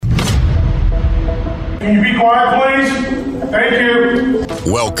Can you be quiet, please? Thank you.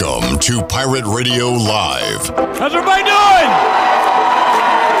 Welcome to Pirate Radio Live. How's everybody doing?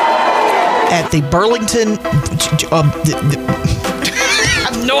 At the Burlington... I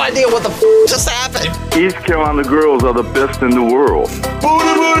have no idea what the just happened. East Carolina girls are the best in the world.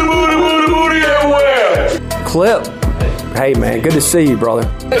 Booty, booty, booty, booty, booty everywhere. Clip. Hey, man, good to see you,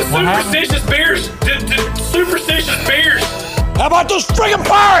 brother. Superstitious beers. Superstitious beers. How about those friggin'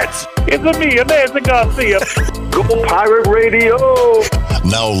 pirates? It's me, Nancy Garcia. Go Pirate Radio.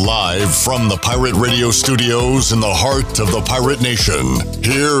 Now live from the Pirate Radio studios in the heart of the Pirate Nation,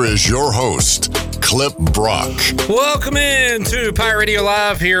 here is your host, Clip Brock. Welcome in to Pirate Radio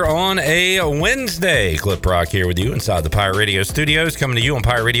Live here on a Wednesday. Clip Brock here with you inside the Pirate Radio studios, coming to you on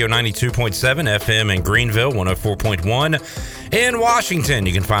Pirate Radio 92.7 FM in Greenville, 104.1 in Washington.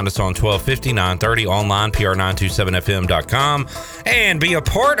 You can find us on 1250, 930, online, pr927fm.com, and be a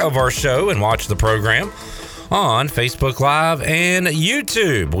part of our show and watch the program on Facebook Live and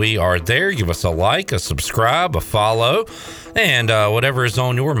YouTube. We are there. Give us a like, a subscribe, a follow, and whatever is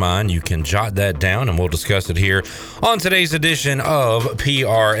on your mind, you can jot that down, and we'll discuss it here on today's edition of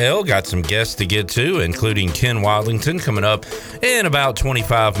PRL. Got some guests to get to, including Ken Watlington coming up in about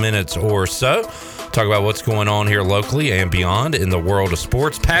 25 minutes or so. Talk about what's going on here locally and beyond in the world of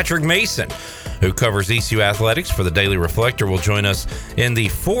sports. Patrick Mason, who covers ECU athletics for the Daily Reflector, will join us in the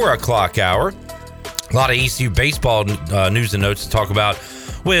 4 o'clock hour. A lot of ECU baseball news and notes to talk about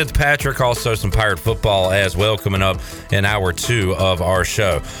with Patrick. Also some Pirate football as well coming up in hour 2 of our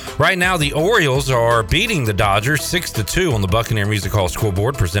show. Right now, the Orioles are beating the Dodgers 6-2 on the Buccaneer Music Hall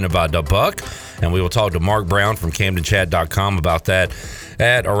scoreboard, presented by the Buck. And we will talk to Mark Brown from CamdenChat.com about that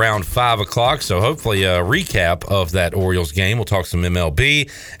at around 5 o'clock. So hopefully a recap of that Orioles game. We'll talk some MLB.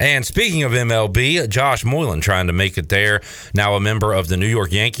 And speaking of MLB, Josh Moylan trying to make it there. Now a member of the New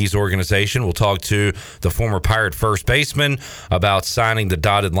York Yankees organization. We'll talk to the former Pirate first baseman about signing the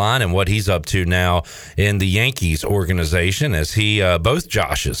dotted line and what he's up to now in the Yankees organization, as he, both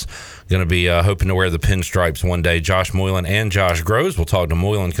Joshes, going to be hoping to wear the pinstripes one day. Josh Moylan and Josh Groves. We'll talk to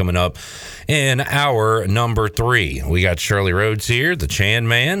Moylan coming up in hour number 3. We got Shirley Rhodes here, the Chan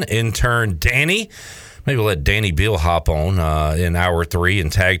Man, intern Danny. Maybe we'll let Danny Beal hop on in hour 3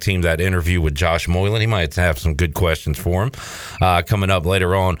 and tag team that interview with Josh Moylan. He might have some good questions for him coming up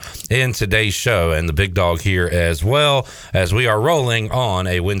later on in today's show. And the big dog here as well, as we are rolling on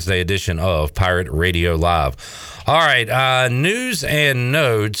a Wednesday edition of Pirate Radio Live. All right, news and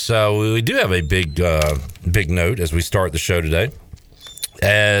notes. We do have a big note as we start the show today,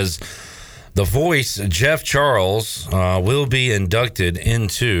 as the voice, Jeff Charles, will be inducted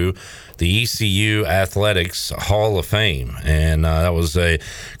into the ECU Athletics Hall of Fame. And that was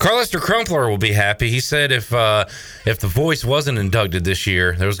Carlester Crumpler will be happy. He said if the voice wasn't inducted this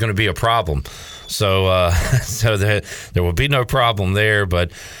year, there was going to be a problem. So there will be no problem there,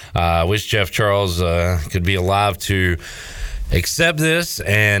 but I wish Jeff Charles could be alive to accept this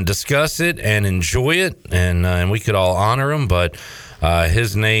and discuss it and enjoy it, and we could all honor him. But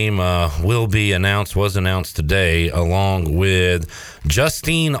his name will be announced, was announced today, along with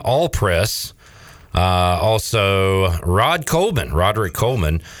Justine Allpress, also Roderick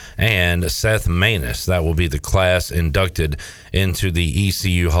Coleman, and Seth Maness. That will be the class inducted into the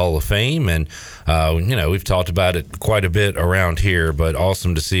ECU Hall of Fame. And we've talked about it quite a bit around here, but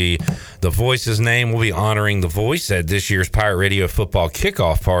awesome to see the Voice's name. We'll be honoring the Voice at this year's Pirate Radio football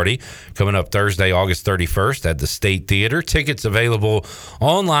kickoff party coming up Thursday, August 31st at the State Theater. Tickets available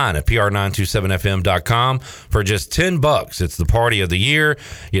online at pr927fm.com for just $10. It's the party of the year.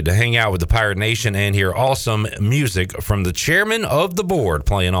 You get to hang out with the Pirate Nation and hear awesome music from the chairman of the board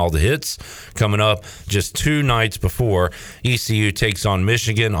playing all the hits coming up just 2 nights before ECU takes on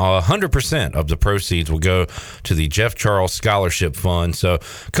Michigan. 100% of the proceeds will go to the Jeff Charles Scholarship Fund. So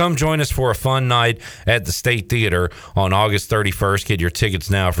come join us for a fun night at the State Theater on August 31st. Get your tickets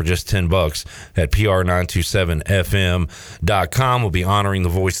now for just $10 at pr927fm.com. We'll be honoring the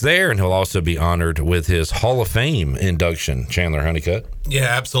Voice there, and he'll also be honored with his Hall of Fame induction. Chandler Honeycutt. Yeah,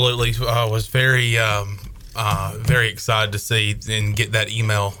 absolutely. Was very excited to see and get that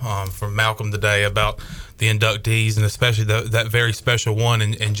email from Malcolm today about the inductees, and especially that very special one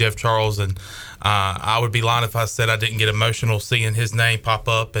in Jeff Charles. And I would be lying if I said I didn't get emotional seeing his name pop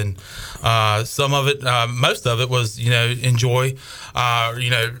up. And some of it, most of it was, enjoy,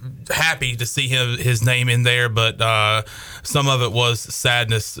 happy to see his name in there. But some of it was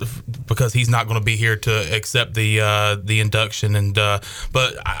sadness because he's not going to be here to accept the induction. And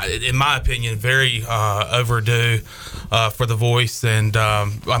but in my opinion, very overdue for the voice. And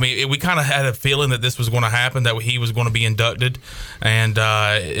I mean, we kind of had a feeling that this was going to happen, that he was going to be inducted, and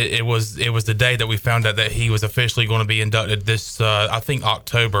it was the day that we found out that he was officially going to be inducted this I think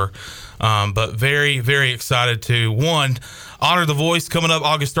October. But very, very excited to honor the voice coming up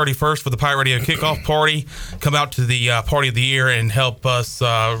August 31st for the Pirate Radio kickoff party. Come out to the party of the year and help us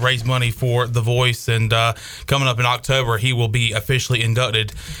raise money for the voice. And coming up in October, he will be officially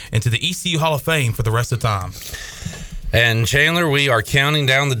inducted into the ECU Hall of Fame for the rest of the time. And Chandler, we are counting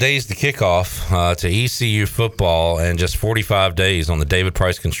down the days to kickoff to ECU football, and just 45 days on the David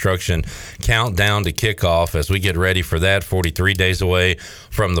Price Construction countdown to kickoff as we get ready for that. 43 days away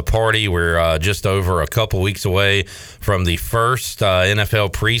from the party. We're just over a couple weeks away from the first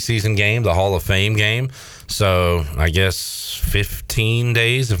NFL preseason game, the Hall of Fame game. So I guess 15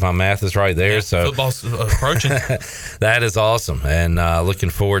 days, if my math is right there. Yeah, so football's approaching. That is awesome, and looking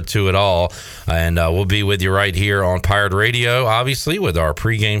forward to it all. And we'll be with you right here on Pirate Radio, obviously, with our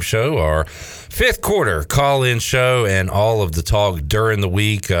pregame show, our fifth quarter call-in show, and all of the talk during the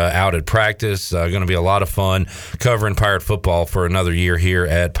week out at practice. Going to be a lot of fun covering Pirate football for another year here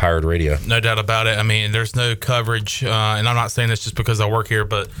at Pirate Radio. No doubt about it. I mean, there's no coverage, and I'm not saying this just because I work here,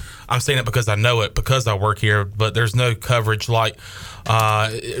 but I'm saying it because I know it, because I work here. But there's no coverage like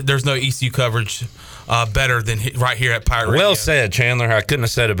there's no ECU coverage better than right here at Pirate Radio. Well said, Chandler. I couldn't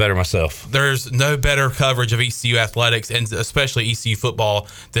have said it better myself. There's no better coverage of ECU athletics, and especially ECU football,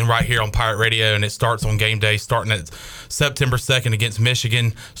 than right here on Pirate Radio. And it starts on game day, starting at September 2nd against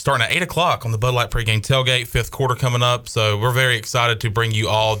Michigan, starting at 8 o'clock on the Bud Light pregame tailgate, fifth quarter coming up. So we're very excited to bring you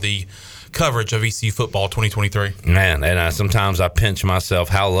all the coverage of ECU football 2023. Man, and sometimes I pinch myself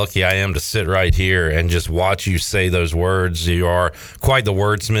how lucky I am to sit right here and just watch you say those words. You are quite the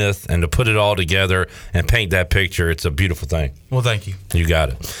wordsmith, and to put it all together and paint that picture, it's a beautiful thing. Well, thank you. You got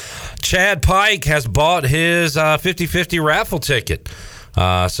it. Chad Pike has bought his 50-50 raffle ticket.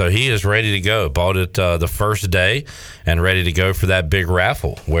 So he is ready to go. Bought it the first day and ready to go for that big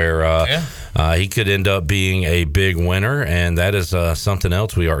raffle where he could end up being a big winner, and that is something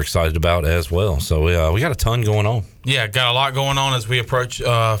else we are excited about as well. So we got a ton going on. Yeah, got a lot going on as we approach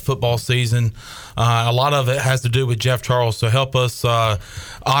football season. A lot of it has to do with Jeff Charles, so help us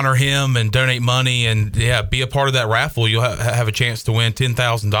honor him and donate money, and be a part of that raffle. You'll have a chance to win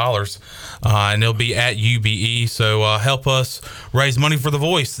 $10,000, and it'll be at UBE. So help us raise money for the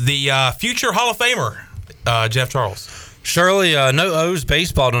voice, the future Hall of Famer, Jeff Charles. Shirley, no O's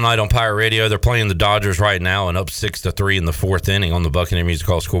baseball tonight on Pirate Radio. They're playing the Dodgers right now and up 6-3 in the fourth inning on the Buccaneer Music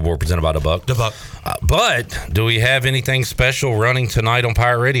Hall Scoreboard presented by The Buck. The Buck. But do we have anything special running tonight on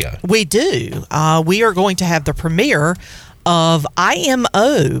Pirate Radio? We do. We are going to have the premiere of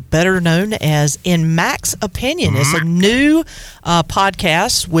IMO, better known as In Mac's Opinion. It's a new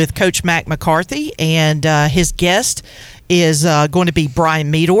podcast with Coach Mac McCarthy, and his guest is going to be Brian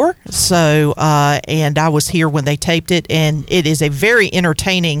Meador. So, and I was here when they taped it, and it is a very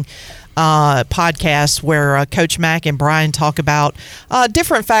entertaining podcast where Coach Mac and Brian talk about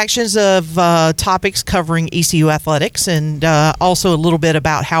different factions of topics covering ECU athletics, and also a little bit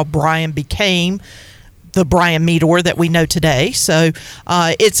about how Brian became the Brian Meador that we know today. So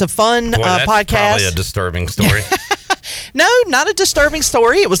it's a fun that's podcast. Probably a disturbing story. No, not a disturbing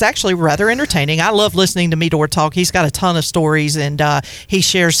story. It was actually rather entertaining. I love listening to Meador talk. He's got a ton of stories, and he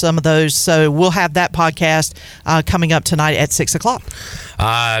shares some of those. So we'll have that podcast coming up tonight at 6 o'clock.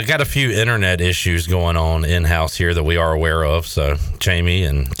 I got a few internet issues going on in-house here that we are aware of. So Jamie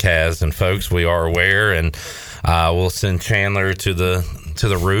and Kaz and folks, we are aware, and we'll send Chandler to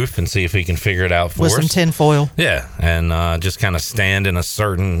the roof and see if he can figure it out for us. With some tinfoil. Yeah, and just kind of stand in a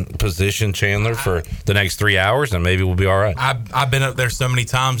certain position, Chandler, for the next 3 hours, and maybe we'll be all right. I've been up there so many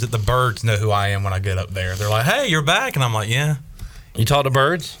times that the birds know who I am when I get up there. They're like, "Hey, you're back," and I'm like, "Yeah." You talk to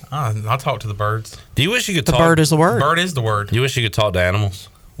birds? I talk to the birds. Do you wish you could The talk? bird is the word. Bird is the word. You wish you could talk to animals?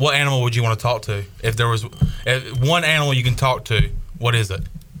 What animal would you want to talk to? If there was one animal you can talk to, what is it?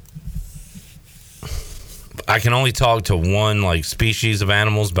 I can only talk to one species of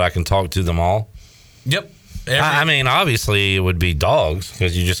animals, but I can talk to them all. Yep. I mean, obviously, it would be dogs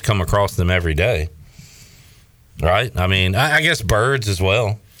because you just come across them every day, right? I mean, I guess birds as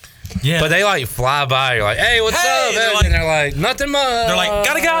well. Yeah. But they fly by. You're like, "Hey, what's up?" And they're like, "Nothing much." They're like,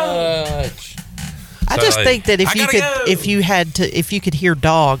 "Gotta go." I just think that if you could hear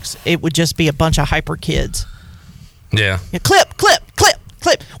dogs, it would just be a bunch of hyper kids. Yeah. Clip.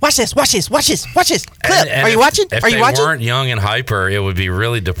 Watch this. Clip. Are you watching? If Are you watching? they weren't young and hyper, it would be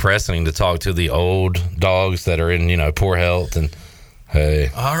really depressing to talk to the old dogs that are in, poor health. And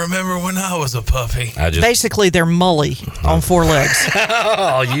Hey. I remember when I was a puppy. Basically, they're Mully on 4 legs.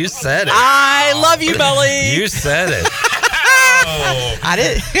 Oh, you said it. I love you, Mully. You said it. I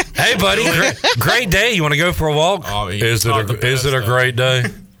did. Hey, buddy, great day. You want to go for a walk? Is it a great day?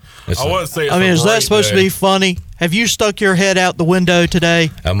 I wouldn't say it's is that supposed to be funny? Have you stuck your head out the window today?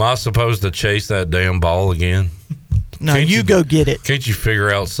 Am I supposed to chase that damn ball again? No, you go get it. Can't you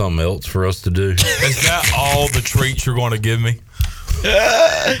figure out something else for us to do? Is that all the treats you're going to give me?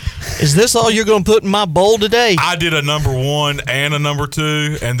 Is this all you're going to put in my bowl today? I did a number 1 and a number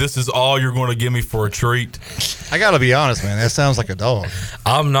 2, and this is all you're going to give me for a treat. I got to be honest, man. That sounds like a dog.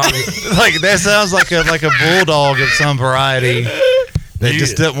 I'm not. That sounds like a bulldog of some variety. That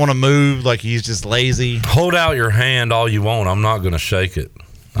just doesn't want to move, like he's just lazy. Hold out your hand all you want. I'm not going to shake it.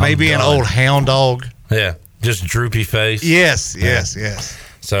 Maybe an old hound dog. Yeah, just droopy face. Yes.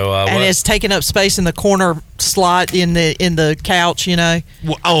 So, and it's taking up space in the corner slot in the couch, you know.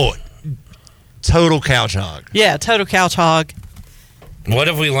 Total couch hog. Yeah, total couch hog. What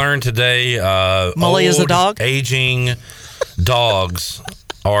have we learned today? Mully is a dog. Aging dogs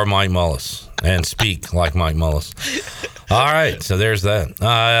are Mike Mullis and speak like Mike Mullis. All right, so there's that.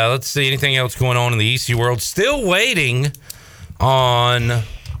 Let's see, anything else going on in the EC world? Still waiting on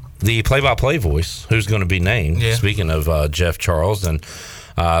the play-by-play voice, who's going to be named. Yeah. Speaking of Jeff Charles, and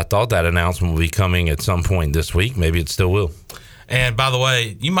I thought that announcement will be coming at some point this week. Maybe it still will. And by the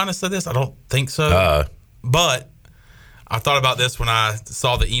way, you might have said this. I don't think so. But I thought about this when I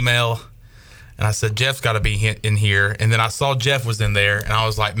saw the email, and I said, Jeff's got to be in here. And then I saw Jeff was in there, and I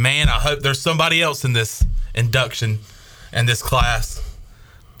was like, man, I hope there's somebody else in this induction and this class.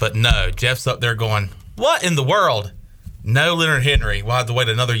 But no, Jeff's up there going, what in the world? No Leonard Henry. We'll have to wait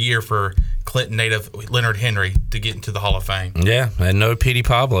another year for Clinton native Leonard Henry to get into the Hall of Fame. Yeah, and no Petey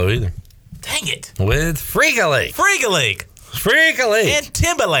Pablo either. Dang it. With Freaka League. And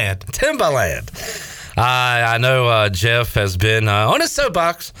Timberland. I know Jeff has been on his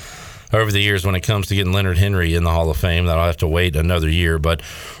soapbox over the years when it comes to getting Leonard Henry in the Hall of Fame. That'll have to wait another year. But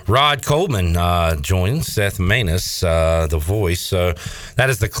Rod Coleman joins Seth Maness, the voice. So that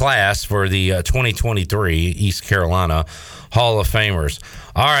is the class for the 2023 East Carolina Hall of Famers.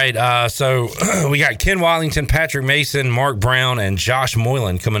 All right, so we got Ken Watlington, Patrick Mason, Mark Brown, and Josh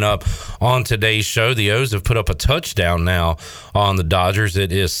Moylan coming up on today's show. The O's have put up a touchdown now on the Dodgers.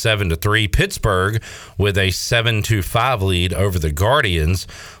 It is 7-3. Pittsburgh with a 7-5 lead over the Guardians.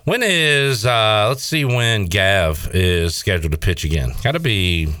 When is, let's see when Gav is scheduled to pitch again. Got to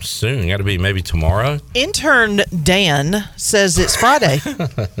be soon. Got to be maybe tomorrow. Intern Dan says it's Friday.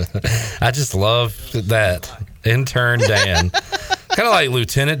 I just love that. Intern Dan. Kind of like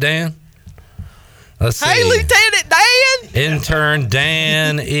Lieutenant Dan. Let's see. Hey, Lieutenant Dan! Intern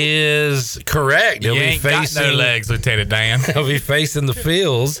Dan is correct. He'll be facing, got no legs, Lieutenant Dan. He'll be facing the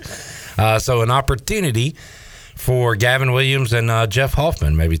fields. So an opportunity for Gavin Williams and Jeff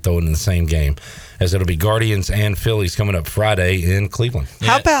Hoffman maybe throwing in the same game, as it'll be Guardians and Phillies coming up Friday in Cleveland.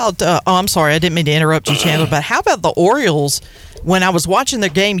 How about, I'm sorry, I didn't mean to interrupt you, Chandler, but how about the Orioles? When I was watching their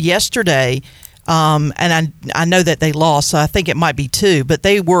game yesterday, and I know that they lost, so I think it might be 2, but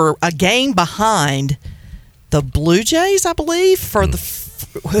they were a game behind the Blue Jays, I believe, for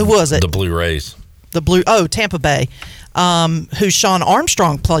who was it? The Blue Rays. Tampa Bay, who Sean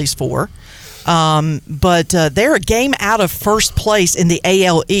Armstrong plays for. But they're a game out of first place in the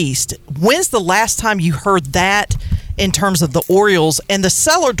AL East. When's the last time you heard that in terms of the Orioles? And the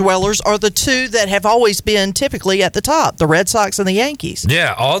cellar dwellers are the two that have always been typically at the top, the Red Sox and the Yankees.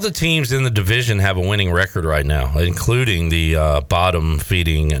 Yeah, all the teams in the division have a winning record right now, including the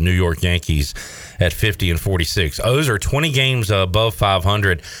bottom-feeding New York Yankees at 50-46. O's are 20 games above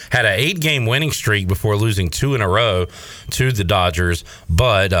 500. Had an 8-game winning streak before losing 2 in a row to the Dodgers,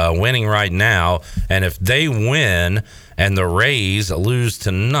 but winning right now. And if they win and the Rays lose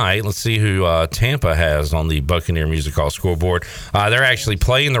tonight, let's see who Tampa has on the Buccaneer Music Hall scoreboard. They're actually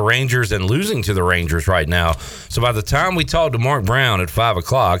playing the Rangers and losing to the Rangers right now. So by the time we talk to Mark Brown at 5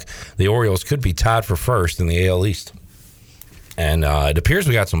 o'clock, the Orioles could be tied for first in the AL East. And it appears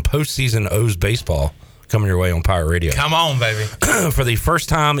we got some postseason O's baseball coming your way on Pirate Radio. Come on, baby. For the first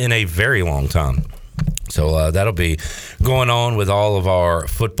time in a very long time. So that'll be going on with all of our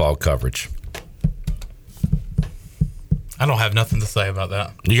football coverage. I don't have nothing to say about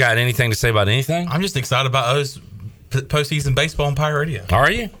that. You got anything to say about anything? I'm just excited about O's postseason baseball on Pirate Radio.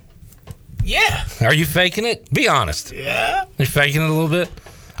 Are you? Yeah. Are you faking it? Be honest. Yeah. You're faking it a little bit?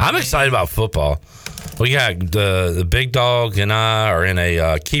 I'm excited about football. We got the big dog and I are in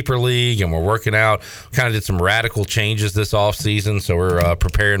a keeper league, and we're working out. Kind of did some radical changes this offseason, so we're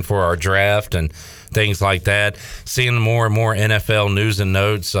preparing for our draft, and things like that. Seeing more and more NFL news and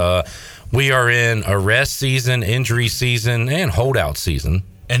notes. We are in arrest season, injury season, and holdout season.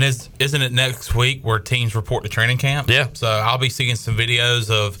 And isn't it next week where teams report to training camp? Yeah. So I'll be seeing some videos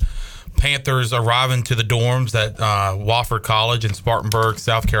of Panthers arriving to the dorms at Wofford College in Spartanburg,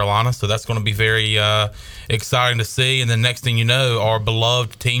 South Carolina. So that's going to be very exciting to see. And then next thing you know, our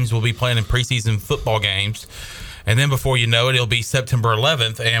beloved teams will be playing in preseason football games. And then before you know it, it'll be September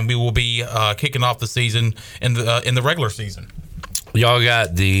 11th, and we will be kicking off the season in the regular season. Y'all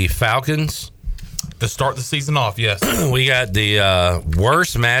got the Falcons to start the season off, yes. We got the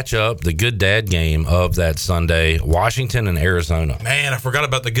worst matchup, the good dad game of that Sunday, Washington and Arizona. Man, I forgot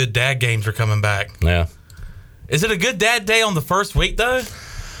about the good dad games are coming back. Yeah. Is it a good dad day on the first week, though?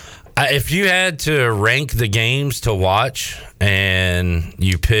 If you had to rank the games to watch and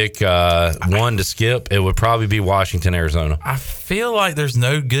you pick one to skip, it would probably be Washington, Arizona. I feel like there's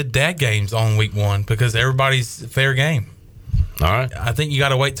no good dad games on week one because everybody's fair game. All right. I think you got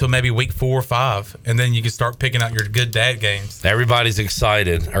to wait till maybe week 4 or 5, and then you can start picking out your good dad games. Everybody's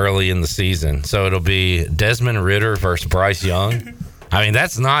excited early in the season. So it'll be Desmond Ridder versus Bryce Young. I mean,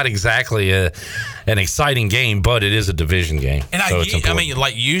 that's not exactly an exciting game, but it is a division game. And so I mean,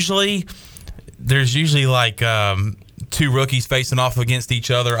 like there's usually like two rookies facing off against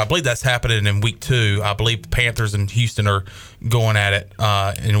each other. I believe that's happening in week 2. I believe the Panthers and Houston are going at it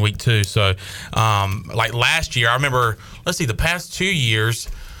in week 2. So, like last year, I remember, the past 2 years,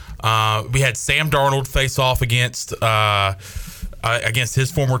 we had Sam Darnold face off against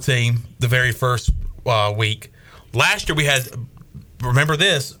his former team the very first week. Last year, we had, remember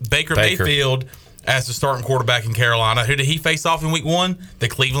this, Baker Mayfield as the starting quarterback in Carolina. Who did he face off in week 1? The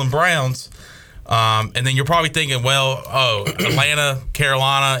Cleveland Browns. And then you're probably thinking, Atlanta,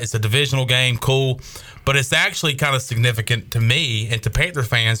 Carolina, it's a divisional game, cool. But it's actually kind of significant to me and to Panther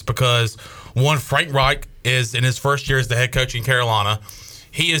fans because, one, Frank Reich is in his first year as the head coach in Carolina.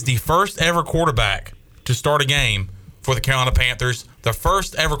 He is the first ever quarterback to start a game for the Carolina Panthers, the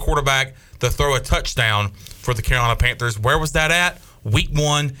first ever quarterback to throw a touchdown for the Carolina Panthers. Where was that at? Week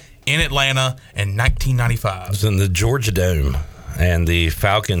 1 in Atlanta in 1995. It was in the Georgia Dome. And the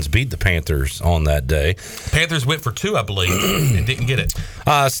Falcons beat the Panthers on that day. Panthers went for 2, I believe, and didn't get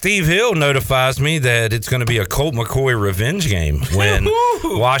it. Steve Hill notifies me that it's going to be a Colt McCoy revenge game when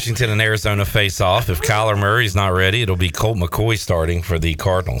Washington and Arizona face off. If Kyler Murray's not ready, it'll be Colt McCoy starting for the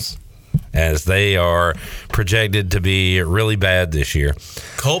Cardinals, as they are projected to be really bad this year.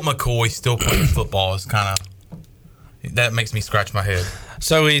 Colt McCoy still playing football is kind of... that makes me scratch my head.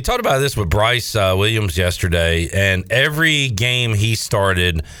 So we talked about this with Bryce Williams yesterday, and every game he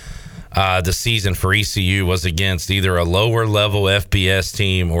started the season for ECU was against either a lower-level FBS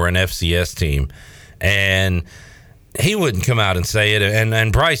team or an FCS team. And he wouldn't come out and say it.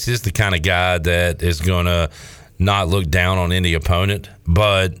 And Bryce is the kind of guy that is going to not look down on any opponent.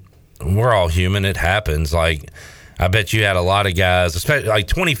 But we're all human. It happens. Like, I bet you had a lot of guys, especially like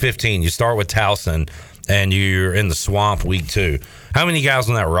 2015, you start with Towson, and you're in the swamp week 2. How many guys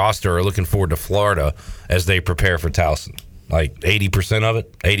on that roster are looking forward to Florida as they prepare for Towson? Like 80% of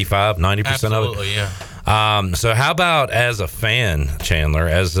it? 85, 90% of it? Absolutely, yeah. So how about as a fan, Chandler,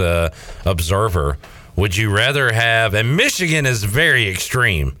 as a observer, would you rather have, and Michigan is very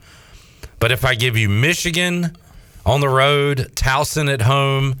extreme, but if I give you Michigan on the road, Towson at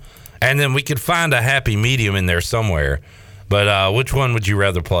home, and then we could find a happy medium in there somewhere, but which one would you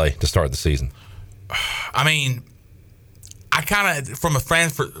rather play to start the season? I mean, I kind of, from a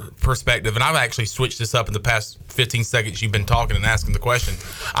fan perspective, and I've actually switched this up in the past 15 seconds you've been talking and asking the question,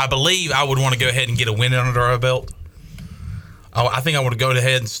 I believe I would want to go ahead and get a win under our belt. I think I would go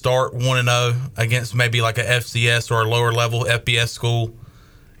ahead and start 1-0 against maybe like a FCS or a lower level FBS school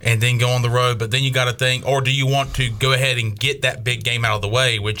and then go on the road. But then you got to think, or do you want to go ahead and get that big game out of the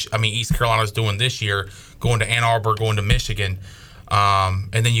way, which, I mean, East Carolina's doing this year, going to Ann Arbor, going to Michigan.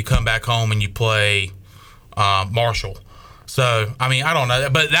 And then you come back home and you play Marshall. So, I mean, I don't know.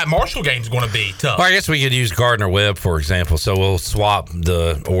 But that Marshall game is going to be tough. Well, I guess we could use Gardner-Webb, for example. So we'll swap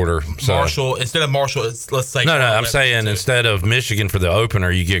the order. So. Marshall, instead of Marshall, let's say. No, I'm saying instead of Michigan for the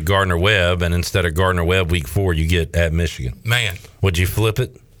opener, you get Gardner-Webb. And instead of Gardner-Webb week 4, you get at Michigan. Man. Would you flip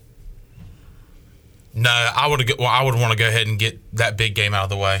it? No, I would want to go ahead and get that big game out of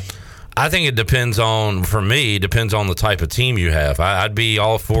the way. I think it depends on the type of team you have. I'd be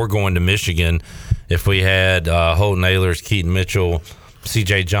all for going to Michigan if we had Holton Ahlers, Keaton Mitchell,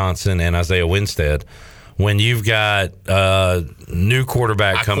 C.J. Johnson, and Isaiah Winstead. When you've got a new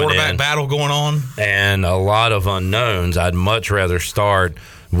quarterback coming in. Quarterback battle going on. And a lot of unknowns, I'd much rather start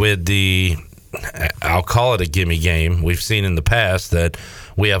with the I'll call it a gimme game. We've seen in the past that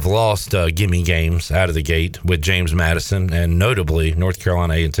we have lost gimme games out of the gate with James Madison and notably North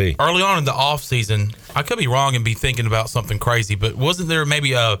Carolina A&T. Early on in the offseason, I could be wrong and be thinking about something crazy, but wasn't there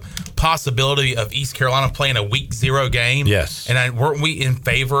maybe a possibility of East Carolina playing a week 0 game? Yes. And weren't we in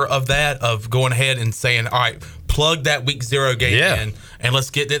favor of that, of going ahead and saying, all right, plug that week 0 game in, and let's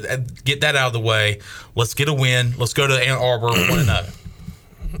get that out of the way. Let's get a win. Let's go to Ann Arbor 1-0.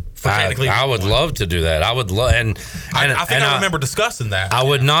 I would love to do that. I would love, and I think I remember discussing that. I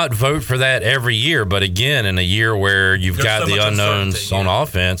would not vote for that every year, but again, in a year where you've got the unknowns on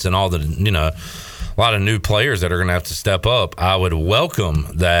offense and all the, a lot of new players that are going to have to step up, I would welcome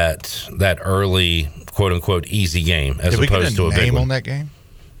that early quote unquote easy game as opposed to a big one. Did we get a name on that game?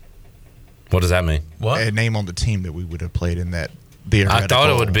 What does that mean? What? A name on the team that we would have played in that theoretical. I thought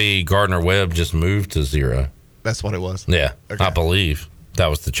it would be Gardner Webb just moved to 0. That's what it was? Yeah, okay. I believe that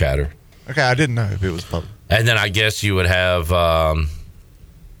was the chatter. Okay, I didn't know if it was public. And then I guess you would have,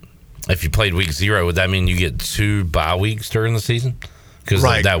 if you played week 0, would that mean you get 2 bye weeks during the season? Because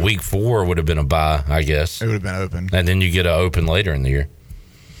that week 4 would have been a bye, I guess. It would have been open. And then you get an open later in the year.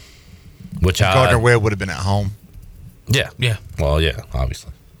 Which Gardner Webb would have been at home. Yeah. Yeah. Well, yeah,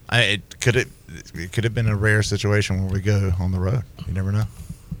 obviously. It could have been a rare situation where we go on the road. You never know.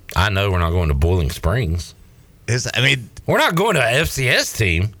 I know we're not going to Boiling Springs. We're not going to an FCS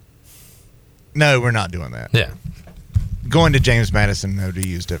team. No, we're not doing that. Yeah. Going to James Madison, ODU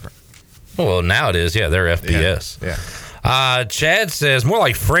is different. Well, now it is. Yeah, they're FBS. Yeah. Chad says, more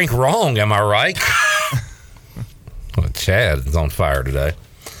like Frank Wrong, am I right? Well, Chad is on fire today.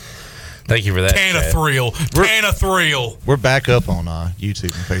 Thank you for that. Thrill. We're back up on YouTube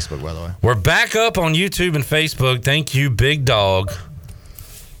and Facebook, by the way. We're back up on YouTube and Facebook. Thank you, Big Dog.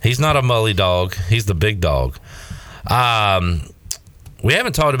 He's not a mully dog. He's the big dog. We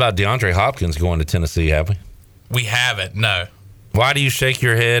haven't talked about DeAndre Hopkins going to Tennessee, have we? We haven't, no. Why do you shake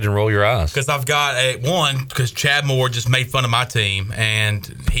your head and roll your eyes? Because I've got because Chad Moore just made fun of my team, and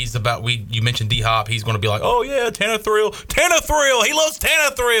he's you mentioned D-Hop. He's going to be like, oh, yeah, Tanner Thrill. He loves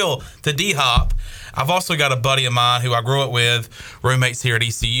Tanner Thrill to D-Hop. I've also got a buddy of mine who I grew up with, roommates here at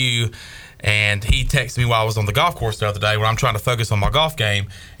ECU, and he texted me while I was on the golf course the other day when I'm trying to focus on my golf game,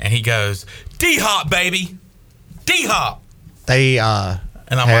 and he goes, D-Hop, baby. D-Hop. They and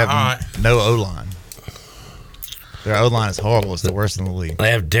I'm have like, all right. No O-line. Their O-line is horrible. It's the worst in the league.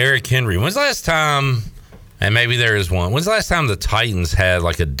 They have Derrick Henry. When's the last time, and maybe there is one, when's the last time the Titans had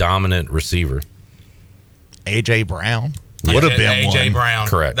like a dominant receiver? A.J. Brown. Would have been A.J. one. Brown.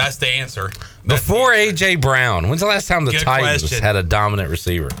 Correct. That's the answer. Before A.J. Brown, when's the last time the Good Titans question. had a dominant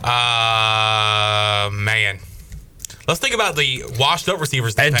receiver? Man. Let's think about the washed-up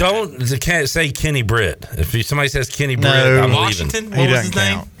receivers. And can't say Kenny Britt. If somebody says Kenny Britt, No. I'm Washington? leaving. What was his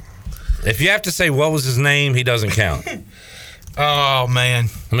name? If you have to say what was his name, he doesn't count. Oh, man.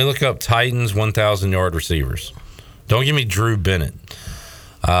 Let me look up Titans 1,000-yard receivers. Don't give me Drew Bennett.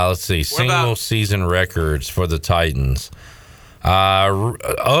 Let's see. Single season records for the Titans.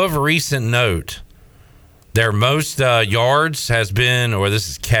 Of recent note, their most yards has been, or this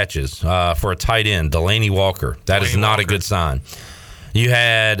is catches, for a tight end, Delaney Walker. That is not a good sign. You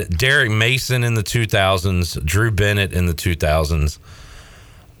had Derek Mason in the 2000s, Drew Bennett in the 2000s.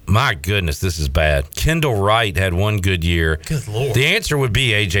 My goodness, this is bad. Kendall Wright had one good year. Good Lord. The answer would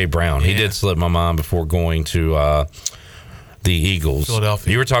be A.J. Brown. He did slip my mind before going to the Eagles.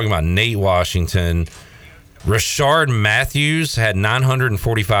 Philadelphia. You were talking about Nate Washington. Rashard Matthews had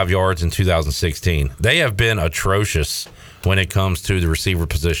 945 yards in 2016. They have been atrocious when it comes to the receiver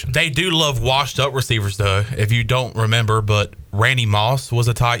position. They do love washed-up receivers, though, if you don't remember, but Randy Moss was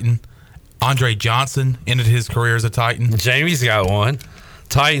a Titan. Andre Johnson ended his career as a Titan. Jamie's got one.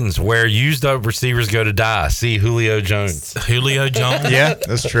 Titans, where used-up receivers go to die. See Julio Jones. Yeah,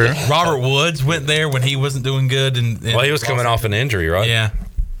 that's true. Robert Woods went there when he wasn't doing good. Well, he was coming off an injury, right? Yeah.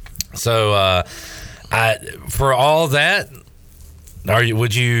 So, for all that,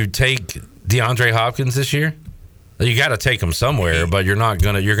 would you take DeAndre Hopkins this year? You got to take him somewhere, but you're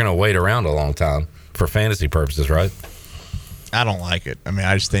gonna wait around a long time for fantasy purposes, right? I don't like it. I mean,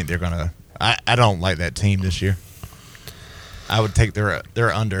 I just think they're gonna. I don't like that team this year. I would take their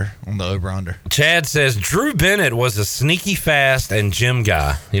under on the over-under. Chad says Drew Bennett was a sneaky fast and gym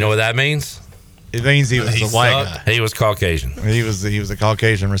guy. You know what that means? It means he was a white guy. He was Caucasian. He was a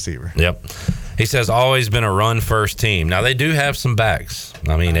Caucasian receiver. Yep. He says always been a run-first team. Now, they do have some backs.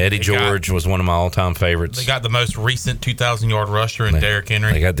 I mean, Eddie George was one of my all-time favorites. They got the most recent 2,000-yard rusher in Derrick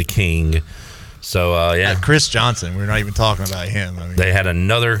Henry. They got the king. So, yeah. Chris Johnson. We're not even talking about him. I mean, they had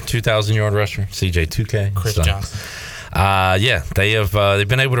another 2,000-yard rusher, CJ2K. Chris Johnson. they've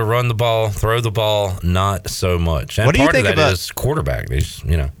been able to run the ball, throw the ball, not so much. And what do you part think of that about is quarterback?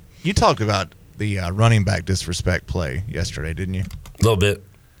 You talked about the running back disrespect play yesterday, didn't you? A little bit,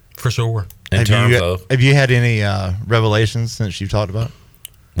 for sure. Have you had any revelations since you talked about it?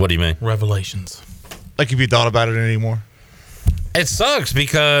 What do you mean? Revelations. Like, have you thought about it anymore? It sucks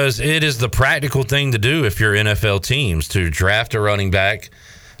because it is the practical thing to do if you're NFL teams, to draft a running back,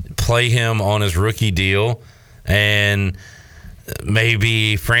 play him on his rookie deal, and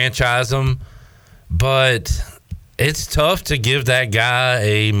maybe franchise him. But it's tough to give that guy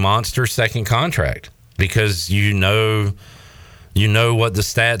a monster second contract because you know what the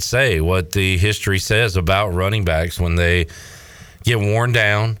stats say, what the history says about running backs when they get worn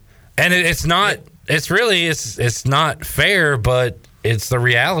down. And it's not fair, but it's the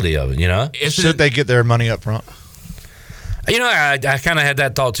reality of it, Should they get their money up front? I kind of had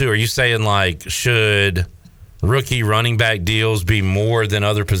that thought too. Are you saying, like, should rookie running back deals be more than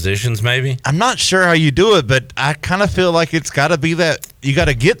other positions maybe? I'm not sure how you do it, but I kind of feel like it's got to be that you got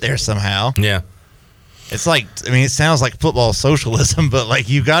to get there somehow. Yeah. It's like, it sounds like football socialism, but like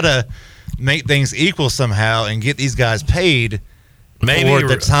you got to make things equal somehow and get these guys paid for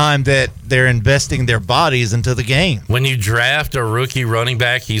the time that they're investing their bodies into the game. When you draft a rookie running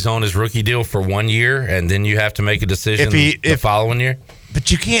back, he's on his rookie deal for 1 year, and then you have to make a decision the following year. But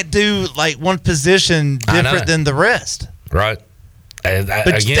you can't do like one position different than the rest. Right.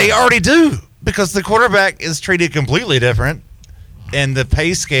 But they already do, because the quarterback is treated completely different. And the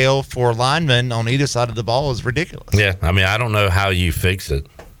pay scale for linemen on either side of the ball is ridiculous. Yeah, I don't know how you fix it.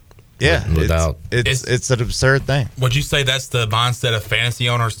 Yeah, it's an absurd thing. Would you say that's the mindset of fantasy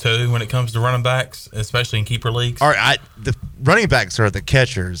owners too when it comes to running backs, especially in keeper leagues? All right, the running backs are the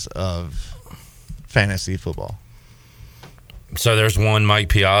catchers of fantasy football. So there's one Mike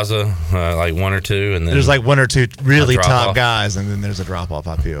Piazza, like one or two, and then there's like one or two really top guys, and then there's a drop off.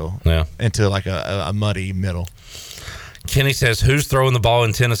 I feel into like a muddy middle. Kenny says, "Who's throwing the ball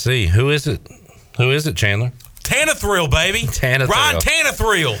in Tennessee? Who is it? Chandler?" Tanithrill, baby. Ryan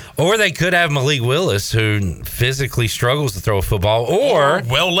Tanithrill. Or they could have Malik Willis, who physically struggles to throw a football, or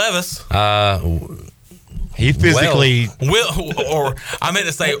Will Levis. He physically I meant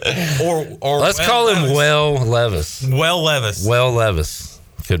to say or let's call him Will Levis. Will Levis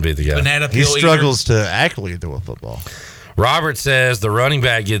could be the guy. Banana peel he struggles to actually throw a football. Robert says the running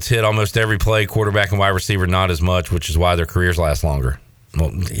back gets hit almost every play, quarterback and wide receiver not as much, which is why their careers last longer.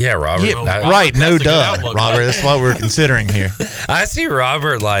 Well, yeah, Robert. Yeah, right, no duh, Robert. That's what we're considering here. I see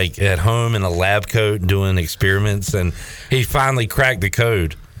Robert like at home in a lab coat doing experiments, and he finally cracked the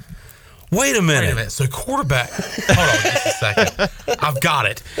code. Wait a minute. So quarterback. Hold on just a second. I've got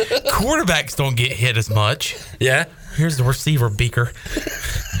it. Quarterbacks don't get hit as much. Yeah. Here's the receiver beaker.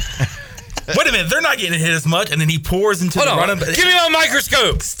 Wait a minute. They're not getting hit as much, and then he pours into running back. Give me a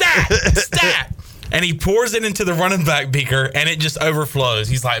microscope. Stat. And he pours it into the running back beaker, and it just overflows.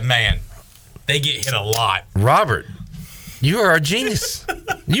 He's like, man, they get hit a lot. Robert, you are a genius.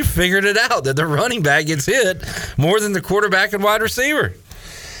 You figured it out that the running back gets hit more than the quarterback and wide receiver.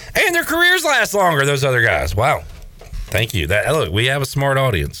 And their careers last longer, those other guys. Wow. Thank you. Look, we have a smart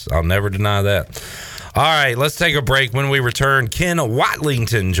audience. I'll never deny that. All right, let's take a break. When we return, Ken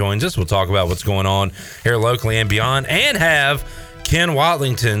Watlington joins us. We'll talk about what's going on here locally and beyond, and have Ken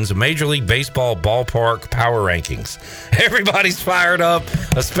Watlington's Major League Baseball ballpark power rankings. Everybody's fired up,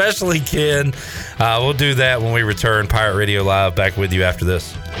 especially Ken. We'll do that when we return. Pirate Radio Live, back with you after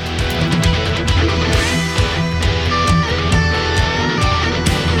this.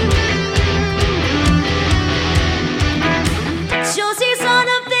 Josie's on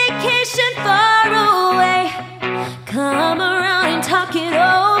a vacation far away. Come around and talk it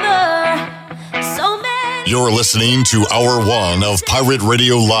over. You're listening to Hour 1 of Pirate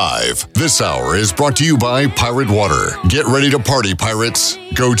Radio Live. This hour is brought to you by Pirate Water. Get ready to party, pirates.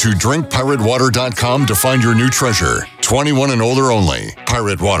 Go to drinkpiratewater.com to find your new treasure. 21 and older only.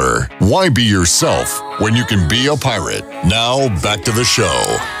 Pirate Water. Why be yourself when you can be a pirate? Now, back to the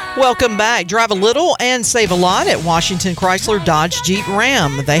show. Welcome back. Drive a little and save a lot at Washington Chrysler Dodge Jeep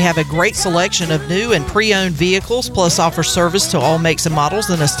Ram. They have a great selection of new and pre-owned vehicles, plus offer service to all makes and models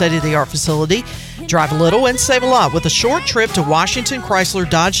in a state-of-the-art facility. Drive a little and save a lot with a short trip to Washington Chrysler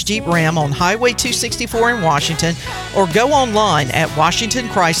Dodge Jeep Ram on Highway 264 in Washington, or go online at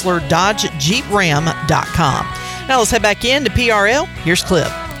WashingtonChryslerDodgeJeepRam.com. Now let's head back in to PRL. Here's Clip.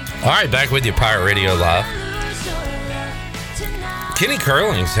 All right, back with you, Pirate Radio Live. Kenny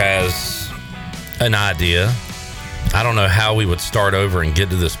Curlings has an idea. I don't know how we would start over and get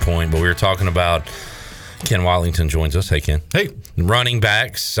to this point, but we were talking about Ken Watlington joins us. Hey, Ken. Hey. Running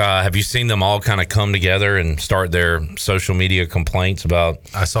backs, have you seen them all kind of come together and start their social media complaints about...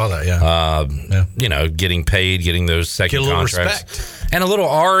 I saw that, yeah. You know, getting paid, getting those second contracts. Respect. And a little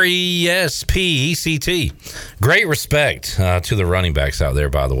RESPECT. Great respect to the running backs out there,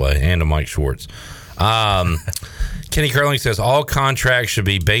 by the way, and to Mike Schwartz. Kenny Curling says all contracts should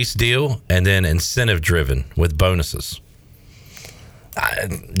be base deal and then incentive driven with bonuses.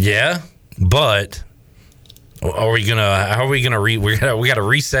 Yeah, but how are we gonna we got to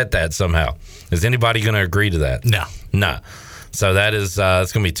reset that somehow? Is anybody gonna agree to that? No. So that is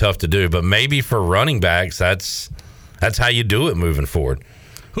it's gonna be tough to do. But maybe for running backs, that's how you do it moving forward.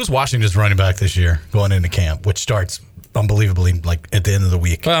 Who's Washington's running back this year going into camp, which starts unbelievably like at the end of the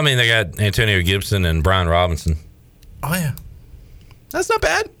week? Well, I mean, they got Antonio Gibson and Brian Robinson. Oh yeah, that's not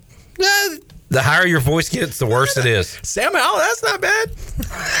bad. The higher your voice gets, the worse it is. Sam Howell, that's not bad.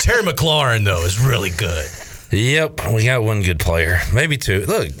 Terry McLaurin though is really good. Yep, we got one good player, maybe two.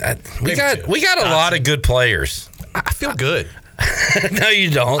 Look, we got a lot of good players. I feel good. No,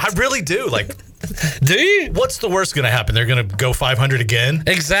 you don't. I really do. Like, do you? What's the worst going to happen? They're going to go 500 again?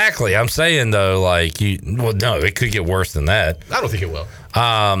 Exactly. I'm saying though, like no, it could get worse than that. I don't think it will.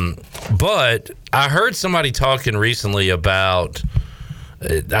 But I heard somebody talking recently about.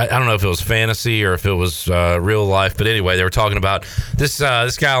 I don't know if it was fantasy or if it was real life, but anyway, they were talking about this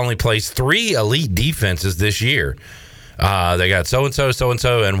guy only plays 3 elite defenses this year. They got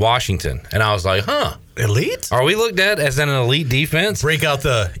so-and-so, and Washington. And I was like, elite? Are we looked at as an elite defense? Break out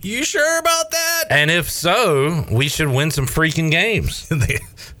you sure about that? And if so, we should win some freaking games.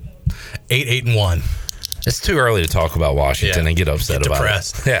 8-1. It's too early to talk about Washington and get upset about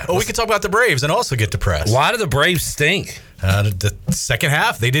depressed. It. Yeah. Well, we can talk about the Braves and also get depressed. Why do the Braves stink? The second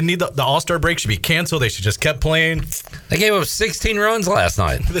half, they didn't need the All-Star break should be canceled. They should just kept playing. They gave up 16 runs last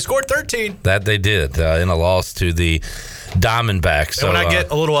night. They scored 13. That they did in a loss to the Diamondbacks. So when I get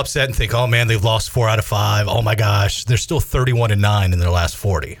a little upset and think, oh man, they've lost 4 out of 5. Oh my gosh, they're still 31-9 in their last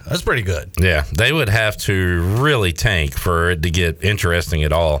 40. That's pretty good. Yeah, they would have to really tank for it to get interesting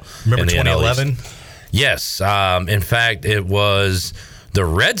at all. Remember 2011? Yes. In fact, it was the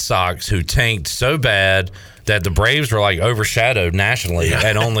Red Sox who tanked so bad that the Braves were like overshadowed nationally,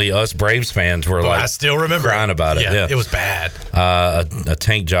 and only us Braves fans were like, I still remember crying about it. Yeah, it was bad. A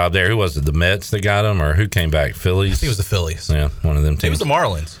tank job there. Who was it? The Mets that got him, or who came back? Phillies. I think it was the Phillies. Yeah, one of them teams. It was the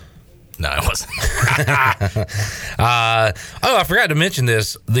Marlins. No, it wasn't. I forgot to mention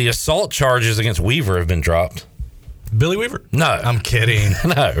this. The assault charges against Weaver have been dropped. Billy Weaver? No. I'm kidding.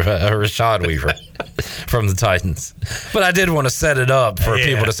 No, Rashad Weaver from the Titans. But I did want to set it up for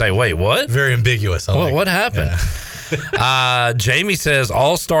people to say, wait, what? Very ambiguous. What happened? Yeah. Jamie says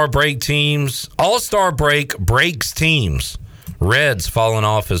All-Star break breaks teams. Reds falling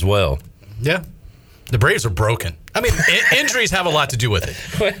off as well. Yeah. The Braves are broken. I mean, injuries have a lot to do with it.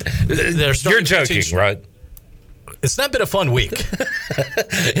 You're joking, right? It's not been a fun week.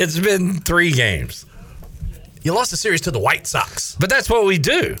 It's been 3 games. You lost the series to the White Sox. But that's what we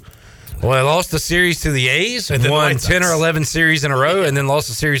do. Well, I lost the series to the A's, won 10 or 11 series in a row, and then lost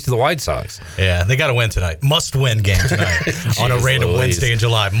the series to the White Sox. Yeah, they got to win tonight. Must-win game tonight on a random Wednesday in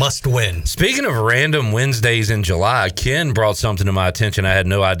July. Must win. Speaking of random Wednesdays in July, Ken brought something to my attention I had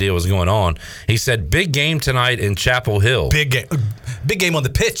no idea was going on. He said, big game tonight in Chapel Hill. Big game on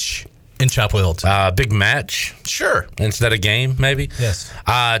the pitch in Chapel Hill. Big match? Sure. Instead of game, maybe? Yes.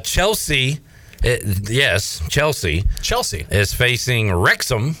 Chelsea is facing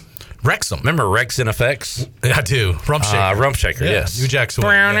Wrexham. Remember Rex in Effects? I do. Rumpshaker, yes. New Jack Swing.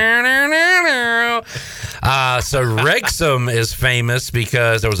 So Wrexham is famous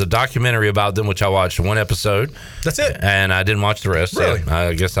because there was a documentary about them, which I watched 1 episode. That's it. And I didn't watch the rest. Really? So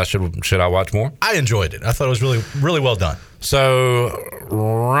I guess I should I watch more? I enjoyed it. I thought it was really, really well done. So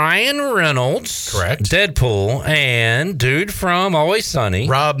Ryan Reynolds, correct, Deadpool, and dude from Always Sunny,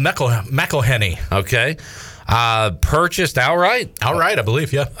 Rob McElhenney. Okay. Purchased outright, I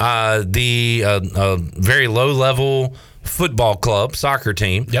believe, yeah. The very low level football club, soccer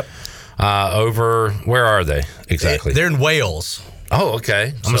team. Yep. Over where are they exactly? They're in Wales. Oh,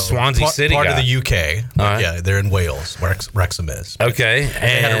 okay. I'm a Swansea City part guy. of the UK. Right. Yeah, they're in Wales, where Wrexham is. Okay. And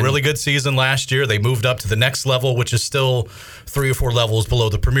they had a really good season last year. They moved up to the next level, which is still 3 or 4 levels below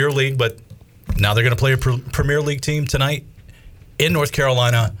the Premier League, but now they're going to play a Premier League team tonight in North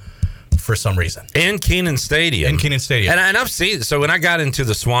Carolina for some reason. In Kenan Stadium. And I've seen, so when I got into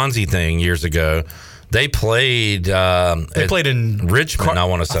the Swansea thing years ago, they played in Richmond, I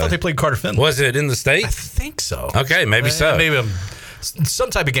want to say. I thought they played Carter Finley. Was it in the States? I think so. Okay, maybe so. Maybe some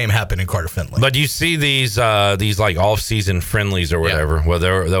type of game happen in Carter Finley. But you see these like off-season friendlies or whatever, where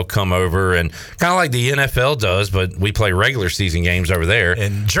they'll come over and kind of like the NFL does, but we play regular season games over there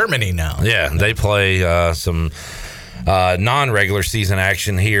in Germany now. Yeah, they play some non-regular season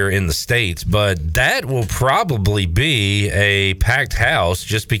action here in the States, but that will probably be a packed house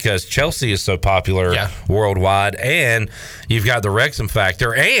just because Chelsea is so popular worldwide, and you've got the Wrexham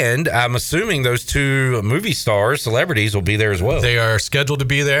factor, and I'm assuming those two movie stars, celebrities, will be there as well. They are scheduled to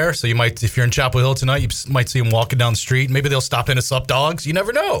be there, so you might, if you're in Chapel Hill tonight, you might see them walking down the street. Maybe they'll stop in at Sup Dogs. You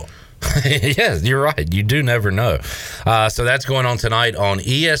never know. Yes, you're right. You do never know. So that's going on tonight on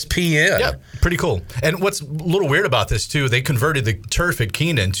ESPN. Yeah, pretty cool. And what's a little weird about this, too, they converted the turf at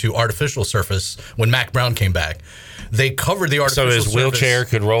Keenan to artificial surface when Mac Brown came back. They covered the artificial surface. So his wheelchair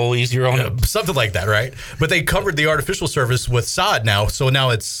could roll easier on it? Something like that, right? But they covered the artificial surface with sod now, so now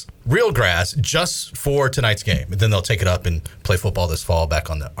it's real grass just for tonight's game. And then they'll take it up and play football this fall back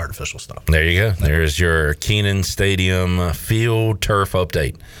on the artificial stuff. There you go. There's your Keenan Stadium field turf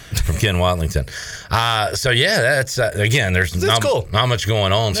update from Ken Watlington. So, yeah, that's, again, there's not much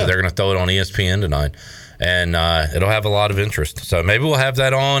going on, so they're going to throw it on ESPN tonight. And it'll have a lot of interest. So maybe we'll have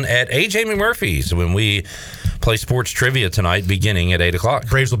that on at AJ McMurphy's when we play sports trivia tonight beginning at 8 o'clock.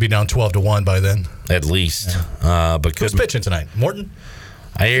 Braves will be down 12-1 by then. At least. But who's pitching tonight? Morton?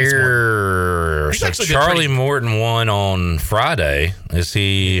 So Charlie Morton won on Friday. Is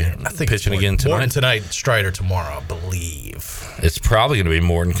he pitching again tonight? Morton tonight, Strider tomorrow, I believe. It's probably going to be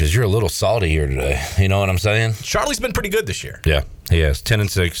Morton because you're a little salty here today. You know what I'm saying? Charlie's been pretty good this year. Yeah, he has.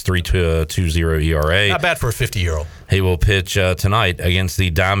 10-6, 3.20 ERA. Not bad for a 50-year-old. He will pitch tonight against the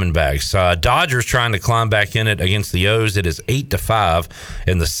Diamondbacks. Dodgers trying to climb back in it against the O's. It is 8-5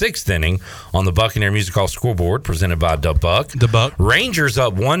 in the sixth inning on the Buccaneer Music Hall scoreboard presented by the Buck. The Buck. Rangers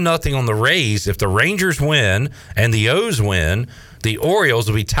up 1-0 on the Rays. If the Rangers win and the O's win, the Orioles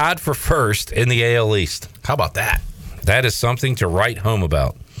will be tied for first in the AL East. How about that? That is something to write home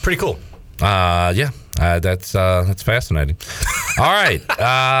about. Pretty cool. That's fascinating. All right.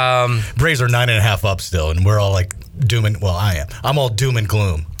 Braves are 9.5 up still, and we're all like doom and, well, I am. I'm all doom and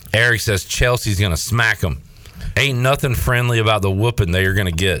gloom. Eric says Chelsea's going to smack them. Ain't nothing friendly about the whooping they're going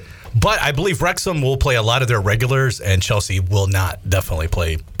to get. But I believe Wrexham will play a lot of their regulars, and Chelsea will not definitely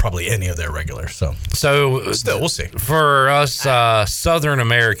play probably any of their regulars. So still, we'll see. For us Southern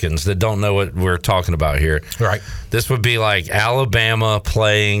Americans that don't know what we're talking about here, right? This would be like Alabama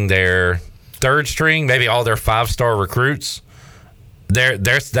playing their third string, maybe all their 5-star recruits.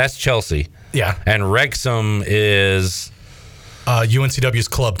 That's Chelsea. Yeah. And Wrexham is UNCW's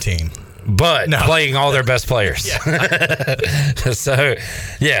club team. But playing all their best players. So,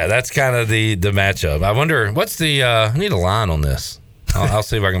 yeah, that's kind of the matchup. I wonder, what's the I need a line on this. I'll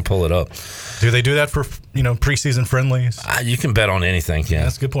see if I can pull it up. Do they do that for, preseason friendlies? You can bet on anything, yeah.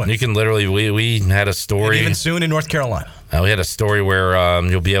 That's a good point. You can literally, we had a story. And even soon in North Carolina. We had a story where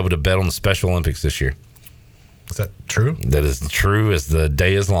you'll be able to bet on the Special Olympics this year. Is that true? That is true as the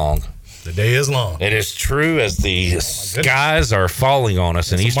day is long. The day is long. It is true as the skies are falling on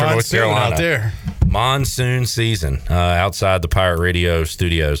us in eastern North Carolina. Out there. Monsoon season outside the Pirate Radio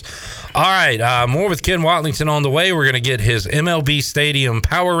studios. All right, more with Ken Watlington on the way. We're going to get his MLB Stadium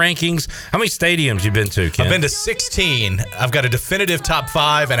power rankings. How many stadiums you been to, Ken? I've been to 16. I've got a definitive top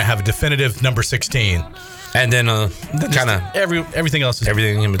 5, and I have a definitive number 16. And then kind of everything else is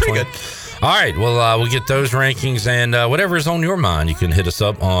everything in between. Pretty good. All right, well, we'll get those rankings and whatever is on your mind. You can hit us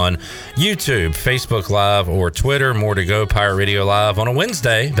up on YouTube, Facebook Live, or Twitter. More to go, Pirate Radio Live on a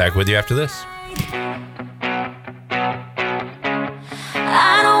Wednesday. Back with you after this.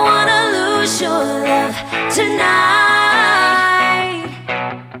 I don't want to lose your love tonight.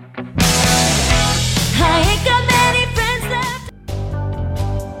 I ain't got many friends left.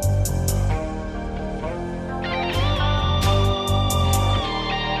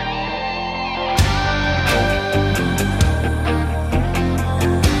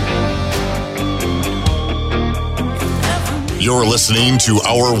 You're listening to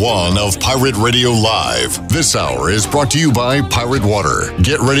Hour 1 of Pirate Radio Live. This hour is brought to you by Pirate Water.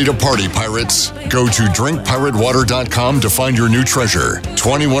 Get ready to party, pirates. Go to drinkpiratewater.com to find your new treasure.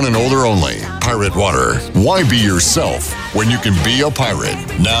 21 and older only. Pirate Water. Why be yourself when you can be a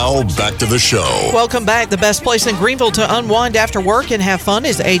pirate? Now, back to the show. Welcome back. The best place in Greenville to unwind after work and have fun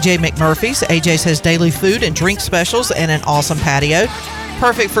is AJ McMurphy's. AJ's has daily food and drink specials and an awesome patio.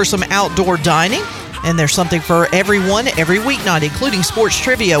 Perfect for some outdoor dining. And there's something for everyone every weeknight, including sports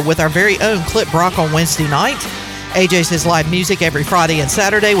trivia with our very own Clip Brock on Wednesday nights. AJ's has live music every Friday and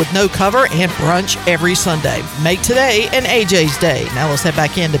Saturday with no cover and brunch every Sunday. Make today an AJ's day. Now let's head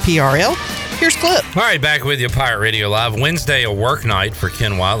back into PRL. Here's Clip. All right, back with you, Pirate Radio Live. Wednesday, a work night for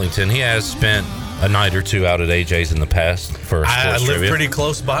Ken Watlington. He has spent a night or two out at AJ's in the past for I sports live trivia. pretty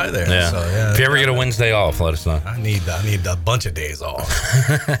close by there. Yeah. So, yeah. If you ever get a Wednesday off, let us know. I need a bunch of days off.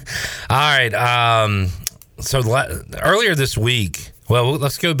 All right. So earlier this week, well,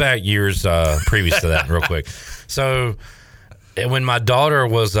 let's go back years previous to that real quick. So when my daughter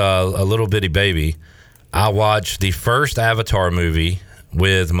was a little bitty baby, I watched the first Avatar movie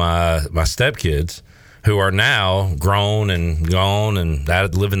with my stepkids, who are now grown and gone and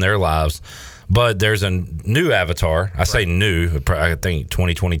living their lives. But there's a new Avatar. I say new. I think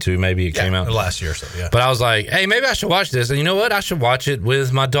 2022 maybe it came out last year or so. Yeah. But I was like, hey, maybe I should watch this. And you know what? I should watch it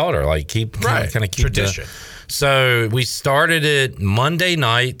with my daughter. Like keep tradition. So we started it Monday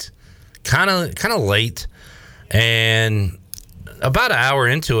night, kind of late, and about an hour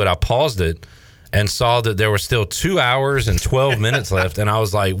into it, I paused it and saw that there were still 2 hours and 12 minutes left. And I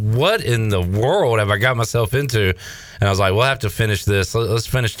was like, what in the world have I got myself into? And I was like, we'll have to finish this. Let's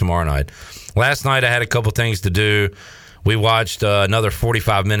finish tomorrow night. Last night I had a couple things to do. We watched another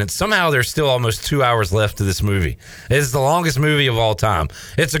 45 minutes. Somehow there's still almost 2 hours left of this movie. It's the longest movie of all time.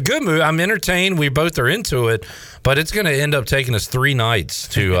 It's a good movie. I'm entertained. We both are into it, but it's going to end up taking us 3 nights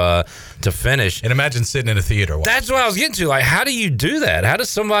to finish. And imagine sitting in a theater. That's what I was getting to. Like, how do you do that? How does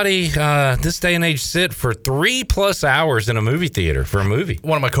somebody this day and age sit for 3+ hours in a movie theater for a movie?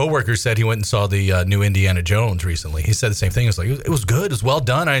 One of my coworkers said he went and saw the new Indiana Jones recently. He said the same thing. It was good. It was well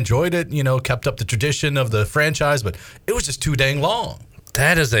done. I enjoyed it. You know, kept up the tradition of the franchise, but it was just too dang long.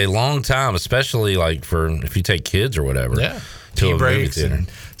 That is a long time, especially like for if you take kids or whatever. Yeah. To Pee a movie breaks theater.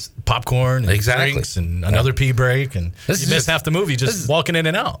 and popcorn and Exactly. drinks and another pee break, and you miss half the movie just walking in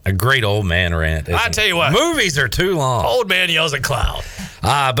and out. A great old man rant. I tell you what, movies are too long. Old man yells at cloud.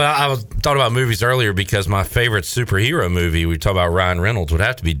 But I thought about movies earlier because my favorite superhero movie, we talk about Ryan Reynolds, would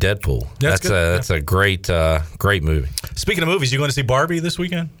have to be Deadpool. That's a great movie. Speaking of movies, you going to see Barbie this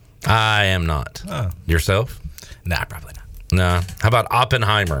weekend? I am not. Oh. Yourself? Nah, probably not. No. How about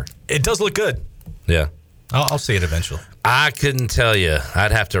Oppenheimer? It does look good. Yeah. I'll see it eventually. I couldn't tell you.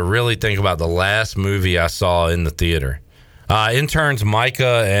 I'd have to really think about the last movie I saw in the theater. Interns,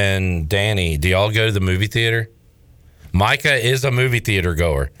 Micah and Danny, do y'all go to the movie theater? Micah is a movie theater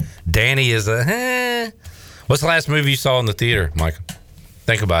goer. Danny is What's the last movie you saw in the theater, Micah?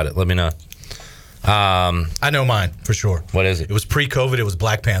 Think about it. Let me know. I know mine for sure. What is it? It was pre-COVID. It was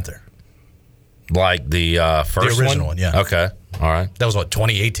Black Panther. Like the first the original one? Yeah. Okay. All right. That was what,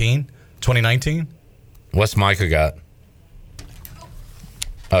 2018? 2019? What's Micah got?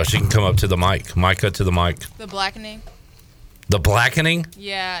 Oh, she can come up to the mic. Micah to the mic. The Blackening. The Blackening?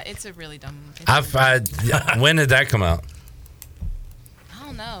 Yeah, it's a really dumb movie. When did that come out? I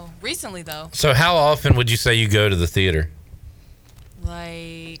don't know. Recently, though. So how often would you say you go to the theater?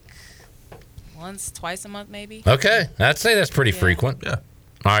 Like once, twice a month, maybe. Okay. I'd say that's pretty frequent. Yeah.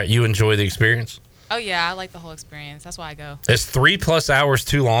 All right. You enjoy the experience? Oh, yeah. I like the whole experience. That's why I go. Is 3+ hours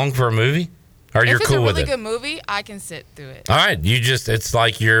too long for a movie? Or you're cool with it? If it's a really good movie, I can sit through it. All right. It's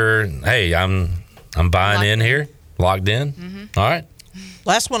like hey, I'm buying in here. Locked in? Mm-hmm. All right.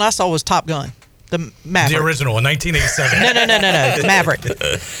 Last one I saw was Top Gun. The Maverick. The original in 1987. No. Maverick.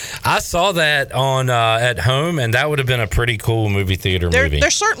 I saw that on at home, and that would have been a pretty cool movie theater movie.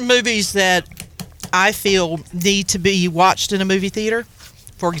 There's certain movies that I feel need to be watched in a movie theater.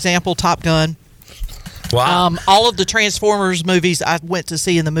 For example, Top Gun. Wow. All of the Transformers movies I went to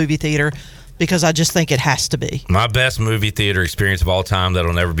see in the movie theater because I just think it has to be. My best movie theater experience of all time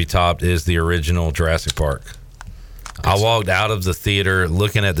that'll never be topped is the original Jurassic Park. I walked out of the theater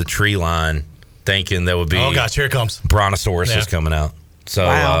looking at the tree line thinking there would be... Oh, gosh, here it comes. Brontosaurus is coming out. So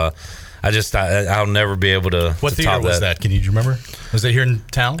wow. I'll never be able to What to theater top was that? Can you remember? Was it here in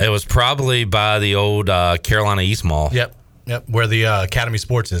town? It was probably by the old Carolina East Mall. Yep. Where the Academy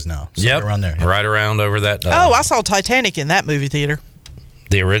Sports is now. So around there. Right around over that. I saw Titanic in that movie theater.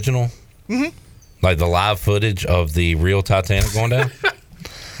 The original? Mm-hmm. Like the live footage of the real Titanic going down?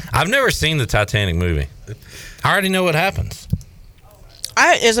 I've never seen the Titanic movie. I already know what happens.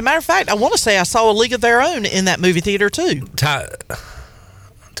 As a matter of fact, I want to say I saw A League of Their Own in that movie theater too.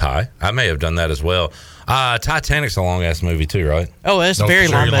 Ty, I may have done that as well. Titanic's a long ass movie too, right? Oh, it's a very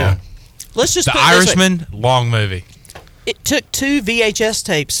long movie. Let's just The Irishman, long movie. It took 2 VHS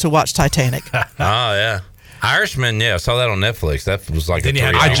tapes to watch Titanic. Oh yeah, Irishman. Yeah, I saw that on Netflix. That was like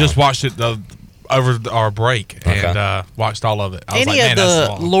I just watched it over our break and watched all of it. I was Any like, of that's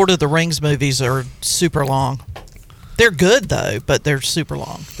the long. Lord of the Rings movies are super long. They're good though, but they're super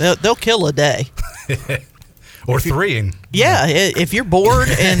long. They'll kill a day. Or 3. Yeah, if you're bored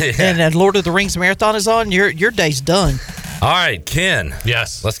and a Lord of the Rings marathon is on, your day's done. All right, Ken.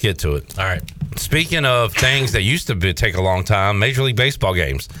 Yes. Let's get to it. All right. Speaking of things that used to take a long time, Major League Baseball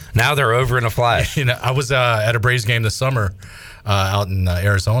games. Now they're over in a flash. I was at a Braves game this summer out in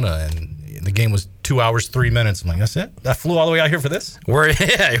Arizona, and the game was 2 hours, 3 minutes. I'm like, that's it? I flew all the way out here for this? Were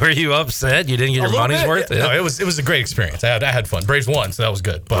you upset? You didn't get your money's worth? Yeah. No, it was a great experience. I had fun. Braves won, so that was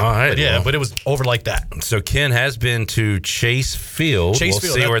good. But, all right, but it was over like that. So Ken has been to Chase Field. We'll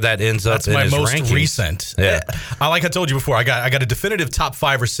see where that ends up in his rankings. That's my most recent. Yeah. Like I told you before, I got a definitive top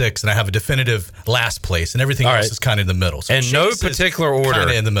 5 or 6, and I have a definitive last place, and everything else is kind of in the middle. So and Chase no particular order. Kind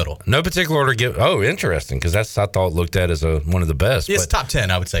of in the middle. No particular order. Interesting, because that's I thought looked at as one of the best. It's top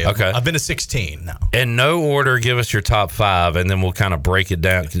 10, I would say. Okay. I've been to 16 now. In no order, give us your top 5, and then we'll kind of break it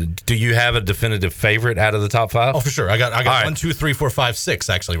down. Do you have a definitive favorite out of the top 5? Oh, for sure. I got 1, 2, 3, 4, 5, 6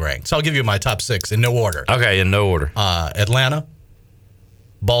 actually ranked. So I'll give you my top 6 in no order. Okay, in no order. Atlanta,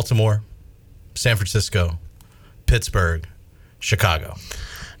 Baltimore, San Francisco, Pittsburgh, Chicago.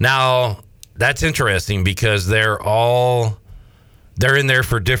 Now, that's interesting because they're in there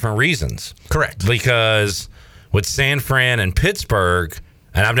for different reasons. Correct. Because with San Fran and Pittsburgh,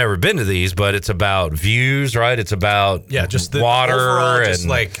 and I've never been to these, but it's about views, right? It's about just the water overall,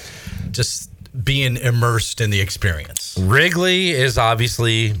 and just being immersed in the experience. Wrigley is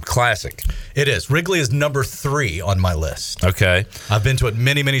obviously classic. It is. Wrigley is number 3 on my list. Okay. I've been to it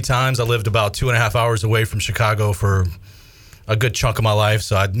many, many times. I lived about 2.5 hours away from Chicago for a good chunk of my life.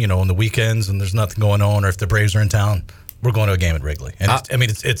 So on the weekends and there's nothing going on, or if the Braves are in town, we're going to a game at Wrigley. And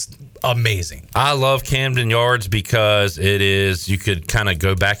it's amazing. I love Camden Yards because you could kind of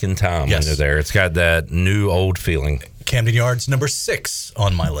go back in time when you're there. It's got that new old feeling. Camden Yards, number 6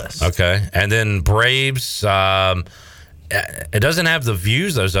 on my list. Okay. And then Braves, it doesn't have the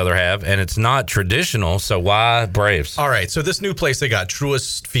views those other have, and it's not traditional, so why Braves? All right, so this new place they got,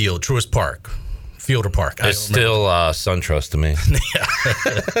 Truist Park. Fielder Park. It's still SunTrust to me.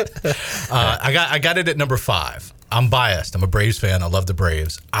 I got it at number 5. I'm biased. I'm a Braves fan. I love the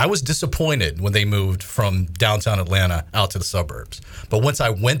Braves. I was disappointed when they moved from downtown Atlanta out to the suburbs. But once I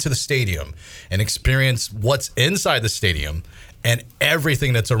went to the stadium and experienced what's inside the stadium and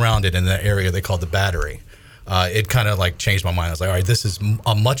everything that's around it in that area they call the Battery, it kind of changed my mind. I was like, all right, this is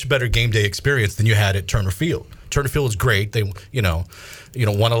a much better game day experience than you had at Turner Field. Turner Field is great. They,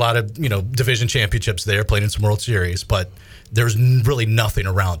 won a lot of, division championships there, played in some World Series, but there's really nothing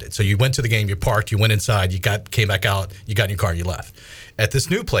around it. So you went to the game, you parked, you went inside, came back out, you got in your car, you left. At this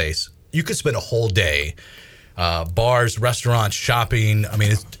new place, you could spend a whole day, bars, restaurants, shopping.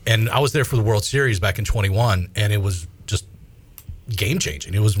 And I was there for the World Series back in 21, and it was just game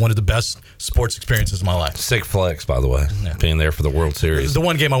changing. It was one of the best sports experiences of my life. Sick flex, by the way, being there for the World Series. The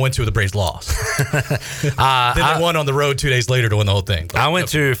one game I went to, the Braves lost. Then they won on the road 2 days later to win the whole thing. I went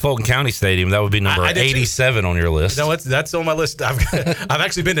to Fulton County Stadium. That would be number 87 on your list. No, that's on my list. I've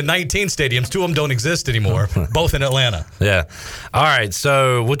actually been to 19 stadiums. 2 of them don't exist anymore, both in Atlanta. Yeah. All right,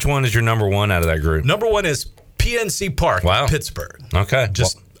 so which one is your number 1 out of that group? Number 1 is PNC Park in Pittsburgh. Okay.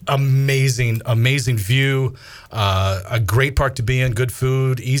 Amazing view, a great park to be in, good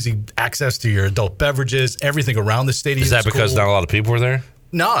food, easy access to your adult beverages, everything around the stadium. Is that because not a lot of people were there?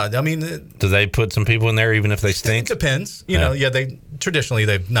 No, do they put some people in there even if they stink? It depends. They traditionally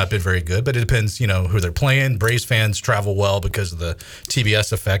they've not been very good, but it depends, who they're playing. Braves fans travel well because of the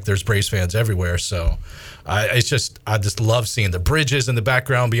TBS effect. There's Braves fans everywhere, so I just love seeing the bridges in the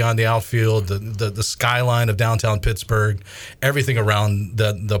background beyond the outfield, the skyline of downtown Pittsburgh. Everything around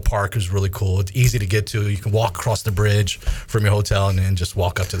the park is really cool. It's easy to get to. You can walk across the bridge from your hotel and just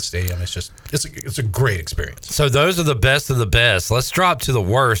walk up to the stadium. It's a great experience. So those are the best of the best. Let's drop to the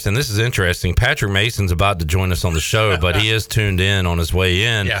worst, and this is interesting. Patrick Mason's about to join us on the show, but he is tuned in on his way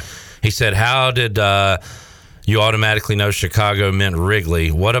in. Yeah. He said, how did you automatically know Chicago meant Wrigley?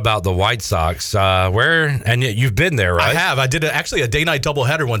 What about the White Sox? And you've been there, right? I have. I did actually a day-night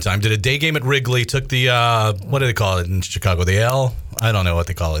doubleheader one time. Did a day game at Wrigley, took the, what do they call it in Chicago? The L? I don't know what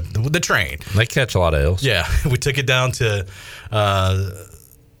they call it. The train. They catch a lot of L's. Yeah. We took it down to,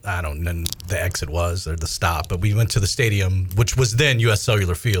 I don't know the exit was or the stop, but we went to the stadium, which was then U.S.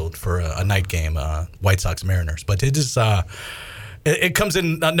 Cellular Field for a night game, White Sox Mariners. But it is it comes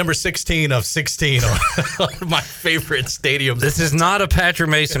in number 16 of 16 on my favorite stadiums. This is not a Patrick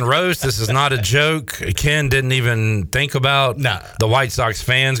Mason roast. This is not a joke. Ken didn't even think about the White Sox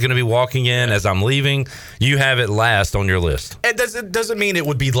fans going to be walking in as I'm leaving. You have it last on your list. It doesn't mean it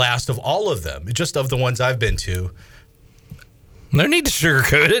would be last of all of them, just of the ones I've been to. No need to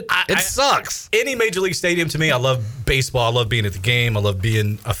sugarcoat it. It sucks. Any major league stadium to me, I love baseball. I love being at the game. I love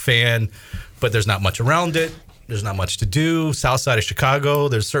being a fan, but there's not much around it. There's not much to do. South side of Chicago,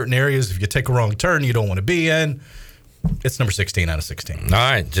 there's certain areas, if you take a wrong turn, you don't want to be in. It's number 16 out of 16. All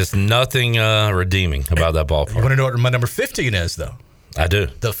right, just nothing redeeming about that ballpark. You want to know what my number 15 is, though? I do.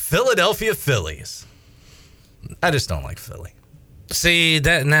 The Philadelphia Phillies. I just don't like Philly. See,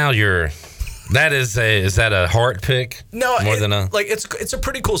 that now you're... is that a heart pick? No, it's a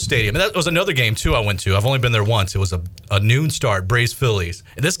pretty cool stadium. And that was another game too I went to. I've only been there once. It was a noon start, Braves Phillies.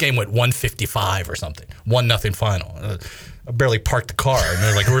 And this game went 155 or something. 1-0 final. I barely parked the car, and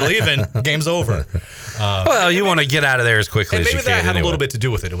they're like, "We're leaving. Game's over." Well, you want to get out of there as quickly as you can. Maybe that had a little bit to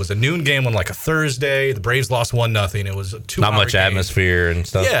do with it. It was a noon game on like a Thursday. The Braves lost 1-0. It was a 2-hour not much game. Atmosphere and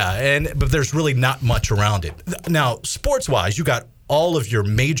stuff. Yeah, but there's really not much around it. Now, sports-wise, you got all of your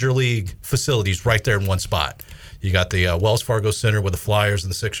major league facilities right there in one spot. You got the Wells Fargo Center where the Flyers and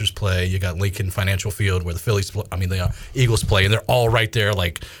the Sixers play. You got Lincoln Financial Field where the Eagles play, and they're all right there,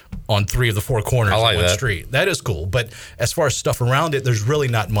 like on 3 of the 4 corners of one street. That is cool. But as far as stuff around it, there's really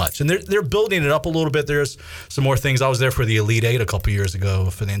not much, and they're building it up a little bit. There's some more things. I was there for the Elite Eight a couple years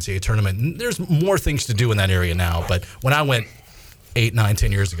ago for the NCAA tournament, and there's more things to do in that area now. But when I went 8, 9,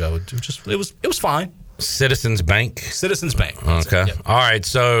 10 years ago, it was fine. Citizens Bank. Okay. Yep. All right.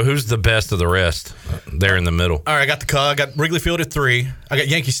 So who's the best of the rest? There in the middle. All right. I got Wrigley Field at 3. I got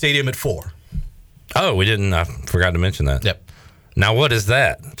Yankee Stadium at 4. Oh, we didn't. I forgot to mention that. Yep. Now, what is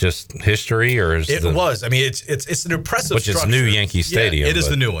that? Just history, or is it was? I mean, it's an impressive. Which structure. is new Yankee Stadium. Yeah, it is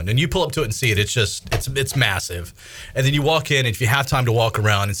the new one, and you pull up to it and see it. It's massive, and then you walk in, and if you have time to walk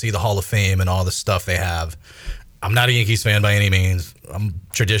around and see the Hall of Fame and all the stuff they have. I'm not a Yankees fan by any means. I'm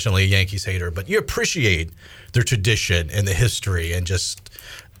traditionally a Yankees hater, but you appreciate their tradition and the history and just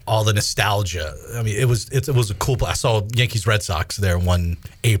all the nostalgia. I mean, it was a cool place. I saw Yankees Red Sox there one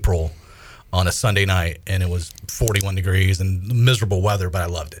April on a Sunday night, and it was 41 degrees and miserable weather, but I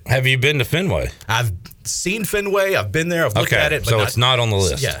loved it. Have you been to Fenway? I've seen Fenway. I've been there. I've looked at it. But it's not on the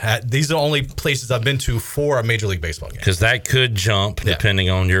list. Yeah, these are the only places I've been to for a Major League Baseball game. Because that could jump depending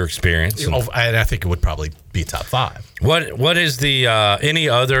on your experience. And I think it would probably be top 5. What is the any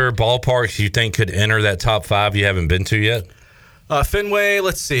other ballparks you think could enter that top 5 you haven't been to yet? Fenway.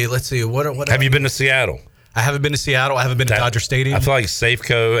 Let's see. What have you been to Seattle? I haven't been to Seattle. I haven't been to Dodger Stadium. I feel like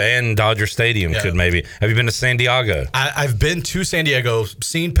Safeco and Dodger Stadium could maybe. Have you been to San Diego? I've been to San Diego,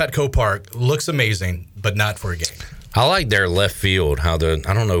 seen Petco Park. Looks amazing, but not for a game. I like their left field. I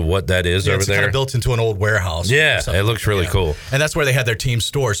don't know what that is over there. It's kind of built into an old warehouse. Yeah, it looks really cool. And that's where they had their team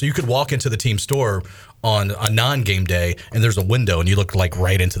store. So you could walk into the team store on a non-game day, and there's a window, and you look like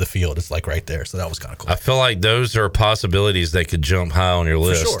right into the field. It's like right there. So that was kind of cool. I feel like those are possibilities that could jump high on your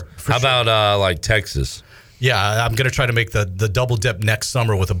list. For How about like Texas? Yeah, I'm going to try to make the double dip next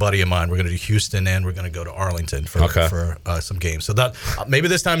summer with a buddy of mine. We're going to do Houston, and we're going to go to Arlington for some games. So that maybe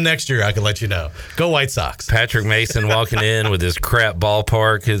this time next year I can let you know. Go White Sox. Patrick Mason walking in with his crap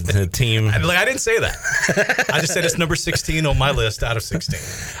ballpark, his team. I didn't say that. I just said it's number 16 on my list out of 16.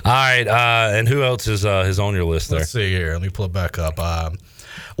 All right, and who else is on your list there? Let's see here. Let me pull it back up. I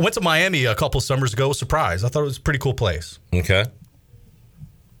went to Miami a couple summers ago. Surprise! I thought it was a pretty cool place. Okay.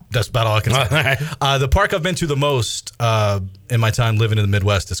 That's about all I can say. The park I've been to the most in my time living in the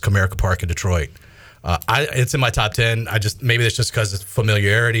Midwest is Comerica Park in Detroit. It's in my top 10. Maybe it's just because it's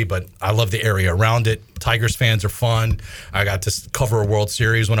familiarity, but I love the area around it. Tigers fans are fun. I got to cover a World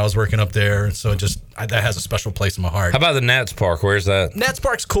Series when I was working up there, so that has a special place in my heart. How about the Nats Park? Where's that? Nats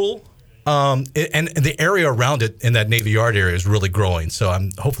Park's cool. And the area around it in that Navy Yard area is really growing. So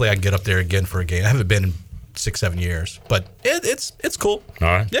hopefully I can get up there again for a game. I haven't been in 6-7 years, but it's cool. All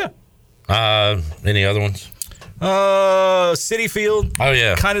right. Yeah. Any other ones? City Field. Oh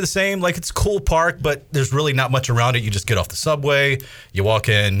yeah. Kind of the same. Like it's a cool park, but there's really not much around it. You just get off the subway, you walk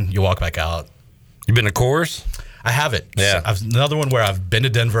in, you walk back out. You been to Coors? I haven't. Yeah. Another one where I've been to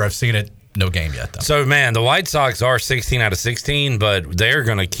Denver. I've seen it. No game yet, though. So, man, the White Sox are 16 out of 16, but they're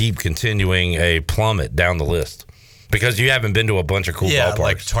going to keep continuing a plummet down the list. Because you haven't been to a bunch of cool ballparks.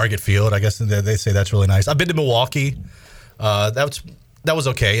 Like Target Field, I guess they say that's really nice. I've been to Milwaukee. That was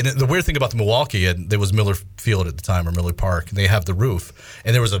okay. And the weird thing about the Milwaukee, there was Miller Field at the time, or Miller Park, and they have the roof.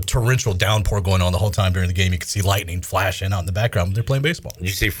 And there was a torrential downpour going on the whole time during the game. You could see lightning flashing out in the background. They're playing baseball. Did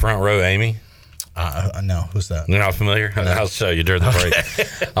you see Front Row Amy? No, who's that? You're not familiar? No. I'll show you during the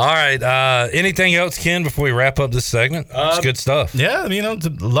break. All right. Anything else, Ken, before we wrap up this segment? It's good stuff. Yeah,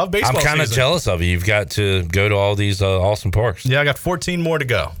 love baseball. I'm kind of jealous of you. You've got to go to all these awesome parks. Yeah, I got 14 more to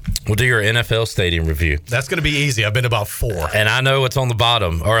go. We'll do your NFL stadium review. That's going to be easy. I've been about 4. And I know what's on the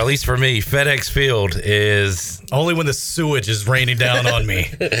bottom, or at least for me, FedEx Field is... Only when the sewage is raining down on me.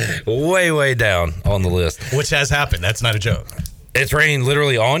 Way, way down on the list. Which has happened. That's not a joke. It's raining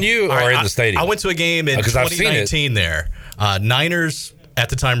literally on you or in the stadium? I went to a game in 2019 there. Niners, at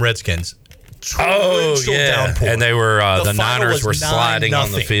the time Redskins, torrential downpour. And they were the final Niners were was sliding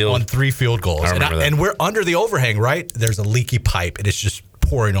on the 9-0 field on 3 field goals. I remember that. And we're under the overhang, right? There's a leaky pipe, and it's just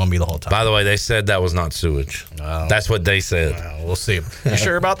pouring on me the whole time. By the way, they said that was not sewage. Oh. That's what they said. Well, we'll see. You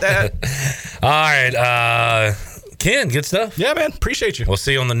sure about that? All right. Ken, good stuff. Yeah, man. Appreciate you. We'll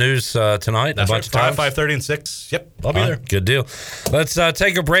see you on the news tonight. That's a bunch right, of times. 5:30 and 6. Yep, I'll be there. Good deal. Let's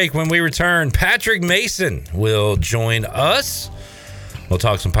take a break. When we return, Patrick Mason will join us. We'll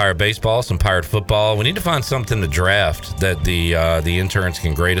talk some Pirate baseball, some Pirate football. We need to find something to draft that the interns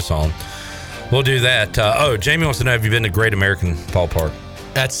can grade us on. We'll do that. Jamie wants to know, have you been to Great American Ballpark?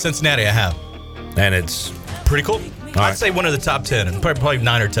 At Cincinnati, I have. And it's pretty cool. I'd say one of the top 10, and probably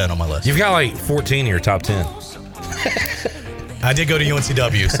 9 or 10 on my list. You've got like 14 in your top 10. I did go to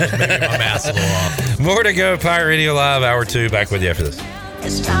UNCW, so maybe my math's a little off. More to go. Pirate Radio Live, Hour 2. Back with you after this.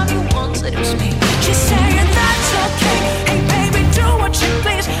 This time you won't seduce me. She's saying that's okay. Hey baby, do what you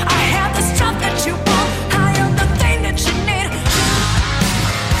please. I have the stuff that you want. I am the thing that you need.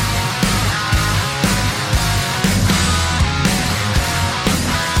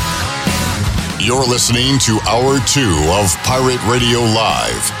 You're listening to Hour 2 of Pirate Radio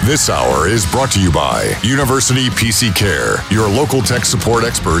Live. This hour is brought to you by University PC Care, your local tech support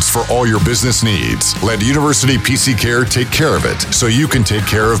experts for all your business needs. Let University PC Care take care of it so you can take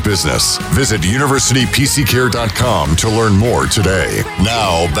care of business. Visit universitypccare.com to learn more today.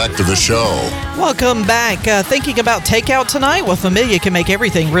 Now, back to the show. Welcome back. Thinking about takeout tonight? Well, Familia can make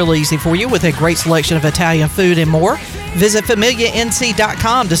everything real easy for you with a great selection of Italian food and more. Visit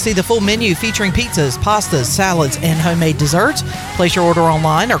FamiliaNC.com to see the full menu featuring pizzas, pastas, salads, and homemade desserts. Place your order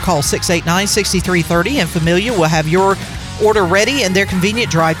online or call 689-6330 and Familia will have your order ready in their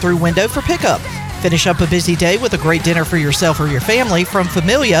convenient drive-thru window for pickup. Finish up a busy day with a great dinner for yourself or your family from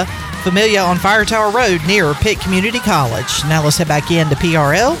Familia. Familia on Fire Tower Road near Pitt Community College. Now let's head back into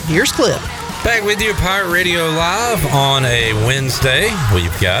PRL. Here's Clip. Back with you, Pirate Radio Live on a Wednesday.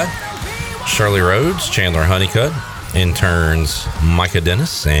 We've got Shirley Rhodes, Chandler Honeycutt, Interns Micah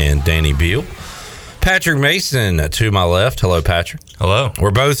Dennis and Danny Beal. Patrick Mason to my left. Hello, Patrick. Hello.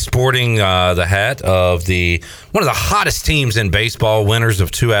 We're both sporting the hat of one of the hottest teams in baseball, winners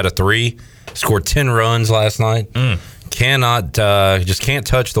of 2 out of 3. Scored 10 runs last night. Just can't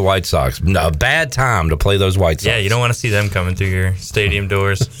touch the White Sox. A bad time to play those White Sox. Yeah, you don't want to see them coming through your stadium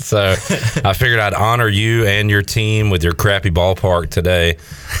doors. So I figured I'd honor you and your team with your crappy ballpark today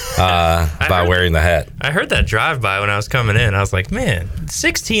by wearing the hat. I heard that drive-by when I was coming in. I was like, man,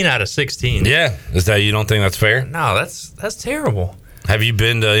 16 out of 16. Yeah. Is that, you don't think that's fair? No, that's terrible. Have you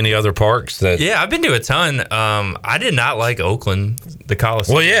been to any other parks? Yeah, I've been to a ton. I did not like Oakland, the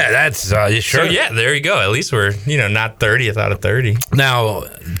Coliseum. Well, yeah, that's sure. So, yeah, there you go. At least we're, not 30th out of 30. Now,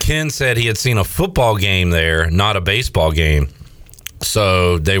 Ken said he had seen a football game there, not a baseball game.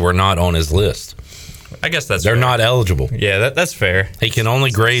 So they were not on his list. I guess they're fair. Not eligible. Yeah, that's fair. He can only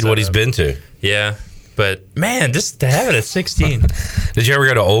grade what he's been to. Yeah, but, man, just to have it at 16. Did you ever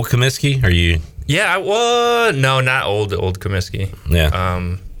go to Old Comiskey? Yeah, no, not old Comiskey.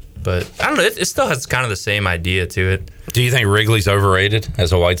 Yeah. But I don't know. It still has kind of the same idea to it. Do you think Wrigley's overrated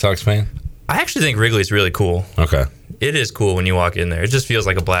as a White Sox fan? I actually think Wrigley's really cool. Okay. It is cool when you walk in there. It just feels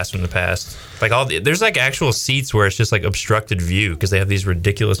like a blast from the past. Like there's like actual seats where it's just like obstructed view because they have these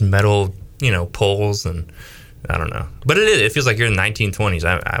ridiculous metal, poles and I don't know. But it feels like you're in the 1920s.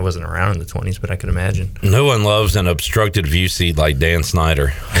 I wasn't around in the 20s, but I could imagine. No one loves an obstructed view seat like Dan Snyder.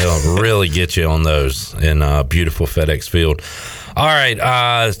 He'll really get you on those in beautiful FedEx Field. All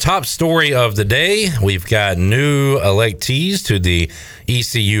right, top story of the day. We've got new electees to the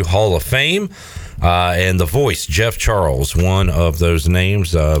ECU Hall of Fame. And the voice, Jeff Charles, one of those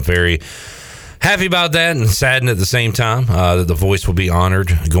names. Very happy about that and saddened at the same time that the voice will be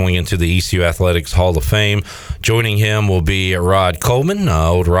honored going into the ECU Athletics Hall of Fame. Joining him will be Rod Coleman,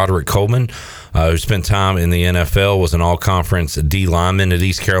 old Roderick Coleman, who spent time in the NFL, was an all-conference D lineman at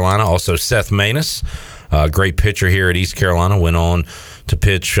East Carolina. Also, Seth Maness, great pitcher here at East Carolina, went on to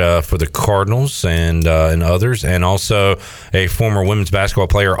pitch for the Cardinals and others, and also a former women's basketball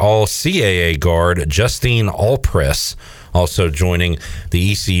player, all-CAA guard, Justine Allpress, also joining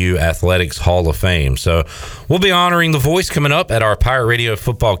the ECU Athletics Hall of Fame. So we'll be honoring the voice coming up at our Pirate Radio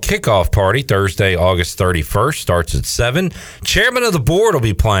football kickoff party Thursday, August 31st. Starts at 7. Chairman of the board will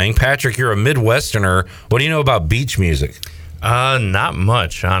be playing. Patrick, you're a Midwesterner. What do you know about beach music? Not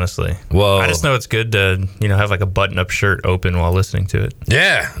much, honestly. Well, I just know it's good to, have like a button-up shirt open while listening to it.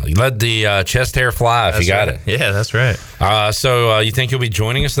 Yeah, you let the chest hair fly if you got it. Yeah, that's right. So you think you'll be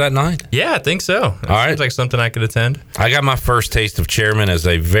joining us that night? Yeah, I think so. It seems like something I could attend. I got my first taste of chairman as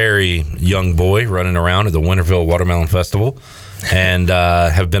a very young boy running around at the Winterville Watermelon Festival. and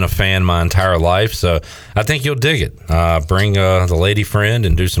have been a fan my entire life. So I think you'll dig it. Bring the lady friend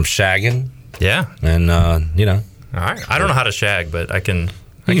and do some shagging. Yeah. And, All right. I don't know how to shag, but I can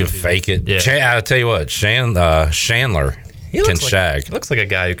fake it. Yeah. I'll tell you what, Chandler can shag. Looks like a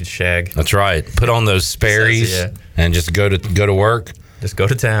guy who could shag. That's right. Put on those Sperry's and just go to work. Just go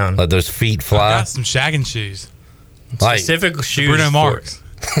to town. Let those feet fly. I got some shagging shoes. Specific shoes. Bruno Mars.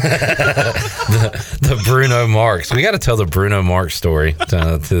 the Bruno Marks. We got to tell the Bruno Marks story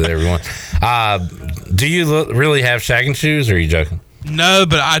to everyone. Do you really have shagging shoes, or are you joking? No,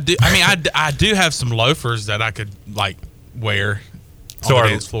 but I do. I mean, I do have some loafers that I could wear so on the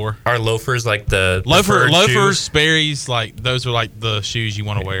dance floor. Are loafers like the loafers, Sperry's, those are like the shoes you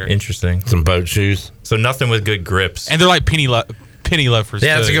want to wear. Interesting. Some boat shoes. So nothing with good grips. And they're like penny loafers.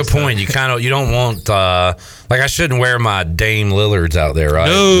 Yeah, that's a good point. You don't want I shouldn't wear my Dame Lillards out there, right?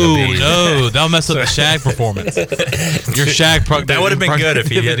 No, that'll mess up the shag performance. Your shag that would have been good if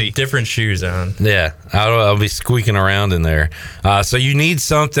you had different shoes on. Yeah, I'll be squeaking around in there. So you need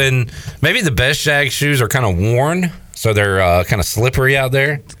something. Maybe the best shag shoes are kind of worn, so they're kind of slippery out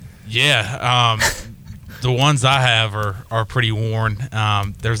there. Yeah, the ones I have are pretty worn.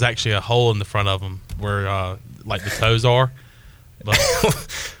 There's actually a hole in the front of them where the toes are. But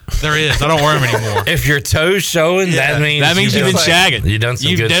there is. I don't wear them anymore. If your toes showing, that means you've been shagging. You've done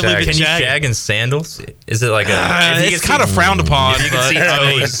some good shagging. Can you shag in sandals? Is it like it's kind of frowned upon. If you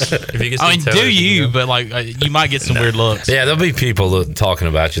can see toes. Do you? But you might get some weird looks. Yeah, there'll be people talking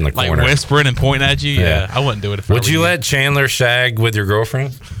about you in the corner, whispering and pointing at you. Yeah, I wouldn't do it. Would you let Chandler shag with your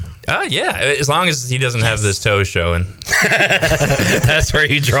girlfriend? Yeah, as long as he doesn't have this toes showing. That's where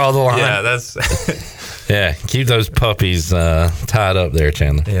you draw the line. Yeah, that's. Yeah, keep those puppies tied up there,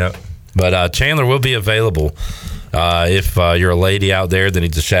 Chandler. Yeah. But Chandler will be available if you're a lady out there that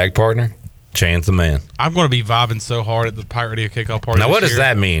needs a shag partner. Chan's the man. I'm going to be vibing so hard at the Pirate Radio Kickoff Party. Now, what does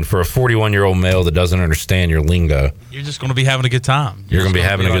that mean for a 41-year-old male that doesn't understand your lingo? You're just going to be having a good time. You're going to be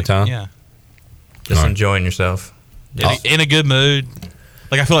having a good time? Yeah. Just enjoying yourself. In a good mood.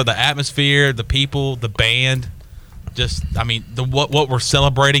 I feel like the atmosphere, the people, the band, what we're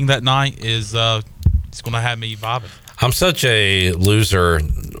celebrating that night is it's going to have me vibing. I'm such a loser.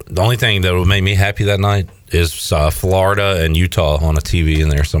 The only thing that would make me happy that night is Florida and Utah on a TV in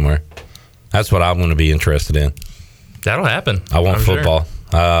there somewhere. That's what I'm going to be interested in. That'll happen. I want football. Sure.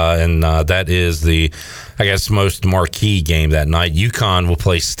 And that is the, most marquee game that night. UConn will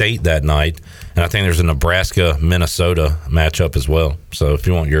play State that night. And I think there's a Nebraska-Minnesota matchup as well. So if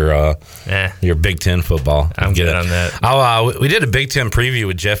you want your Big Ten football, I'm good on that. We did a Big Ten preview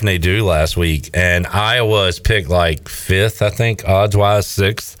with Jeff Nadeau last week, and Iowa's picked 5th, I think, odds-wise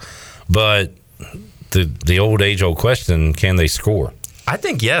 6th. But the age-old question, can they score? I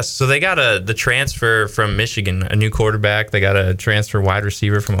think yes. So they got the transfer from Michigan, a new quarterback. They got a transfer wide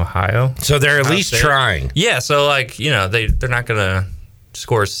receiver from Ohio. So they're at least trying. Yeah. So they're not gonna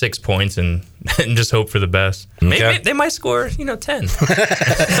score 6 points and just hope for the best. Okay. Maybe they might score 10.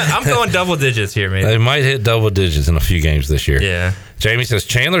 I'm going double digits here, maybe. They might hit double digits in a few games this year. Yeah. Jamie says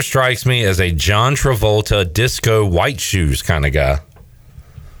Chandler strikes me as a John Travolta disco white shoes kind of guy.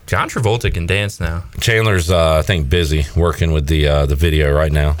 John Travolta can dance now. Chandler's, I think, busy working with the video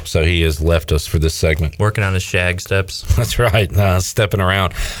right now, so he has left us for this segment. Working on his shag steps. That's right, stepping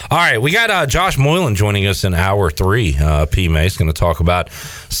around. All right, we got Josh Moylan joining us in Hour 3. P-Mace going to talk about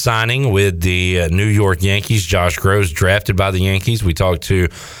signing with the New York Yankees. Josh Groves drafted by the Yankees. We talked to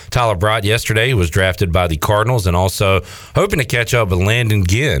Tyler Brott yesterday, who was drafted by the Cardinals, and also hoping to catch up with Landon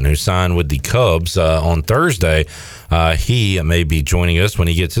Ginn, who signed with the Cubs on Thursday. He may be joining us when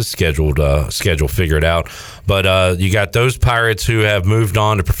he gets his schedule figured out. But you got those Pirates who have moved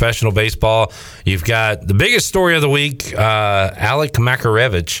on to professional baseball. You've got the biggest story of the week, Alec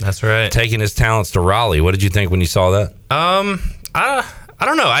Makarevich. That's right. Taking his talents to Raleigh. What did you think when you saw that? I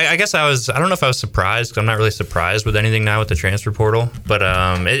don't know. I guess I don't know if I was surprised, because I'm not really surprised with anything now with the transfer portal. But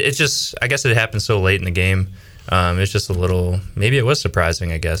it just, I guess it happened so late in the game. It's just a little, maybe it was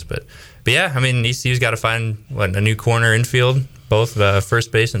surprising, I guess. But yeah, I mean, ECU's got to find a new corner infield, both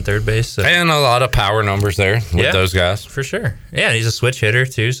first base and third base. So. And a lot of power numbers there with those guys. For sure. Yeah, and he's a switch hitter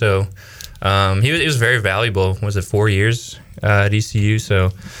too. So he was very valuable. Was it 4 years at ECU?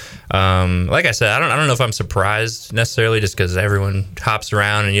 So like I said, I don't know if I'm surprised necessarily, just because everyone hops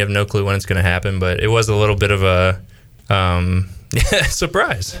around and you have no clue when it's going to happen. But it was a little bit of a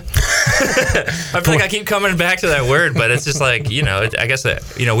surprise. I feel like I keep coming back to that word, but it's just like, I guess that,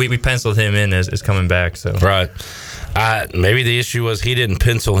 we penciled him in as coming back. So right. Maybe the issue was he didn't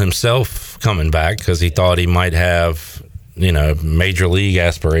pencil himself coming back, because he thought he might have major league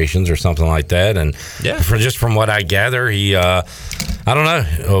aspirations or something like that. And from what I gather, he, I don't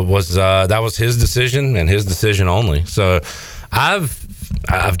know, that was his decision and his decision only. So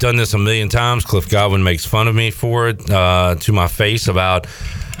I've done this a million times. Cliff Godwin makes fun of me for it to my face about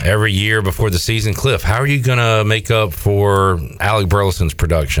every year before the season. Cliff, how are you going to make up for Alec Burleson's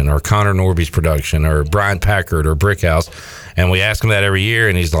production or Connor Norby's production or Brian Packard or Brickhouse? And we ask him that every year,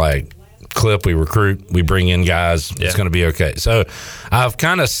 and he's like, Cliff, we recruit, we bring in guys, it's going to be okay. So I've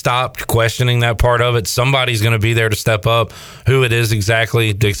kind of stopped questioning that part of it. Somebody's going to be there to step up. Who it is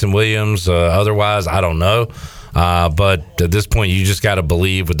exactly, Dixon Williams, otherwise, I don't know. But at this point, you just got to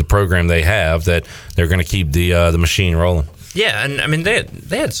believe with the program they have that they're going to keep the machine rolling. Yeah, and I mean they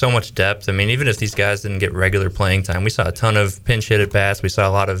had so much depth. I mean, even if these guys didn't get regular playing time, we saw a ton of pinch hit at bats. We saw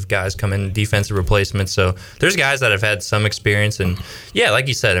a lot of guys come in defensive replacements. So there's guys that have had some experience, and like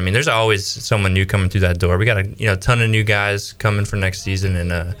you said, I mean, there's always someone new coming through that door. We got a ton of new guys coming for next season,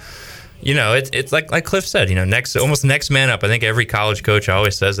 and it's like Cliff said, next man up. I think every college coach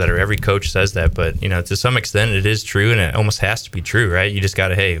always says that, or every coach says that, but to some extent it is true, and it almost has to be true, right? You just got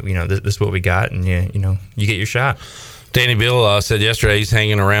to, this is what we got, and you get your shot. Danny Bill said yesterday he's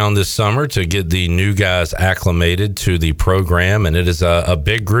hanging around this summer to get the new guys acclimated to the program, and it is a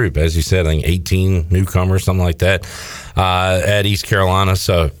big group, as you said, I think 18 newcomers, something like that, at East Carolina.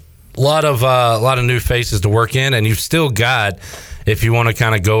 So a lot of new faces to work in, and you've still got, if you want to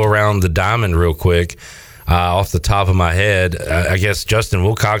kind of go around the diamond real quick, off the top of my head, I guess Justin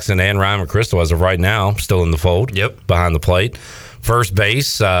Wilcoxon and Ryan McChrystal, as of right now, still in the fold. Yep, behind the plate. First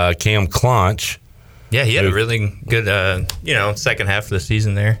base, Cam Clonch. Yeah, he had a really good, second half of the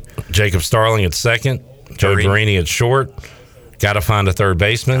season there. Jacob Starling at second. Joe Barini at short. Got to find a third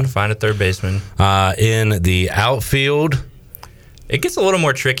baseman. In the outfield. It gets a little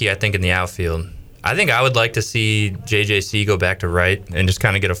more tricky, I think, in the outfield. I think I would like to see JJC go back to right and just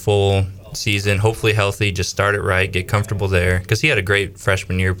kind of get a full season, hopefully healthy, just start it right, get comfortable there, because he had a great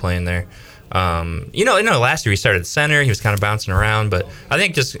freshman year playing there. Last year he started center. He was kind of bouncing around, but I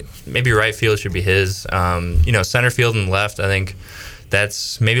think just maybe right field should be his. Center field and left, I think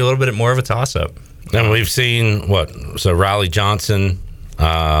that's maybe a little bit more of a toss-up. And we've seen, Riley Johnson.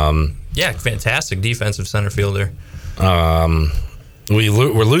 Fantastic defensive center fielder.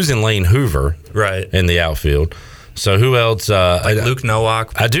 We're losing Lane Hoover in the outfield. So who else? Luke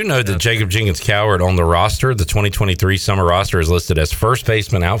Nowak. I do know that Jacob Jenkins Coward on the roster, the 2023 summer roster, is listed as first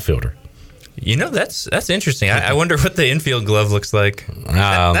baseman outfielder. That's interesting. I wonder what the infield glove looks like.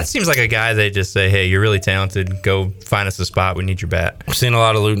 That seems like a guy they just say, hey, you're really talented. Go find us a spot. We need your bat. I've seen a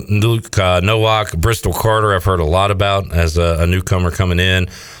lot of Luke Nowak. Bristol Carter I've heard a lot about as a newcomer coming in.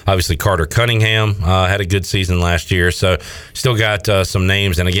 Obviously, Carter Cunningham had a good season last year. So still got some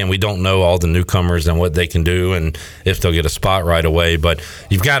names. And, again, we don't know all the newcomers and what they can do and if they'll get a spot right away. But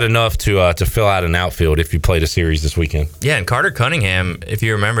you've got enough to fill out an outfield if you played a series this weekend. Yeah, and Carter Cunningham, if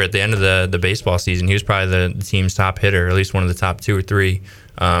you remember, at the end of the baseball season, he was probably the team's top hitter, or at least one of the top 2 or 3.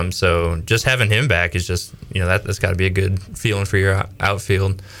 So just having him back is just, that's got to be a good feeling for your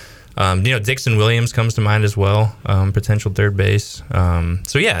outfield. Dixon Williams comes to mind as well, potential third base.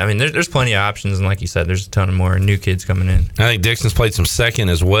 There's plenty of options, and like you said, there's a ton of more new kids coming in. I think Dixon's played some second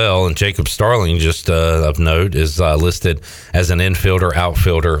as well, and Jacob Starling, just of note, is listed as an infielder,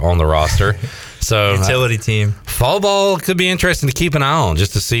 outfielder on the roster. So utility team. Fall ball could be interesting to keep an eye on,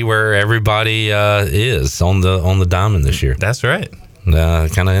 just to see where everybody is on the diamond this year. That's right.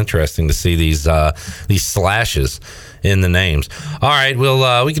 Kind of interesting to see these slashes in the names. All right,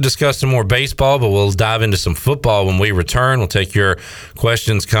 we can discuss some more baseball, but we'll dive into some football when we return. We'll take your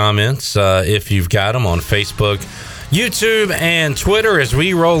questions, comments, if you've got them, on Facebook, YouTube, and Twitter as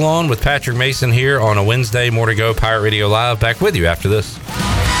we roll on with Patrick Mason here on a Wednesday. More to go. Pirate Radio Live, back with you after this.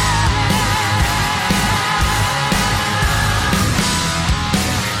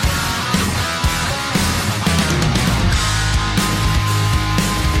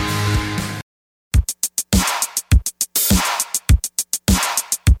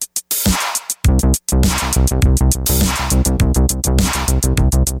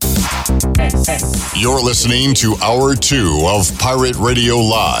 You're listening to Hour 2 of Pirate Radio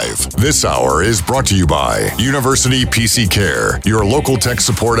Live. This hour is brought to you by University PC Care, your local tech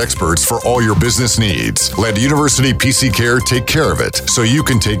support experts for all your business needs. Let University PC Care take care of it so you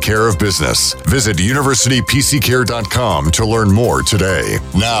can take care of business. Visit universitypccare.com to learn more today.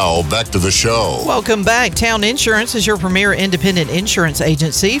 Now, back to the show. Welcome back. Town Insurance is your premier independent insurance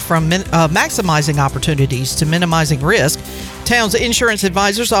agency. From maximizing opportunities to minimizing risk, Towns Insurance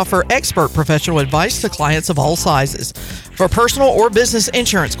Advisors offer expert professional advice to clients of all sizes. For personal or business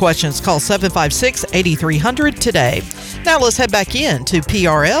insurance questions, call 756-8300 today. Now let's head back in to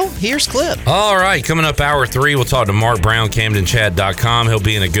PRL. Here's Clip. All right, coming up hour 3, we'll talk to Mark Brown, CamdenChat.com. He'll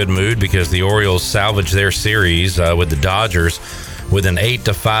be in a good mood because the Orioles salvaged their series with the Dodgers with an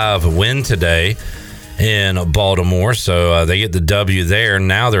 8-5 win today in Baltimore. So they get the W there.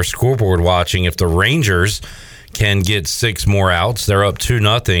 Now they're scoreboard watching. If the Rangers can get 6 more outs, they're up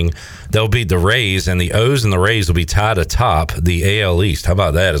 2-0. They'll beat the Rays, and the O's and the Rays will be tied atop the AL East. How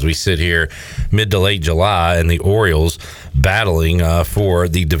about that as we sit here mid to late July and the Orioles battling for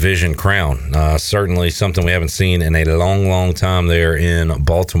the division crown. Certainly something we haven't seen in a long time there in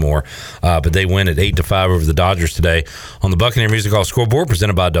Baltimore. But they win at 8-5 over the Dodgers today on the Buccaneer Music Hall scoreboard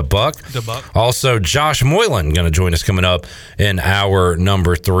presented by Da Buck. Also, Josh Moylan going to join us coming up in hour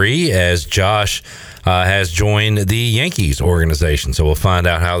number 3 as Josh has joined the Yankees organization. So we'll find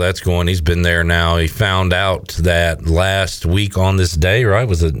out how that's going. He's been there now. He found out that last week on this day, right?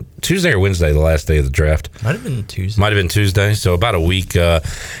 Was it Tuesday or Wednesday, the last day of the draft? Might have been Tuesday. So about a week and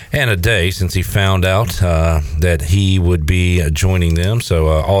a day since he found out that he would be joining them. So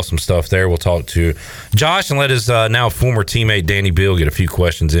awesome stuff there. We'll talk to Josh and let his now former teammate Danny Beal get a few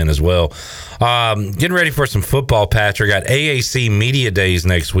questions in as well. Getting ready for some football, Patrick. Got AAC Media Days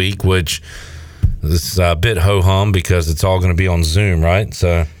next week, which this is a bit ho-hum because it's all going to be on Zoom, right?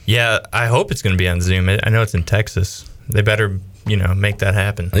 So yeah, I hope it's going to be on Zoom. I know it's in Texas. They better, make that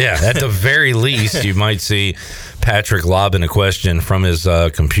happen. Yeah, at the very least, you might see Patrick lobbing a question from his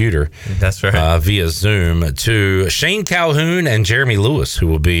computer. That's right. Via Zoom to Shane Calhoun and Jeremy Lewis, who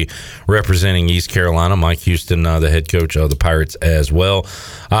will be representing East Carolina. Mike Houston, the head coach of the Pirates as well.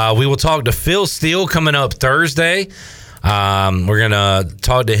 We will talk to Phil Steele coming up Thursday. We're going to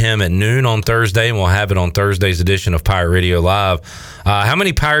talk to him at noon on Thursday, and we'll have it on Thursday's edition of Pirate Radio Live. How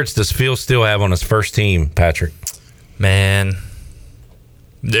many Pirates does Phil still have on his first team, Patrick? Man,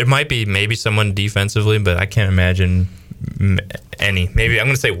 there might be maybe someone defensively, but I can't imagine any. Maybe I'm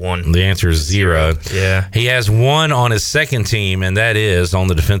going to say 1. The answer is 0. Yeah. He has 1 on his second team, and that is on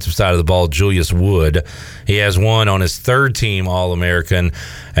the defensive side of the ball, Julius Wood. He has 1 on his third team All-American,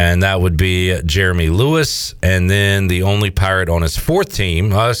 and that would be Jeremy Lewis. And then the only Pirate on his fourth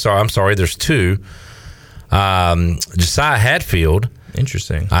team, I'm sorry, there's 2. Josiah Hatfield.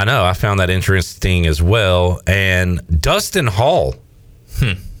 Interesting. I know. I found that interesting as well. And Dustin Hall.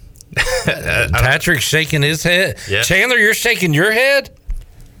 Patrick shaking his head. Yeah. Chandler, you're shaking your head?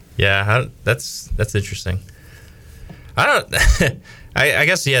 Yeah, that's interesting. I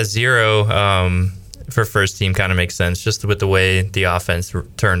guess 0 for first team kind of makes sense just with the way the offense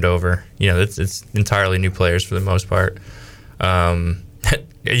turned over. It's entirely new players for the most part.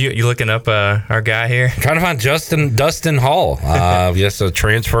 You looking up our guy here? Trying to find Dustin Hall. Yes, a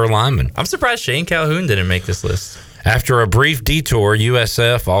transfer lineman. I'm surprised Shane Calhoun didn't make this list. After a brief detour,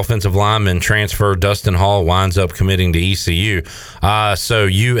 USF offensive lineman transfer Dustin Hall winds up committing to ECU. So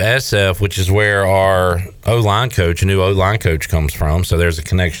USF, which is where our new O-line coach comes from. So there's a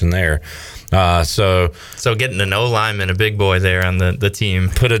connection there. So getting an O-lineman, a big boy there on the team.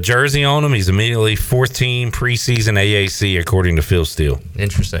 Put a jersey on him. He's immediately 4th team preseason AAC, according to Phil Steele.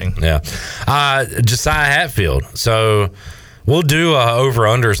 Interesting. Yeah. Josiah Hatfield. So we'll do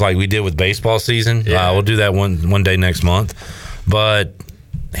over-unders like we did with baseball season. Yeah. We'll do that one day next month. But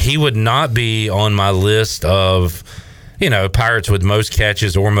he would not be on my list of, Pirates with most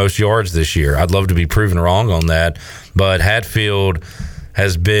catches or most yards this year. I'd love to be proven wrong on that. But Hatfield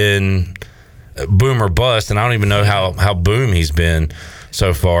has been boom or bust, and I don't even know how boom he's been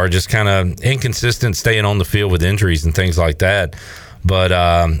so far. Just kind of inconsistent, staying on the field with injuries and things like that. But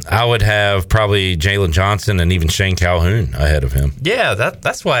I would have probably Jalen Johnson and even Shane Calhoun ahead of him. Yeah,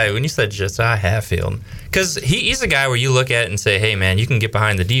 that's why when you said Josiah Hatfield, because he's a guy where you look at and say, hey, man, you can get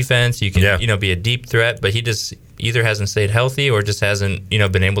behind the defense, you can be a deep threat, but he just either hasn't stayed healthy or just hasn't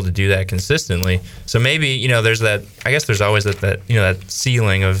been able to do that consistently. So maybe there's that. I guess there's always that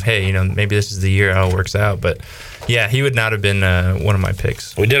ceiling of, hey, maybe this is the year how it works out. But yeah, he would not have been one of my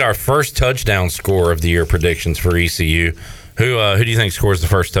picks. We did our first touchdown score of the year predictions for ECU. Who do you think scores the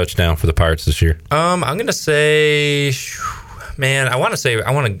first touchdown for the Pirates this year? I'm gonna say, man, I want to say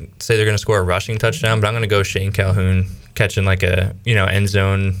they're gonna score a rushing touchdown, but I'm gonna go Shane Calhoun catching like a end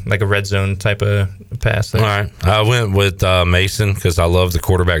zone, like a red zone type of pass there. All right, I went with Mason because I love the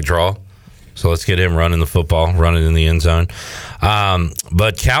quarterback draw. So let's get him running the football, running in the end zone.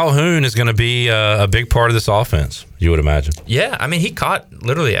 But Calhoun is going to be a big part of this offense, you would imagine. Yeah, I mean, he caught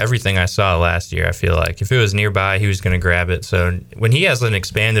literally everything I saw last year, I feel like. If it was nearby, he was going to grab it. So when he has an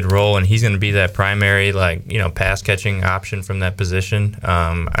expanded role and he's going to be that primary, pass-catching option from that position,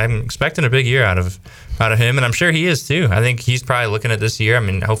 I'm expecting a big year out of him, and I'm sure he is too. I think he's probably looking at this year. I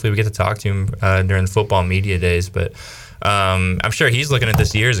mean, hopefully we get to talk to him during the football media days, but I'm sure he's looking at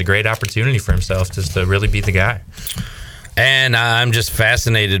this year as a great opportunity for himself just to really be the guy. And I'm just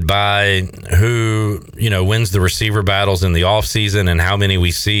fascinated by who, wins the receiver battles in the offseason and how many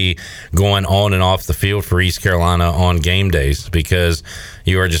we see going on and off the field for East Carolina on game days, because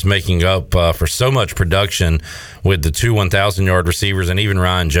you are just making up for so much production with the 2 1,000-yard receivers, and even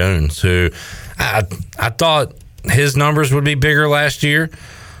Ryan Jones, who I thought his numbers would be bigger last year.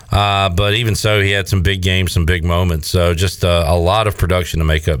 But even so, he had some big games, some big moments. So just a lot of production to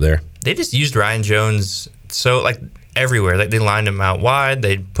make up there. They just used Ryan Jones everywhere. They lined him out wide.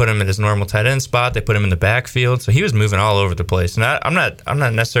 They put him in his normal tight end spot. They put him in the backfield. So he was moving all over the place. And I'm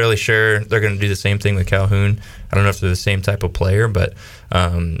not necessarily sure they're going to do the same thing with Calhoun. I don't know if they're the same type of player, but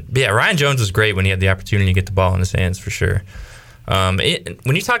yeah, Ryan Jones was great when he had the opportunity to get the ball in his hands for sure. When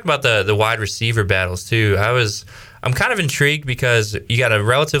you talk about the wide receiver battles too, I'm kind of intrigued because you got a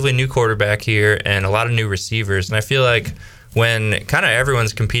relatively new quarterback here and a lot of new receivers, and I feel like when kind of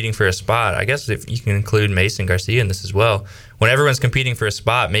everyone's competing for a spot, I guess if you can include Mason Garcia in this as well, when everyone's competing for a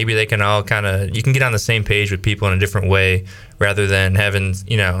spot, maybe they can all you can get on the same page with people in a different way rather than having,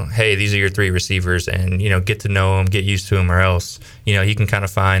 hey, these are your 3 receivers and, get to know them, get used to them, or else, you can kind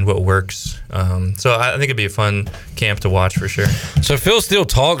of find what works. So I think it'd be a fun camp to watch for sure. So Phil still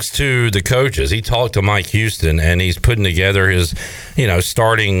talks to the coaches. He talked to Mike Houston, and he's putting together his,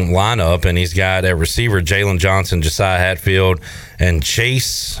 starting lineup, and he's got at receiver Jalen Johnson, Josiah Hatfield, and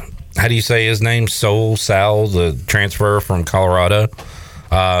Chase, how do you say his name? Sal, the transfer from Colorado,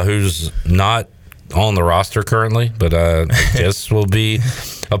 who's not on the roster currently, but I guess will be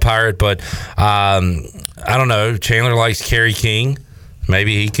a Pirate. But I don't know. Chandler likes Kerry King.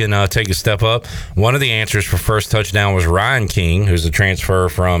 Maybe he can take a step up. One of the answers for first touchdown was Ryan King, who's a transfer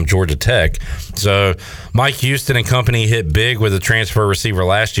from Georgia Tech. So Mike Houston and company hit big with a transfer receiver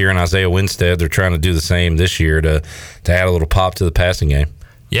last year, and Isaiah Winstead. They're trying to do the same this year to add a little pop to the passing game.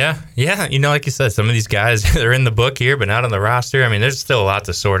 Yeah. Like you said, some of these guys, they're in the book here, but not on the roster. I mean, there's still a lot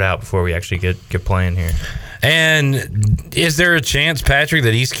to sort out before we actually get playing here. And is there a chance, Patrick,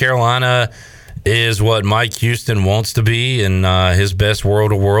 that East Carolina is what Mike Houston wants to be in his best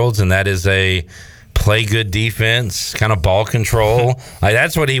world of worlds, and that is a play good defense, kind of ball control?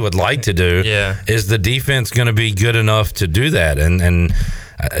 That's what he would like to do. Yeah. Is the defense going to be good enough to do that? And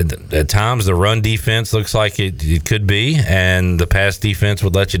at times the run defense looks like it could be, and the pass defense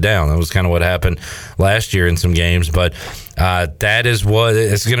would let you down. That was kind of what happened last year in some games. But that is what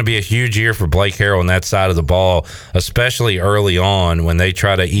it's going to be, a huge year for Blake Harrell on that side of the ball, especially early on when they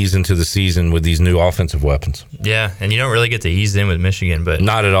try to ease into the season with these new offensive weapons. Yeah, and you don't really get to ease in with Michigan, but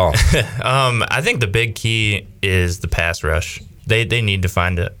not at all. I think the big key is the pass rush. They need to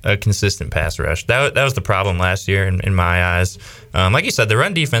find a consistent pass rush. That was the problem last year in my eyes. Like you said, the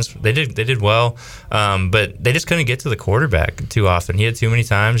run defense, they did well, but they just couldn't get to the quarterback too often. He had too many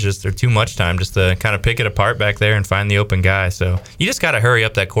times, or too much time just to kind of pick it apart back there and find the open guy. So you just got to hurry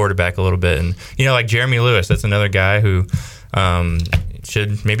up that quarterback a little bit. And, like Jeremy Lewis, that's another guy who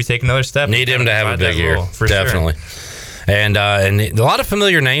should maybe take another step. Need him to have a big year, for definitely. Sure. And a lot of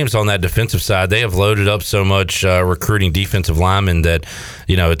familiar names on that defensive side. They have loaded up so much recruiting defensive linemen that,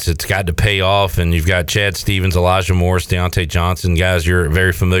 it's got to pay off. And you've got Chad Stevens, Elijah Morris, Deontay Johnson, guys you're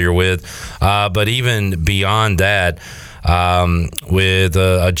very familiar with. But even beyond that, with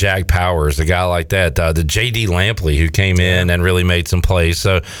a Jack Powers, a guy like that, the J.D. Lampley, who came in and really made some plays.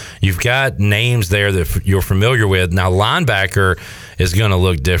 So you've got names there that you're familiar with. Now, linebacker is going to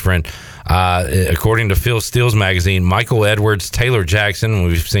look different. According to Phil Steele's magazine, Michael Edwards, Taylor Jackson,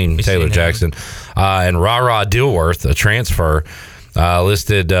 we've seen Taylor Jackson, and Ra Dilworth, a transfer,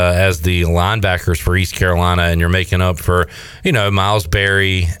 listed as the linebackers for East Carolina, and you're making up for, Miles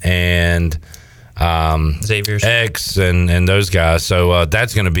Berry and Xavier X and those guys. So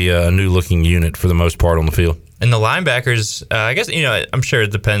that's going to be a new looking unit for the most part on the field. And the linebackers, I guess, I'm sure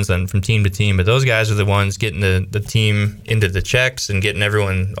it depends from team to team, but those guys are the ones getting the team into the checks and getting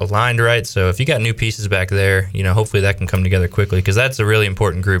everyone aligned right. So if you got new pieces back there, hopefully that can come together quickly, because that's a really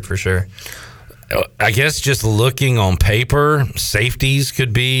important group for sure. I guess just looking on paper, safeties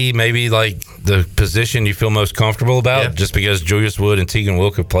could be maybe like the position you feel most comfortable about, just because Julius Wood and Tegan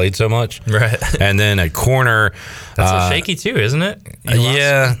Wilk have played so much. Right. And then at corner. That's shaky too, isn't it?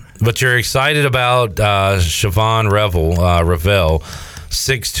 But you're excited about Siobhan Revel,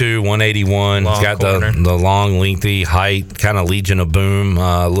 6'2", 181. He's got the long, lengthy height, kind of Legion of Boom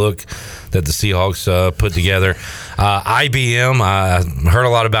look that the Seahawks put together. IBM, I heard a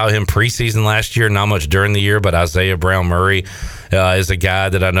lot about him preseason last year, not much during the year, but Isaiah Brown-Murray is a guy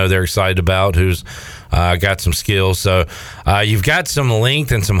that I know they're excited about who's got some skills. So you've got some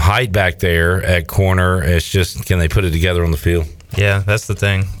length and some height back there at corner. It's just, can they put it together on the field? Yeah, that's the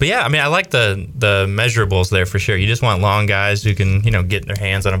thing. But yeah, I mean, I like the measurables there for sure. You just want long guys who can, get their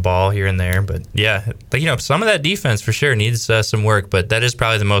hands on a ball here and there. But yeah, some of that defense for sure needs some work. But that is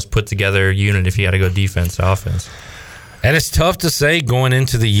probably the most put together unit if you got to go defense to offense. And it's tough to say going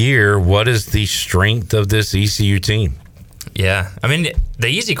into the year, what is the strength of this ECU team? Yeah, I mean, the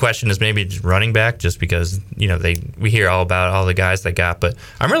easy question is maybe just running back, just because we hear all about all the guys they got. But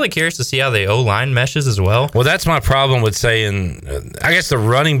I'm really curious to see how the O-line meshes as well. Well, that's my problem with saying, I guess the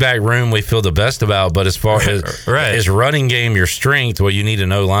running back room we feel the best about. But as far as is running game your strength, well, you need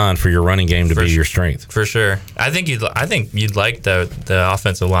an O-line for your running game to be your strength. For sure, I think you'd like the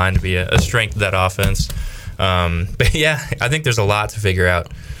offensive line to be a strength of that offense. But yeah, I think there's a lot to figure out.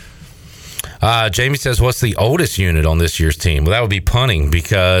 Jamie says, what's the oldest unit on this year's team? Well, that would be punting,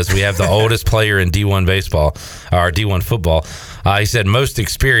 because we have the oldest player in D1 baseball, or D1 football. He said most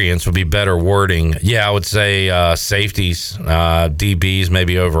experience would be better wording. Yeah, I would say safeties, DBs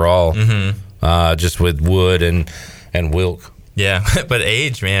maybe overall, just with Wood and Wilk. Yeah, but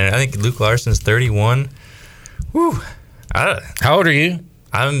age, man. I think Luke Larson's 31. Whew. How old are you?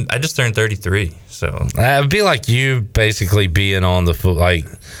 I just turned 33, so. It would be like you basically being on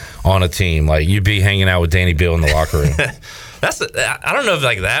on a team, like you'd be hanging out with Danny Bill in the locker room. I don't know if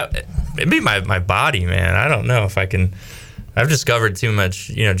like that. It'd be my body, man. I don't know if I can. I've discovered too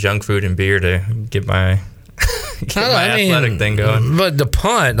much, junk food and beer to get my athletic thing going. But the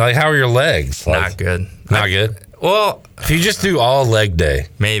punt, how are your legs? Not good. Not good. Well, if you just do all leg day,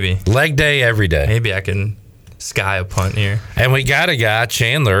 maybe leg day every day, maybe I can sky a punt here. And we got a guy,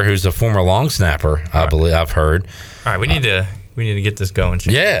 Chandler, who's a former long snapper. I believe I've heard. All right, we need to get this going.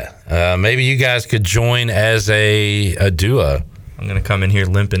 Yeah, maybe you guys could join as a duo. I'm gonna come in here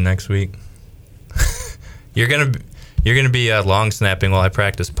limping next week. You're gonna be long snapping while I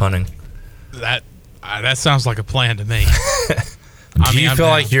practice punting. That sounds like a plan to me. Do you feel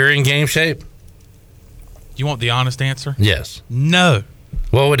like you're in game shape? You want the honest answer? Yes. No.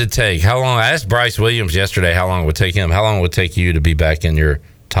 What would it take? How long? I asked Bryce Williams yesterday how long it would take him. How long would it take you to be back in your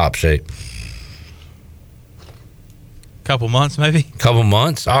top shape? Couple months, maybe. Couple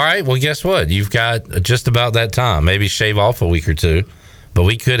months. All right. Well, guess what? You've got just about that time. Maybe shave off a week or two, but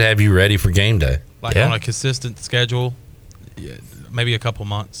we could have you ready for game day. On a consistent schedule, maybe a couple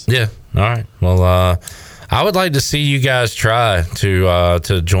months. Yeah. All right. Well, I would like to see you guys try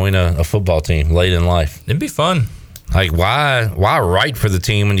to join a football team late in life. It'd be fun. Like, why write for the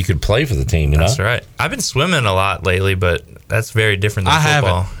team when you could play for the team? That's right. I've been swimming a lot lately, but that's very different than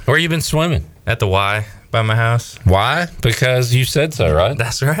football. Where you been swimming? At the Y by my house. Why? Because you said so, right?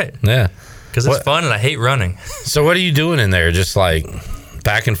 That's right. Yeah. Because it's fun and I hate running. So what are you doing in there? Just like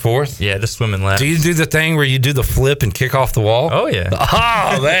back and forth? Yeah, just swimming laps. Do you do the thing where you do the flip and kick off the wall? Oh, yeah.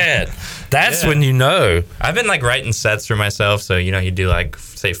 Oh, man. That's when you know. I've been writing sets for myself. So, you do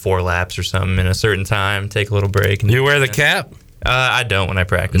say 4 laps or something in a certain time, take a little break. You wear the cap? I don't when I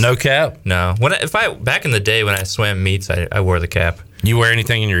practice. No cap? No. Back in the day when I swam meets, I wore the cap. You wear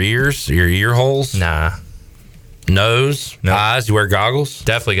anything in your ears? Your ear holes? Nah. Nose? Nope. Eyes? You wear goggles?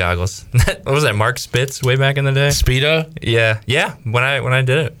 Definitely goggles. What was that? Mark Spitz way back in the day? Speedo? Yeah. When I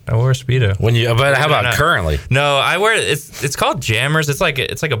did it, I wore a Speedo. But how about currently? No, I wear it. It's called jammers. Looks like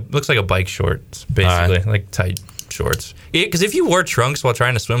a bike shorts, basically, like tight shorts. Because if you wore trunks while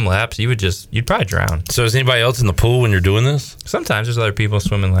trying to swim laps, you'd probably drown. So is anybody else in the pool when you're doing this? Sometimes there's other people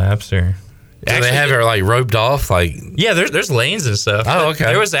swimming laps or. Do they have it roped off? Yeah, there's lanes and stuff. Oh, okay.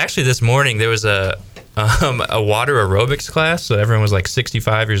 There was actually this morning. There was a water aerobics class, so everyone was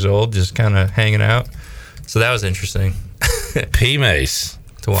 65 years old, just kind of hanging out. So that was interesting. P. Mace,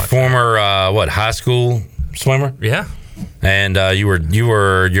 to watch. Former high school swimmer. Yeah. And you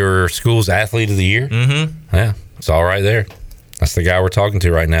were your school's athlete of the year. Mm-hmm. Yeah, it's all right there. That's the guy we're talking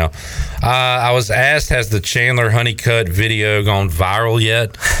to right now. I was asked, has the Chandler Honeycutt video gone viral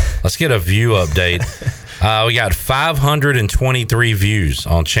yet? Let's get a view update. We got 523 views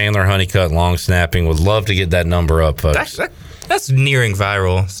on Chandler Honeycutt long snapping. Would love to get that number up, folks. That's nearing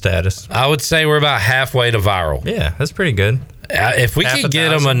viral status. I would say we're about halfway to viral. Yeah, that's pretty good. If we could get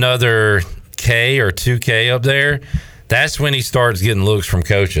them another K or 2K up there, that's when he starts getting looks from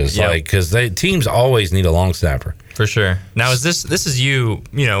coaches. Yep. Like, because teams always need a long snapper. For sure. Now, is this is you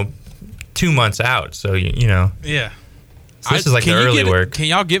 2 months out, so you know. Yeah. So this is like the early work. Can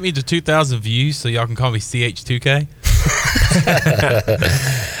y'all get me to 2,000 views so y'all can call me CH2K?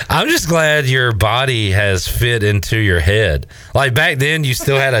 I'm just glad your body has fit into your head. Like back then, you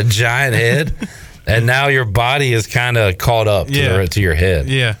still had a giant head, and now your body is kind of caught up to your head.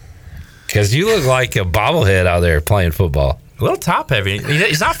 Yeah. Because you look like a bobblehead out there playing football. A little top heavy.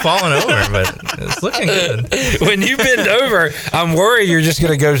 He's not falling over, but it's looking good. When you bend over, I'm worried you're just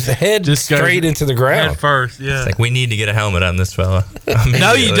going to go straight into the ground. Head first, yeah. It's like, we need to get a helmet on this fella.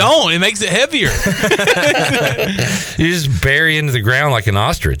 No, you don't. It makes it heavier. You just bury into the ground like an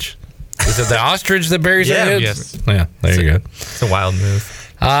ostrich. Is it the ostrich that buries their heads? Yes. Yeah, there you go. It's a wild move.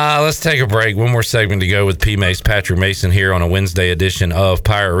 Let's take a break. One more segment to go with P. Mace, Patrick Mason here on a Wednesday edition of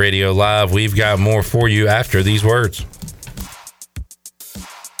Pirate Radio Live. We've got more for you after these words. Where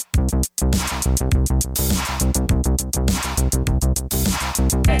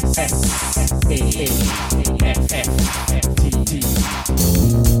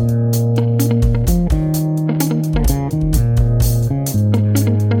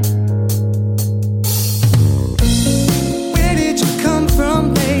did you come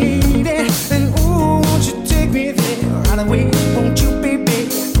from, lady? And ooh, won't you take me there right away? Won't you, baby?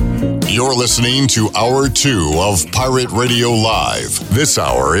 You're listening to Hour 2 of Pirate Radio Live. This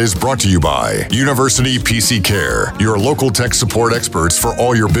hour is brought to you by University PC Care, your local tech support experts for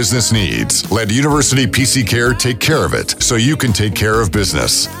all your business needs. Let University PC Care take care of it so you can take care of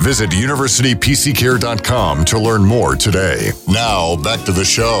business. Visit universitypccare.com to learn more today. Now, back to the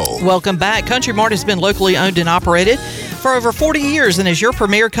show. Welcome back. Country Mart has been locally owned and operated for over 40 years and is your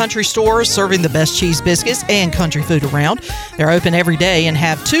premier country store serving the best cheese biscuits and country food around. They're open every day and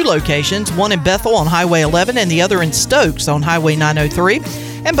have 2 locations, one in Bethel on Highway 11 and the other in Stokes on Highway 903.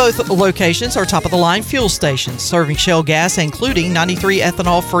 And both locations are top-of-the-line fuel stations, serving Shell gas, including 93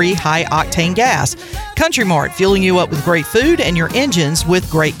 ethanol-free high-octane gas. Country Mart, fueling you up with great food and your engines with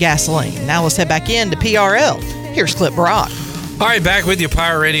great gasoline. Now let's head back in to PRL. Here's Clip Brock. All right, back with you,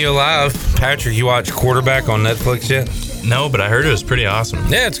 Pirate Radio Live. Patrick, you watch Quarterback on Netflix yet? No, but I heard it was pretty awesome.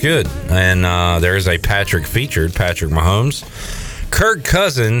 Yeah, it's good. And there's a Patrick featured, Patrick Mahomes, Kirk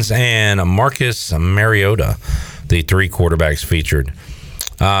Cousins, and Marcus Mariota, the 3 quarterbacks featured.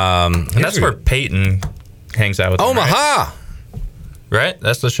 And that's where Peyton hangs out with Omaha. Right?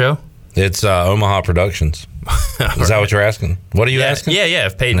 That's the show? It's Omaha Productions. Is that what you're asking? What are you asking? Yeah.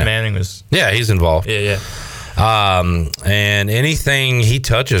 If Peyton Manning was... Yeah, he's involved. Yeah. And anything he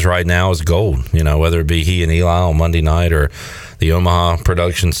touches right now is gold, whether it be he and Eli on Monday night or the Omaha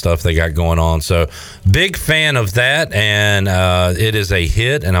production stuff they got going on. So big fan of that, and it is a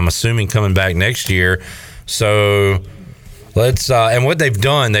hit, and I'm assuming coming back next year. So let's and what they've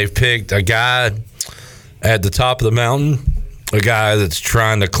done, they've picked a guy at the top of the mountain, a guy that's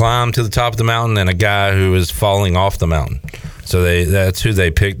trying to climb to the top of the mountain, and a guy who is falling off the mountain. So that's who they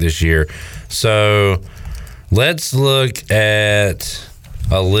picked this year. So let's look at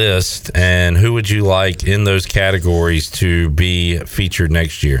a list, and who would you like in those categories to be featured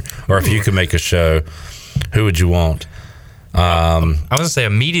next year? Or if you could make a show, who would you want? I was going to say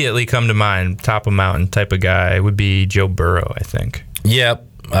immediately come to mind, top of mountain type of guy would be Joe Burrow, I think. Yep.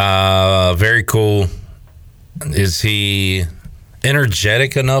 Very cool. Is he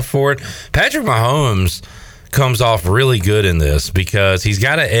energetic enough for it? Patrick Mahomes comes off really good in this because he's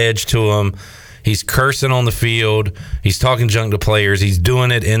got an edge to him. He's cursing on the field. He's talking junk to players. He's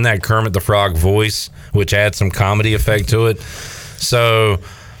doing it in that Kermit the Frog voice, which adds some comedy effect to it. So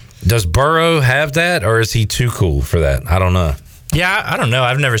does Burrow have that, or is he too cool for that? I don't know. Yeah, I don't know.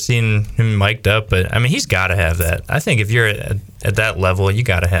 I've never seen him mic'd up, but I mean, he's got to have that. I think if you're at that level, you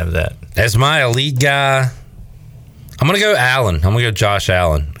got to have that. As my elite guy, I'm going to go Allen. I'm going to go Josh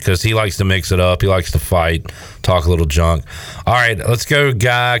Allen because he likes to mix it up. He likes to fight, talk a little junk. All right, let's go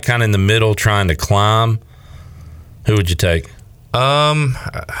guy kind of in the middle trying to climb. Who would you take?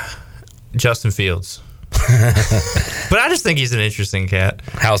 Justin Fields. But I just think he's an interesting cat.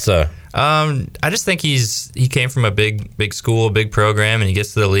 How so? I just think he came from a big school, big program, and he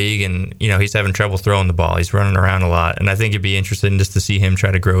gets to the league, and he's having trouble throwing the ball. He's running around a lot, and I think it'd be interesting just to see him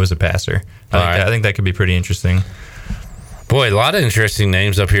try to grow as a passer. I think that could be pretty interesting. Boy, a lot of interesting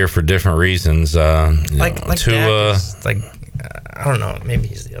names up here for different reasons. Like Tua. I don't know. Maybe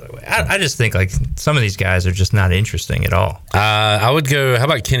he's the other way. I just think some of these guys are just not interesting at all. I would go. How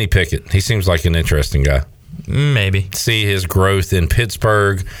about Kenny Pickett? He seems like an interesting guy. Maybe see his growth in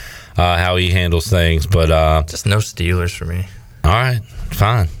Pittsburgh, how he handles things, but just no Steelers for me. All right.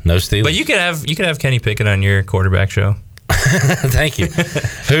 fine. No Steelers. But you could have Kenny Pickett on your quarterback show. Thank you.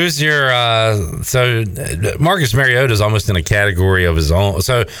 Who's your so Marcus Mariota is almost in a category of his own.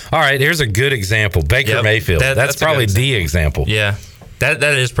 So all right, here's a good example. Baker Mayfield. That's probably the example. Yeah. That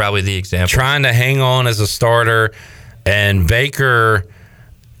is probably the example. Trying to hang on as a starter, and Baker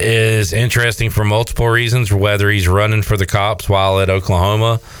is interesting for multiple reasons, whether he's running for the cops while at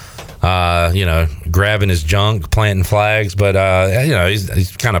Oklahoma, grabbing his junk, planting flags, but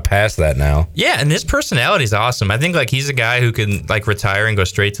he's kind of past that now. Yeah, and his personality is awesome. I think like he's a guy who can like retire and go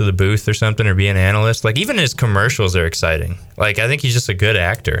straight to the booth or something, or be an analyst. Like even his commercials are exciting. Like I think he's just a good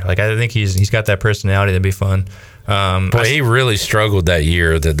actor. Like I think he's got that personality that'd be fun. But he really struggled that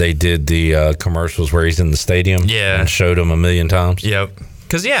year that they did the commercials where he's in the stadium. Yeah, and showed him a million times. Yep.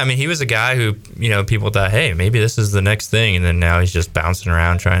 Because, he was a guy who, people thought, hey, maybe this is the next thing. And then now he's just bouncing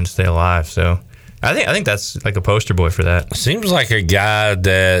around trying to stay alive. So I think that's like a poster boy for that. Seems like a guy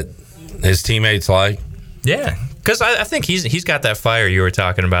that his teammates like. Yeah. Because I think he's got that fire you were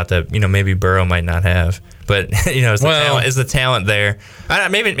talking about that, maybe Burrow might not have. But, is the talent there?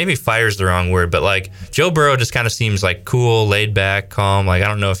 Maybe fire's the wrong word. But, like, Joe Burrow just kind of seems like cool, laid back, calm. Like, I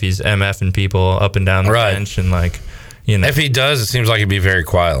don't know if he's MFing people up and down the bench and, like, if he does, it seems like he'd be very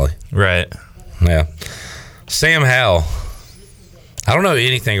quietly. Right. Yeah. Sam Howell. I don't know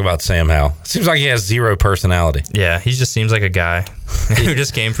anything about Sam Howell. Seems like he has zero personality. Yeah, he just seems like a guy who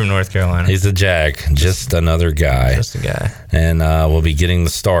just came from North Carolina. He's a Jag. Just another guy. Just a guy. And we'll be getting the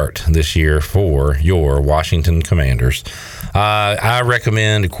start this year for your Washington Commanders. I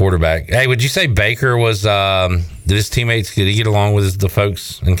recommend a quarterback. Hey, would you say Baker was, did his teammates, did he get along with the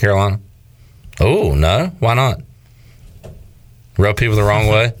folks in Carolina? Oh, no? Why not? Rub people the wrong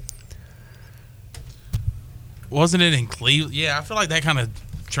way? Wasn't it in Cleveland? Yeah, I feel like that kind of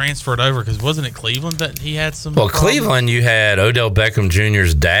transferred over because wasn't it Cleveland that he had some? Well, problems? Cleveland, you had Odell Beckham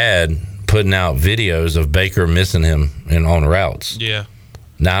Jr.'s dad putting out videos of Baker missing him on routes. Yeah.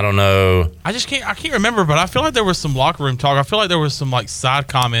 Now, I don't know. I can't remember, but I feel like there was some locker room talk. I feel like there was some like side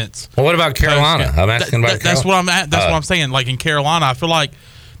comments. Well, what about Carolina? I'm asking about Carolina. That's what I'm at. That's what I'm saying. Like in Carolina, I feel like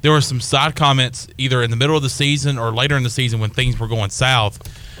there were some side comments either in the middle of the season or later in the season when things were going south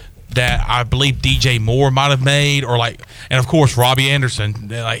that I believe DJ Moore might have made, or like, and of course Robbie Anderson,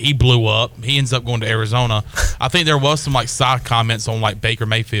 like he blew up. He ends up going to Arizona. I think there was some like side comments on like Baker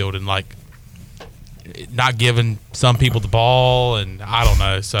Mayfield and like not giving some people the ball, and I don't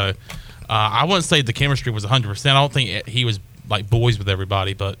know. So I wouldn't say the chemistry was 100%. I don't think he was like boys with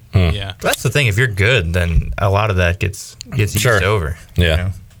everybody, but yeah. That's the thing. If you're good, then a lot of that gets eased over.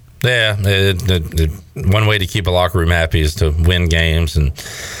 Yeah. Yeah, one way to keep a locker room happy is to win games, and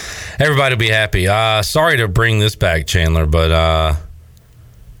everybody will be happy. Sorry to bring this back, Chandler, but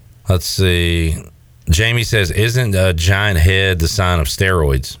let's see. Jamie says, isn't a giant head the sign of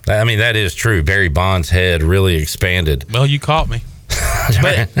steroids? I mean, that is true. Barry Bonds' head really expanded. Well, you caught me.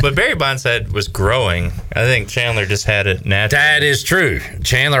 But Barry Bonds' head was growing. I think Chandler just had it naturally. That is true.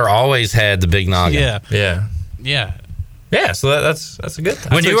 Chandler always had the big noggin. Yeah, so that's a good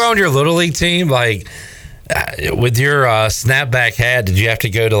thing. When you were on your Little League team, like with your snapback hat, did you have to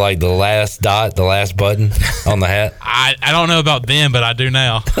go to like the last dot, the last button on the hat? I don't know about then, but I do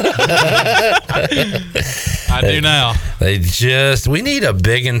now. I do now. We need a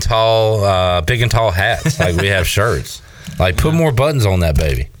big and tall hats like we have shirts. Like put more buttons on that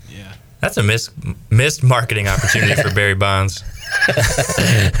baby. Yeah, that's a missed marketing opportunity for Barry Bonds.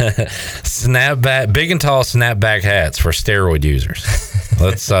 Snapback, big and tall snapback hats for steroid users.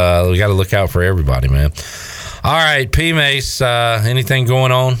 We got to look out for everybody, man. All right, P Mace, anything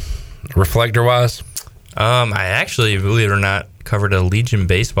going on reflector wise? I actually, believe it or not, covered a Legion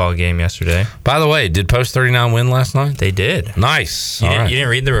baseball game yesterday. By the way, did Post 39 win last night? They did. Nice. You didn't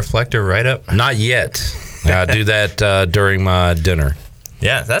read the reflector write-up? Not yet. I do that during my dinner.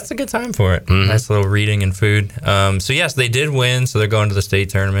 Yeah, that's a good time for it. Mm-hmm. Nice little reading and food. So, yes, they did win, so they're going to the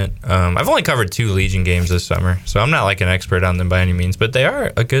state tournament. I've only covered 2 Legion games this summer, so I'm not like an expert on them by any means, but they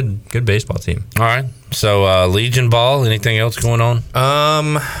are a good baseball team. All right. So, Legion ball, anything else going on?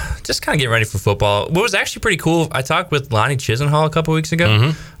 Just kind of getting ready for football. What was actually pretty cool, I talked with Lonnie Chisenhall a couple weeks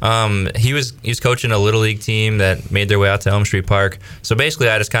ago. Mm-hmm. He was coaching a Little League team that made their way out to Elm Street Park. So, basically,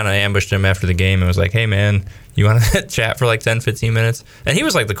 I just kind of ambushed him after the game and was like, hey, man, you want to chat for like 10, 15 minutes? And he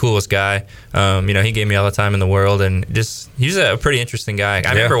was like the coolest guy. He gave me all the time in the world, and he's a pretty interesting guy.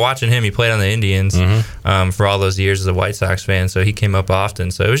 I remember watching him. He played on the Indians for all those years as a White Sox fan, so he came up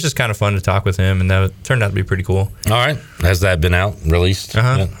often. So it was just kind of fun to talk with him, and that turned out to be pretty cool. All right. Has that been out, released?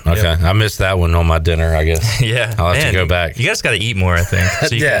 Uh-huh. Yeah. Okay. Okay, I missed that one on my dinner, I guess. Yeah, I'll have man, to go back. You guys got to eat more, I think,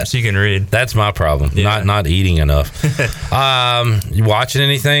 so you can read. That's my problem. Not eating enough. You watching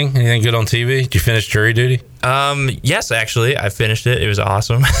anything? Anything good on TV? Did you finish Jury Duty? Yes, actually, I finished it. It was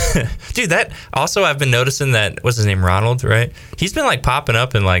awesome. Dude, that also I've been noticing that, what's his name, Ronald, right? He's been like popping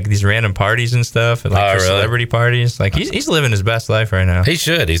up in like these random parties and stuff, and like celebrity parties. Like he's living his best life right now. He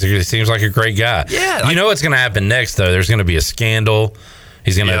should. He seems like a great guy. Yeah. You know what's going to happen next though? There's going to be a scandal.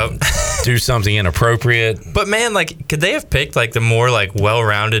 He's going to do something inappropriate. But man, like, could they have picked like the more like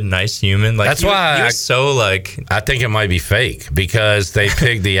well-rounded, nice human? Like, that's why he was so like. I think it might be fake because they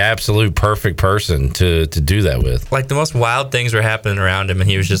picked the absolute perfect person to do that with. Like the most wild things were happening around him, and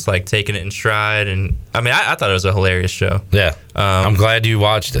he was just like taking it in stride. And I mean, I thought it was a hilarious show. Yeah, I'm glad you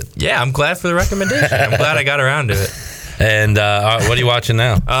watched it. Yeah, I'm glad for the recommendation. I'm glad I got around to it. And what are you watching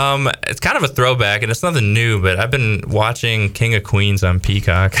now? It's kind of a throwback, and it's nothing new, but I've been watching King of Queens on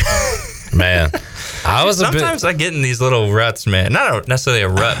Peacock. Man, sometimes I get in these little ruts, man. Not necessarily a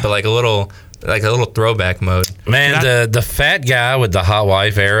rut, but like a little throwback mode. Man, the fat guy with the hot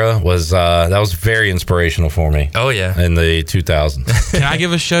wife era was that was very inspirational for me. Oh yeah, in the 2000s. Can I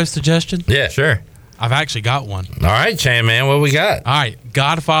give a show suggestion? Yeah, sure. I've actually got one. All right, Chan Man, what we got? All right,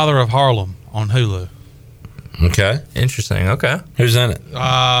 Godfather of Harlem on Hulu. Okay. Interesting. Okay. Who's in it?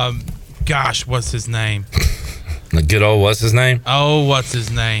 Gosh, what's his name? The good old what's his name? Oh, what's his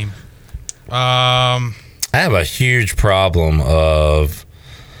name? I have a huge problem of.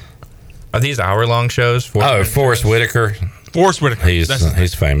 Are these hour-long shows? Forrest Whitaker. Forrest Whitaker.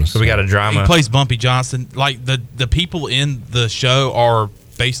 He's famous. So we got a drama. He plays Bumpy Johnson. Like the people in the show are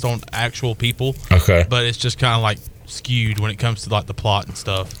based on actual people. Okay. But it's just kind of like skewed when it comes to like the plot and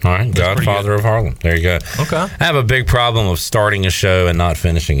stuff. All right, Godfather of Harlem. There you go. Okay. I have a big problem of starting a show and not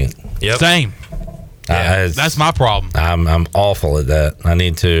finishing it. Yep. Same. That's my problem. I'm awful at that. I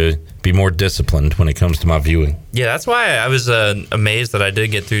need to be more disciplined when it comes to my viewing. Yeah, that's why I was amazed that I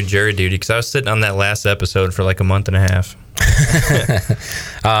did get through Jury Duty, because I was sitting on that last episode for like a month and a half.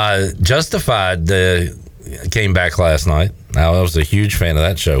 Justified came back last night. I was a huge fan of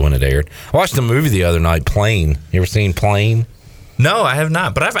that show when it aired. I watched the movie the other night, Plane. You ever seen Plane? No, I have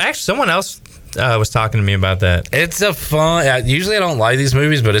not. But I've actually, someone else was talking to me about that. It's a fun. Usually I don't like these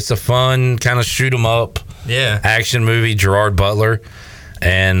movies, but it's a fun kind of shoot 'em up, action movie. Gerard Butler,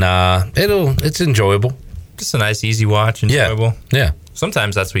 and it's enjoyable. Just a nice, easy watch. Enjoyable. Yeah.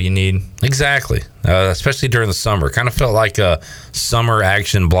 Sometimes that's what you need. Exactly. Especially during the summer. Kind of felt like a summer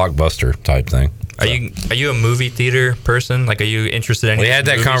action blockbuster type thing. Are you a movie theater person? Like, are you interested in? We had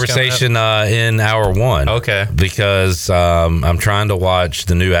that conversation in hour one. Okay. Because I'm trying to watch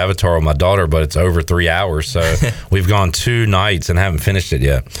the new Avatar with my daughter, but it's over 3 hours, so we've gone 2 nights and haven't finished it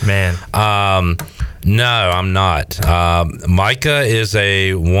yet. Man. No, I'm not. Micah is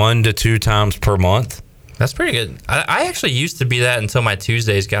a 1 to 2 times per month. That's pretty good. I actually used to be that until my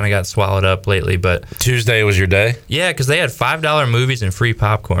Tuesdays kind of got swallowed up lately. But Tuesday was your day? Yeah, because they had $5 movies and free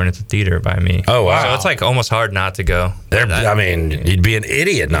popcorn at the theater by me. Oh, wow. So it's like almost hard not to go. I mean, you'd be an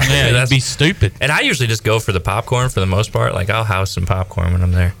idiot not to. Yeah, you'd be stupid. And I usually just go for the popcorn for the most part. Like, I'll house some popcorn when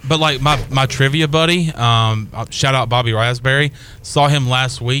I'm there. But like my trivia buddy, shout out Bobby Raspberry, saw him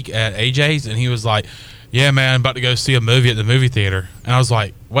last week at AJ's, and he was like, "Yeah, man, I'm about to go see a movie at the movie theater." And I was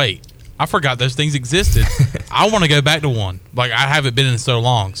like, "Wait, I forgot those things existed. I want to go back to one. Like, I haven't been in so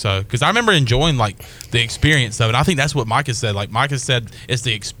long." So, because I remember enjoying like the experience of it. I think that's what Micah said. Like, Micah said it's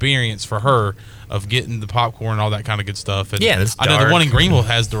the experience for her of getting the popcorn and all that kind of good stuff. And yeah, it's I know the one in Greenville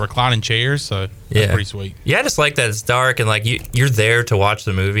has the reclining chairs, so that's pretty sweet. Yeah, I just like that it's dark and like you're there to watch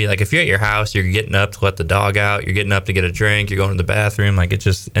the movie. Like, if you're at your house, you're getting up to let the dog out, you're getting up to get a drink, you're going to the bathroom. Like, it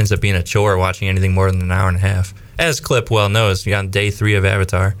just ends up being a chore watching anything more than an hour and a half. As Clip well knows, you're on day 3 of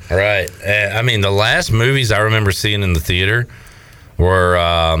Avatar. Right. I mean, the last movies I remember seeing in the theater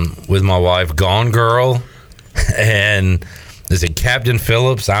were with my wife, Gone Girl, and is it Captain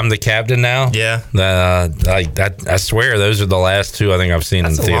Phillips? I'm the Captain Now. Yeah. I swear those are the last 2 I think I've seen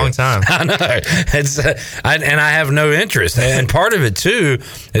in the theater. That's a long time. I know. It's and I have no interest. And part of it too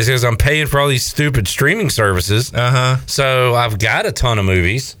is because I'm paying for all these stupid streaming services. So I've got a ton of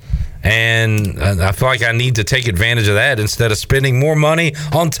movies. And I feel like I need to take advantage of that instead of spending more money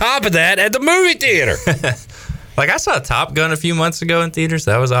on top of that at the movie theater. Like, I saw Top Gun a few months ago in theaters.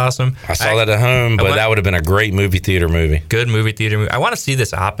 That was awesome. I saw that at home, but that would have been a great movie theater movie. Good movie theater movie. I want to see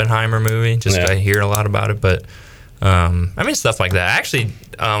this Oppenheimer movie. I hear a lot about it, but I mean, stuff like that. Actually,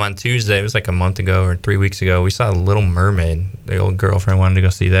 on Tuesday, it was like a month ago or 3 weeks ago, we saw Little Mermaid. The old girlfriend wanted to go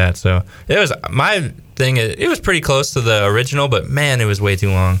see that. So it was thing. It was pretty close to the original, but man, it was way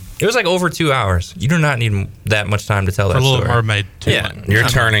too long. It was like over 2 hours. You do not need that much time to tell that story. Little Mermaid, too. Yeah, You're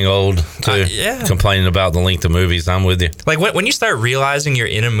turning old too. Yeah. Complaining about the length of movies. I'm with you. Like when you start realizing you're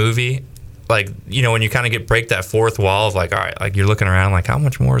in a movie, like, you know, when you kind of break that fourth wall of like, all right, like you're looking around like, how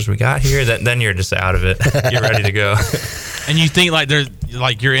much more has we got here? Then you're just out of it. You're ready to go. And you think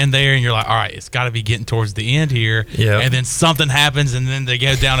like you're in there and you're like, all right, it's got to be getting towards the end here. Yeah. And then something happens and then they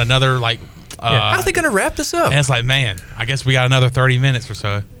go down another like. How are they going to wrap this up? And it's like, man, I guess we got another 30 minutes or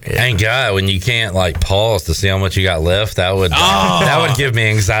so. Thank God, when you can't like pause to see how much you got left, that would give me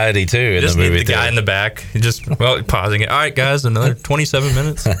anxiety too. In Just the movie need the guy in the back, just pausing it. All right, guys, another 27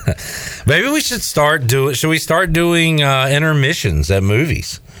 minutes. Maybe we should start doing intermissions at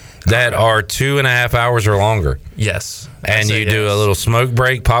movies that are 2.5 hours or longer? Yes, and you do a little smoke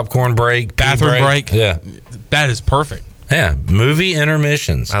break, popcorn break, bathroom break. Yeah, that is perfect. Yeah, movie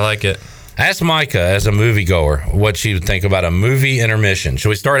intermissions. I like it. Ask Micah, as a moviegoer, what she would think about a movie intermission. Should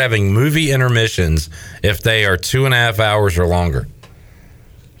we start having movie intermissions if they are 2.5 hours or longer?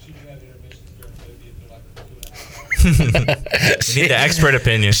 We need the expert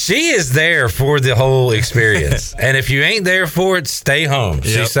opinion. She is there for the whole experience. And if you ain't there for it, stay home. Yep.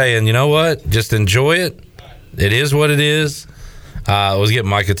 She's saying, you know what? Just enjoy it. It is what it is. Let's get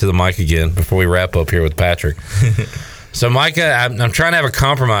Micah to the mic again before we wrap up here with Patrick. So, Micah, I'm trying to have a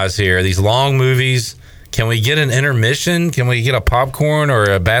compromise here. These long movies, can we get an intermission? Can we get a popcorn or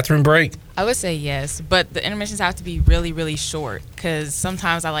a bathroom break? I would say yes, but the intermissions have to be really, really short because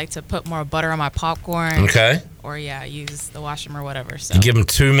sometimes I like to put more butter on my popcorn. Okay. Or, use the washroom or whatever. So You give them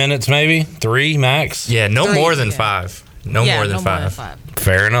 2 minutes, maybe 3 max. Yeah, no more than 5. No more than five.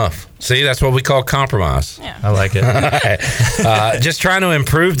 Fair enough. See, that's what we call compromise. Yeah. I like it. Just trying to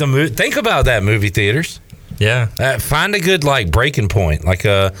improve the mood. Think about that, movie theaters. Yeah. Find a good breaking point, like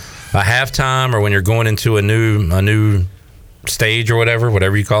a halftime, or when you're going into a new stage or whatever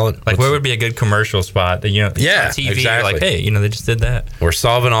you call it. Like where would be a good commercial spot that on TV, exactly. You're like, hey, they just did that. We're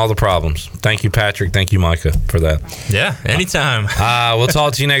solving all the problems. Thank you, Patrick. Thank you, Micah, for that. Yeah, anytime. We'll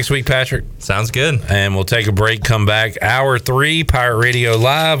talk to you next week, Patrick. Sounds good. And we'll take a break, come back. Hour 3, Pirate Radio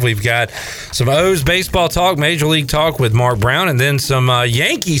Live. We've got some O's baseball talk, Major League talk with Mark Brown, and then some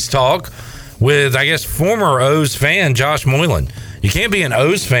Yankees talk with, I guess, former O's fan Josh Moylan. You can't be an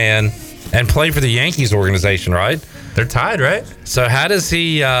O's fan and play for the Yankees organization, right? They're tied, right? So how does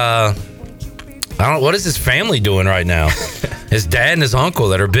he what is his family doing right now? His dad and his uncle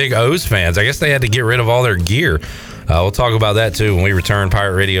that are big O's fans, I guess they had to get rid of all their gear. We'll talk about that too when we return.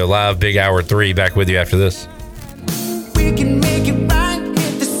 Pirate Radio Live, big hour 3, back with you after this. We can make it right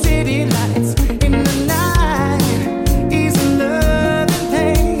if the city lights in the night. Easy love and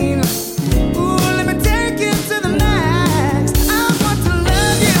pain. Ooh, let me take you to the max. I want to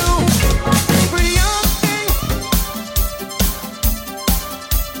love you. Pretty young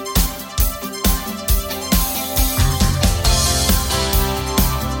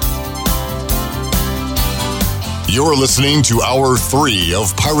You're listening to Hour 3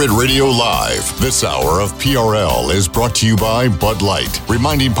 of Pirate Radio Live. This hour of PRL is brought to you by Bud Light,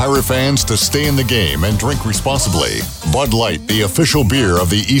 reminding Pirate fans to stay in the game and drink responsibly. Bud Light, the official beer of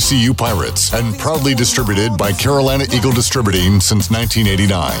the ECU Pirates, and proudly distributed by Carolina Eagle Distributing since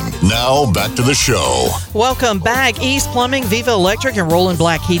 1989. Now, back to the show. Welcome back. East Plumbing, Viva Electric, and Roland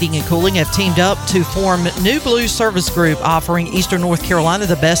Black Heating and Cooling have teamed up to form New Blue Service Group, offering Eastern North Carolina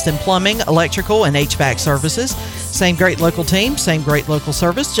the best in plumbing, electrical, and HVAC services. Same great local team, same great local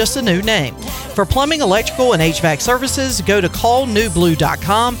service, just a new name. For plumbing, electrical, and HVAC services, go to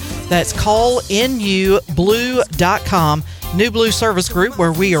callnewblue.com. That's callnublue.com. New Blue Service Group,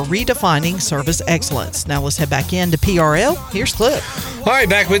 where we are redefining service excellence. Now let's head back into PRL. Here's Clip. All right,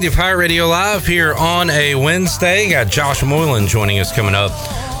 back with you, Pirate Radio Live here on a Wednesday. Got Josh Moylan joining us coming up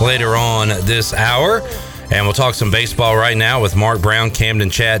later on this hour. And we'll talk some baseball right now with Mark Brown,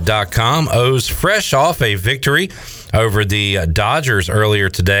 CamdenChat.com. O's fresh off a victory over the Dodgers earlier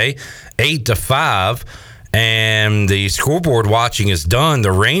today, 8-5. And the scoreboard watching is done.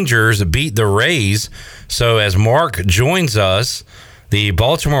 The Rangers beat the Rays. So as Mark joins us, the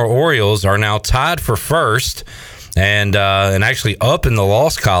Baltimore Orioles are now tied for first and actually up in the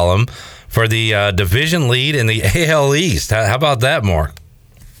loss column for the division lead in the AL East. How about that, Mark?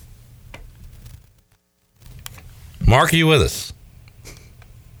 Mark, are you with us?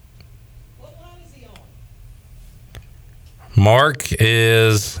 What line is he on? Mark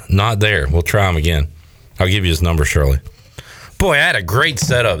is not there. We'll try him again. I'll give you his number, Shirley. Boy, I had a great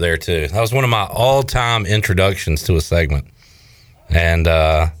setup there, too. That was one of my all-time introductions to a segment. And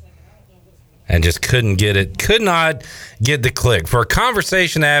and just could not get the click. For a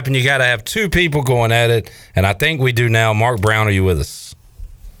conversation to happen, you got to have two people going at it, and I think we do now. Mark Brown, are you with us?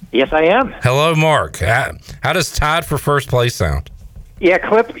 Yes, I am. Hello, Mark. How does tied for first place sound? Yeah,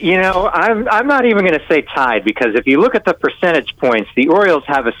 Clip, I'm not even going to say tied, because if you look at the percentage points, the Orioles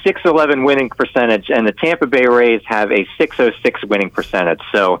have a 611 winning percentage and the Tampa Bay Rays have a 606 winning percentage.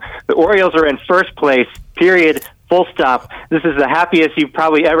 So the Orioles are in first place, period, full stop. This is the happiest you've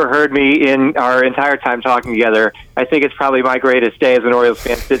probably ever heard me in our entire time talking together. I think it's probably my greatest day as an Orioles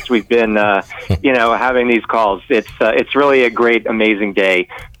fan since we've been, having these calls. It's really a great, amazing day.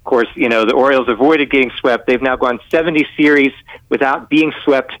 Of course, the Orioles avoided getting swept. They've now gone 70 series without being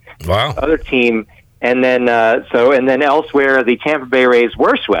swept. Wow. Other team. And then elsewhere, the Tampa Bay Rays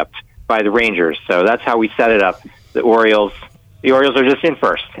were swept by the Rangers. So that's how we set it up. The Orioles are just in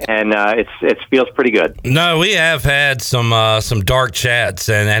first, and it feels pretty good. No, we have had some dark chats,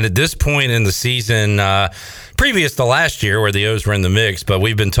 and at this point in the season, previous to last year where the O's were in the mix, but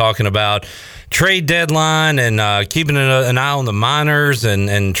we've been talking about trade deadline and keeping an eye on the minors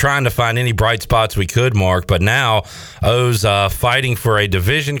and trying to find any bright spots we could, Mark. But now O's fighting for a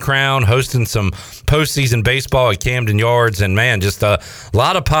division crown, hosting some postseason baseball at Camden Yards, and man, just a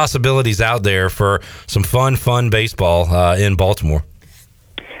lot of possibilities out there for some fun baseball in Baltimore.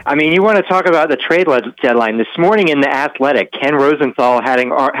 I mean, you want to talk about the trade deadline. This morning in The Athletic, Ken Rosenthal had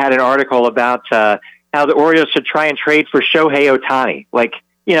an article about how the Orioles should try and trade for Shohei Ohtani.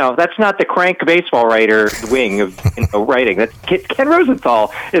 That's not the crank baseball writer wing of writing. That's Ken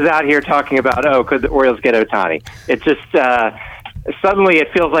Rosenthal is out here talking about, could the Orioles get Ohtani? It just suddenly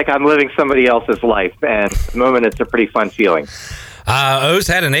it feels like I'm living somebody else's life, and at the moment it's a pretty fun feeling. O's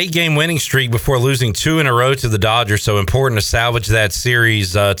had an 8-game winning streak before losing 2 in a row to the Dodgers, so important to salvage that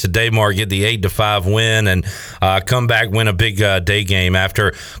series today, Mark, get the 8-5 win and come back, win a big day game after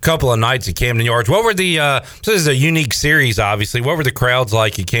a couple of nights at Camden Yards. What were so this is a unique series, obviously. What were the crowds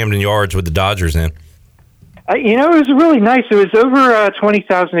like at Camden Yards with the Dodgers in? It was really nice. It was over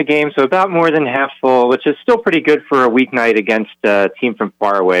 20,000 a game, so about more than half full, which is still pretty good for a weeknight against a team from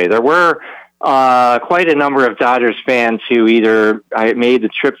far away. There were quite a number of Dodgers fans who either made the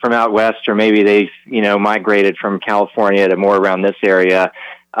trip from out west or maybe they, migrated from California to more around this area.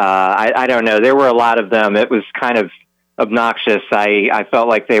 I don't know. There were a lot of them. It was kind of obnoxious. I felt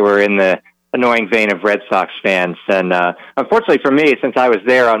like they were in the annoying vein of Red Sox fans. And unfortunately for me, since I was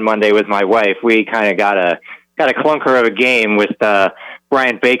there on Monday with my wife, we kind of got a clunker of a game with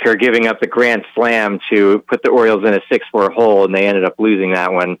Brian Baker giving up the grand slam to put the Orioles in a 6-4 hole, and they ended up losing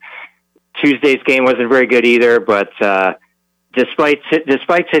that one. Tuesday's game wasn't very good either, but despite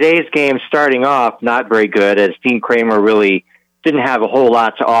today's game starting off not very good, as Dean Kramer really didn't have a whole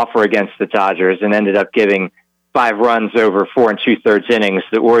lot to offer against the Dodgers and ended up giving 5 runs over 4 2/3 innings,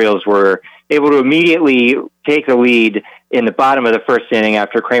 the Orioles were able to immediately take the lead in the bottom of the first inning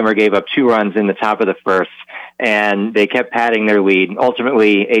after Kramer gave up 2 runs in the top of the first, and they kept padding their lead.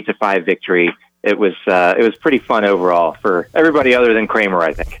 Ultimately, 8-5 victory. It was pretty fun overall for everybody other than Kramer,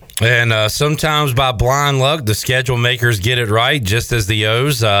 I think. And sometimes by blind luck, the schedule makers get it right, just as the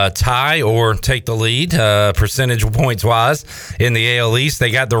O's tie or take the lead percentage points wise in the AL East.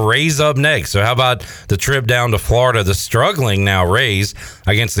 They got the Rays up next. So how about the trip down to Florida, the struggling now Rays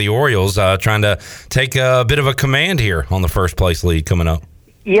against the Orioles, trying to take a bit of a command here on the first place lead coming up?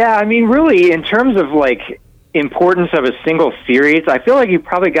 Yeah, I mean, really, in terms of importance of a single series, I feel like you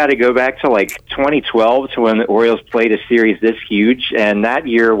probably got to go back to 2012 to when the Orioles played a series this huge, and that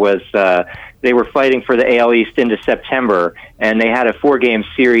year was they were fighting for the AL East into September, and they had a 4-game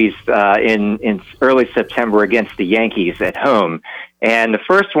series in early September against the Yankees at home. And the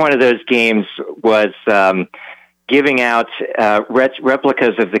first one of those games was giving out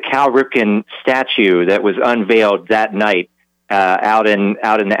replicas of the Cal Ripken statue that was unveiled that night out in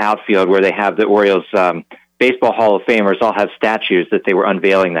the outfield where they have the Orioles Baseball Hall of Famers all have statues that they were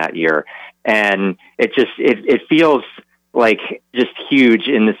unveiling that year. And it feels like just huge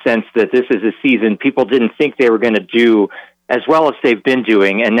in the sense that this is a season people didn't think they were going to do as well as they've been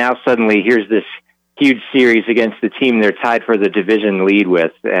doing. And now suddenly here's this huge series against the team they're tied for the division lead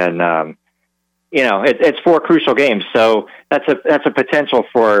with. And, it's 4 crucial games. So that's a potential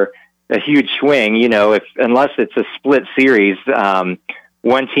for a huge swing, unless it's a split series,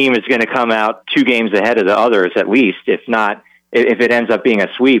 one team is going to come out 2 games ahead of the others at least. If not, if it ends up being a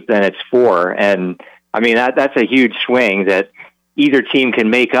sweep, then it's 4. And I mean, that's a huge swing that either team can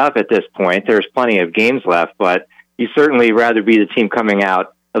make up at this point. There's plenty of games left, but you certainly rather be the team coming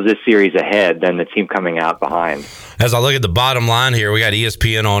out of this series ahead than the team coming out behind. As I look at the bottom line here, we got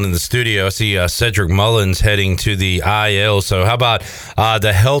ESPN on in the studio. I see Cedric Mullins heading to the IL. So how about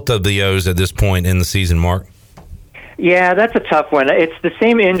the health of the O's at this point in the season, Mark? Yeah, that's a tough one. It's the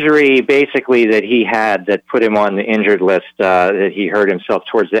same injury, basically, that he had that put him on the injured list, that he hurt himself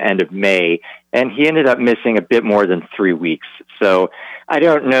towards the end of May, and he ended up missing a bit more than 3 weeks. So I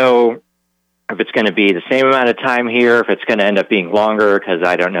don't know if it's going to be the same amount of time here, if it's going to end up being longer, because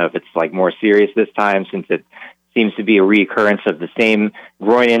I don't know if it's like more serious this time, since it seems to be a recurrence of the same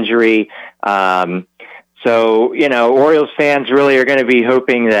groin injury. So, Orioles fans really are going to be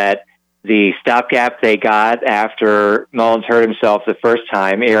hoping that the stopgap they got after Mullins hurt himself the first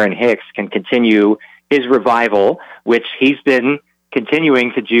time, Aaron Hicks, can continue his revival, which he's been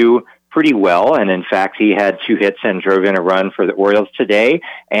continuing to do pretty well. And in fact, he had 2 hits and drove in a run for the Orioles today.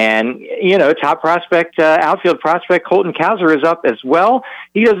 And, top prospect, outfield prospect Colton Cowser is up as well.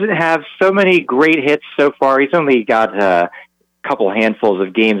 He doesn't have so many great hits so far. He's only got a couple handfuls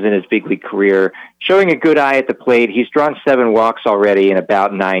of games in his big league career, showing a good eye at the plate. He's drawn 7 walks already in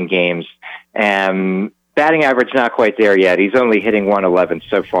about 9 games. Batting average not quite there yet. He's only hitting 111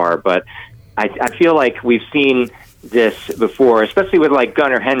 so far, but I feel like we've seen this before, especially with like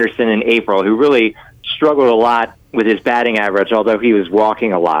Gunnar Henderson in April, who really struggled a lot with his batting average, although he was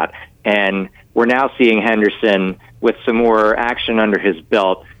walking a lot. And we're now seeing Henderson with some more action under his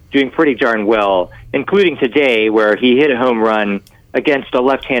belt, doing pretty darn well, including today where he hit a home run against a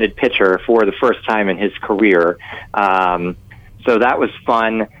left-handed pitcher for the first time in his career. So that was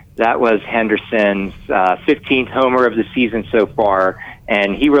fun. That was Henderson's 15th homer of the season so far,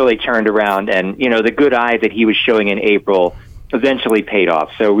 and he really turned around, and, the good eye that he was showing in April eventually paid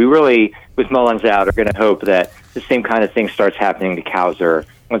off. So we really, with Mullins out, are going to hope that the same kind of thing starts happening to Cowser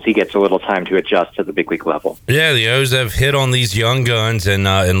once he gets a little time to adjust to the big league level. Yeah, the O's have hit on these young guns and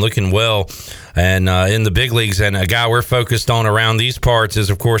looking well and in the big leagues. And a guy we're focused on around these parts is,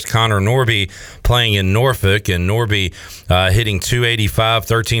 of course, Connor Norby playing in Norfolk. And Norby hitting .285,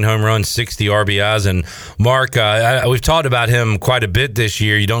 13 home runs, 60 RBIs. And Mark, we've talked about him quite a bit this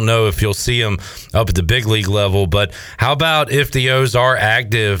year. You don't know if you'll see him up at the big league level. But how about if the O's are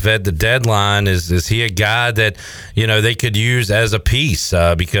active at the deadline? Is he a guy that, they could use as a piece?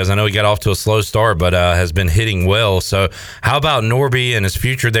 Because I know he got off to a slow start, but has been hitting well. So how about Norby and his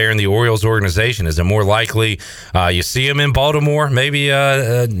future there in the Orioles organization? Is it more likely you see him in Baltimore maybe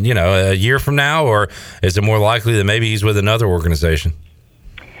a year from now, or is it more likely that maybe he's with another organization?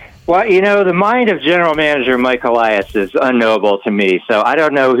 Well, the mind of general manager Mike Elias is unknowable to me, so I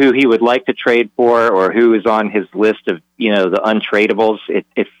don't know who he would like to trade for or who is on his list of, the untradables.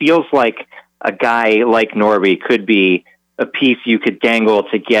 It feels like a guy like Norby could be a piece you could dangle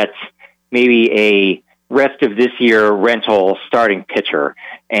to get maybe a rest of this year rental starting pitcher.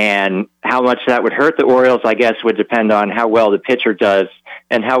 And how much that would hurt the Orioles, I guess, would depend on how well the pitcher does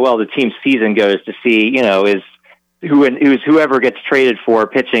and how well the team's season goes to see, is whoever gets traded for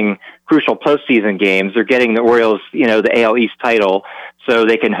pitching crucial postseason games or getting the Orioles, the AL East title so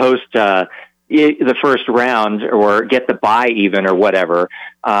they can host the first round or get the bye even or whatever.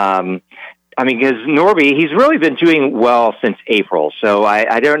 Because Norby, he's really been doing well since April, so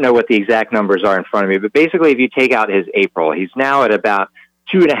I don't know what the exact numbers are in front of me, but basically if you take out his April, he's now at about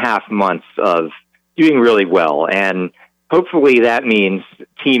 2.5 months of doing really well, and hopefully that means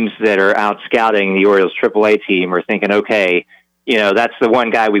teams that are out scouting the Orioles AAA team are thinking, okay, that's the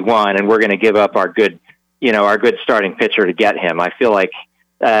one guy we want, and we're going to give up our good starting pitcher to get him. I feel like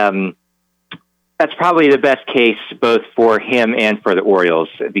that's probably the best case both for him and for the Orioles,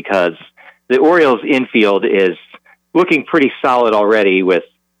 because the Orioles infield is looking pretty solid already with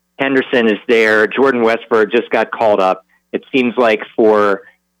Henderson is there. Jordan Westburg just got called up. It seems like for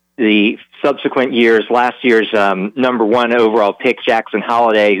the subsequent years, last year's number 1 overall pick, Jackson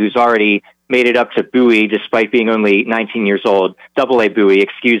Holliday, who's already made it up to Bowie despite being only 19 years old, Double-A Bowie,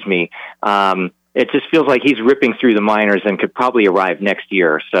 excuse me. It just feels like he's ripping through the minors and could probably arrive next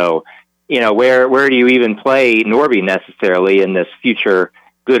year. So, where do you even play Norby necessarily in this future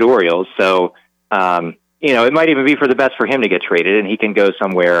good Orioles? So, it might even be for the best for him to get traded and he can go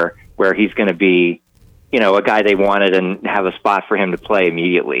somewhere where he's going to be, a guy they wanted and have a spot for him to play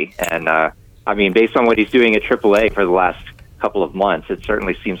immediately. And, based on what he's doing at AAA for the last couple of months, it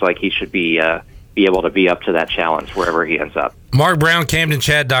certainly seems like he should be able to be up to that challenge wherever he ends up. Mark Brown,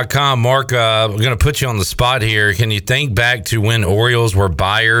 CamdenChat.com. Mark, we're going to put you on the spot here. Can you think back to when Orioles were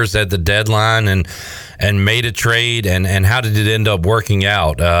buyers at the deadline and made a trade, and how did it end up working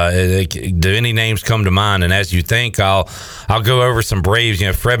out? Do any names come to mind? And as you think, I'll go over some Braves.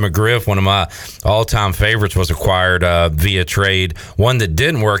 Fred McGriff, one of my all-time favorites, was acquired via trade. One that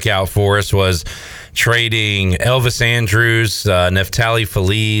didn't work out for us was trading Elvis Andrus, Neftali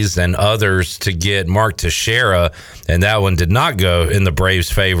Feliz, and others to get Mark Teixeira, and that one did not go in the Braves'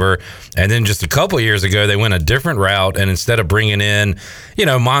 favor. And then just a couple of years ago, they went a different route, and instead of bringing in,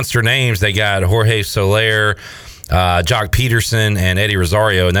 monster names, they got Jorge Soler, Jock Peterson, and Eddie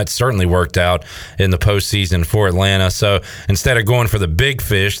Rosario, and that certainly worked out in the postseason for Atlanta. So instead of going for the big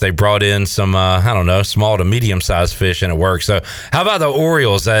fish, they brought in some, small to medium-sized fish, and it worked. So how about the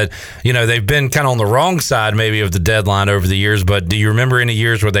Orioles? They've been kind of on the wrong side maybe of the deadline over the years, but do you remember any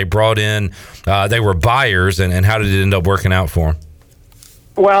years where they brought in, they were buyers, and how did it end up working out for them?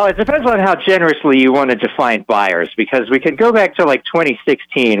 Well, it depends on how generously you want to define buyers, because we could go back to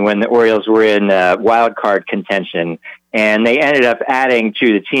 2016 when the Orioles were in wild card contention, and they ended up adding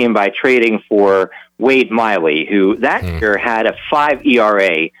to the team by trading for Wade Miley, who that year had a 5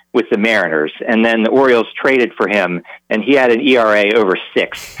 ERA with the Mariners, and then the Orioles traded for him, and he had an ERA over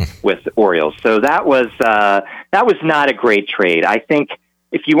 6 with the Orioles. So that was not a great trade. I think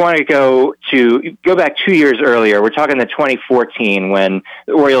if you want to go back 2 years earlier, we're talking the 2014 when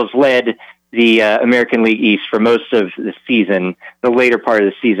the Orioles led the American League East for most of the season, the later part of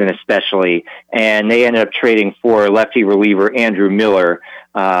the season especially, and they ended up trading for lefty reliever Andrew Miller,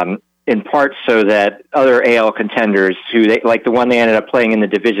 in part so that other AL contenders, like the one they ended up playing in the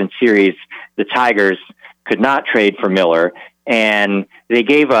division series, the Tigers, could not trade for Miller. And they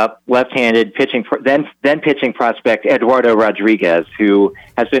gave up left-handed pitching, then pitching prospect Eduardo Rodriguez, who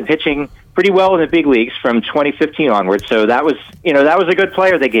has been pitching pretty well in the big leagues from 2015 onwards. So that was a good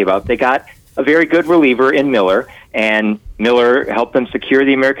player they gave up. They got a very good reliever in Miller, and Miller helped them secure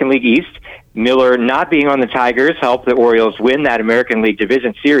the American League East. Miller not being on the Tigers helped the Orioles win that American League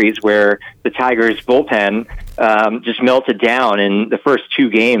Division Series, where the Tigers bullpen just melted down in the first 2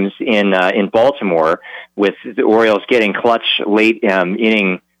 games in Baltimore, with the Orioles getting clutch late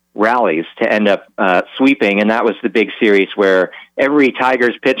inning rallies to end up sweeping. And that was the big series where every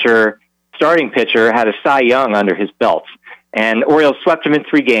Tigers starting pitcher, had a Cy Young under his belt. And Orioles swept him in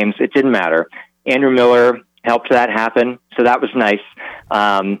 3 games. It didn't matter. Andrew Miller helped that happen, so that was nice.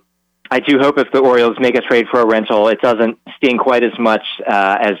 I do hope if the Orioles make a trade for a rental, it doesn't sting quite as much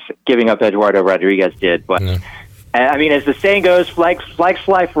as giving up Eduardo Rodriguez did. But, I mean, as the saying goes, flags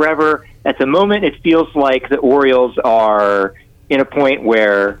fly forever. At the moment, it feels like the Orioles are in a point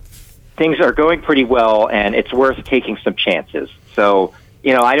where things are going pretty well, and it's worth taking some chances. So,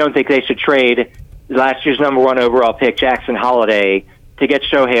 I don't think they should trade last year's number 1 overall pick, Jackson Holliday, to get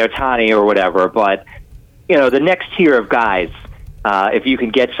Shohei Ohtani or whatever. But, the next tier of guys, if you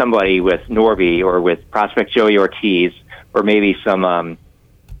can get somebody with Norby or with prospect Joey Ortiz, or maybe some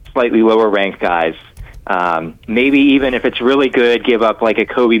slightly lower ranked guys, maybe even if it's really good, give up like a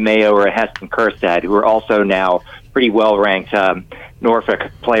Kobe Mayo or a Heston Kjerstad, who are also now pretty well ranked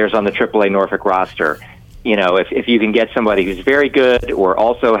Norfolk players on the AAA Norfolk roster. If you can get somebody who's very good or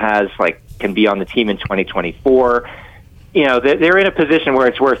also can be on the team in 2024, they're in a position where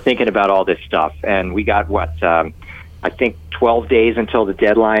it's worth thinking about all this stuff. And we got I think 12 days until the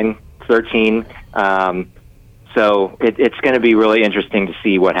deadline, 13. So it's going to be really interesting to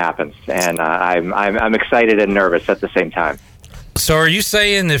see what happens, and I'm excited and nervous at the same time. So are you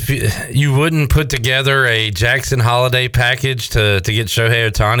saying if you wouldn't put together a Jackson Holliday package to get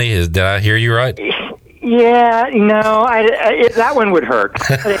Shohei Ohtani? Did I hear you right? Yeah, no, that one would hurt.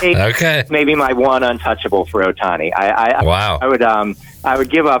 Okay, maybe my one untouchable for Ohtani. Wow. I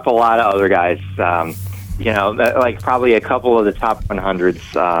would give up a lot of other guys. Like probably a couple of the top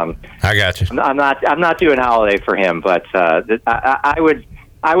 100s. I got you. I'm not doing Holiday for him, but I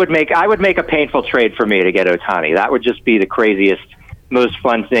would make a painful trade for me to get Ohtani. That would just be the craziest, most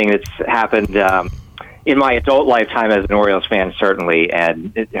fun thing that's happened in my adult lifetime as an Orioles fan, certainly,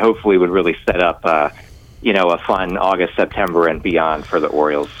 and it hopefully would really set up a fun August, September, and beyond for the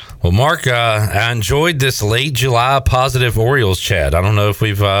Orioles. Well, Mark, I enjoyed this late July positive Orioles chat. I don't know if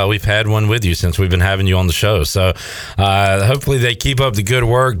we've had one with you since we've been having you on the show. So hopefully they keep up the good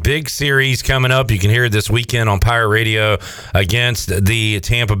work. Big series coming up. You can hear it this weekend on Pirate Radio against the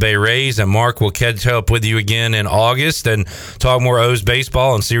Tampa Bay Rays. And Mark will catch up with you again in August and talk more O's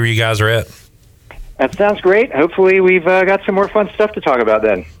baseball and see where you guys are at. That sounds great. Hopefully we've got some more fun stuff to talk about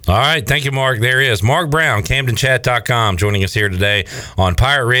then. All right. Thank you, Mark. There he is. Mark Brown, CamdenChat.com, joining us here today on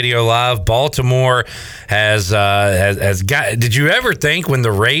Pirate Radio Live. Baltimore has got. Did you ever think when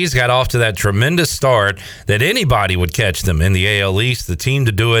the Rays got off to that tremendous start that anybody would catch them in the AL East? The team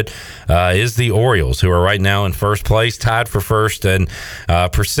to do it is the Orioles, who are right now in first place, tied for first, and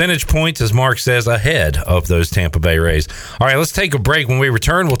percentage points, as Mark says, ahead of those Tampa Bay Rays. All right, let's take a break. When we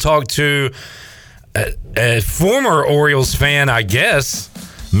return, we'll talk to a former Orioles fan, I guess,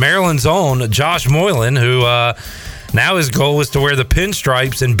 Maryland's own Josh Moylan, who now his goal is to wear the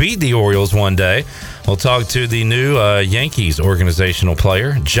pinstripes and beat the Orioles one day. We'll talk to the new Yankees organizational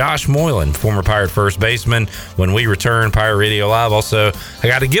player, Josh Moylan, former Pirate first baseman, when we return. Pirate Radio Live. Also, I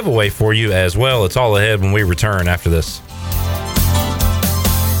got a giveaway for you as well. It's all ahead when we return after this.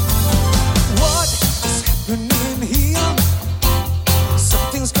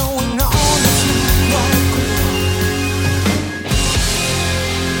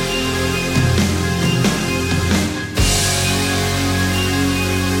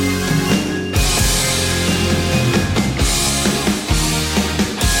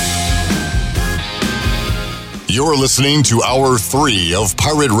 You're listening to Hour 3 of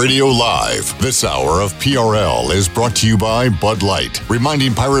Pirate Radio Live. This hour of PRL is brought to you by Bud Light,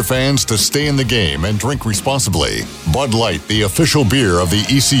 reminding Pirate fans to stay in the game and drink responsibly. Bud Light, the official beer of the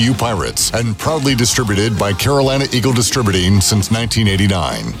ECU Pirates, and proudly distributed by Carolina Eagle Distributing since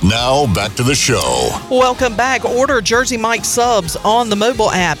 1989. Now, back to the show. Welcome back. Order Jersey Mike's subs on the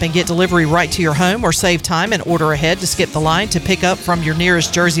mobile app and get delivery right to your home, or save time and order ahead to skip the line to pick up from your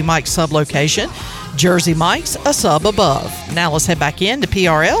nearest Jersey Mike's sub location. Jersey Mike's, a sub above. Now let's head back in to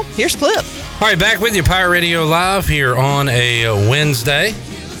PRL. Here's Clip. All right, back with you, Pirate Radio Live here on a Wednesday.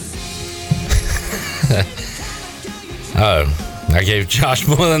 Oh, I gave Josh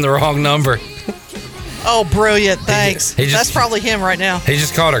Moylan the wrong number. Oh, brilliant. Thanks. That's probably him right now. He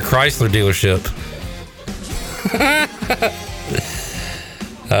just called a Chrysler dealership.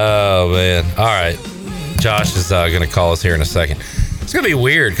 Oh, man. All right. Josh is going to call us here in a second. It's going to be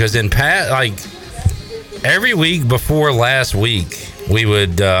weird because every week before last week,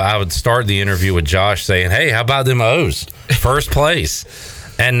 I would start the interview with Josh saying, "Hey, how about them O's? First place."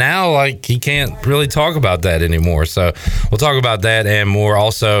 And now, he can't really talk about that anymore. So we'll talk about that and more.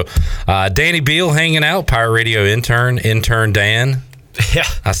 Also, Danny Beal hanging out, Pirate Radio intern Dan. Yeah.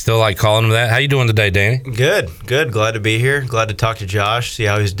 I still like calling him that. How you doing today, Danny? Good. Glad to be here. Glad to talk to Josh, see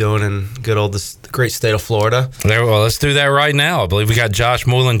how he's doing in good old this great state of Florida. Well, let's do that right now. I believe we got Josh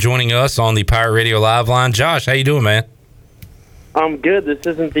Moylan joining us on the Pirate Radio Live line. Josh, how you doing, man? I'm good. This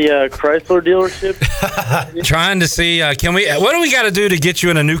isn't the Chrysler dealership. Trying to see, what do we got to do to get you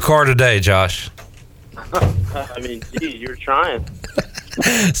in a new car today, Josh? I mean, gee, you're trying.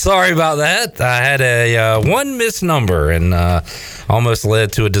 Sorry about that. I had a one missed number and almost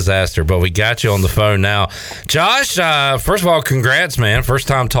led to a disaster, but we got you on the phone now. Josh, first of all, congrats, man. First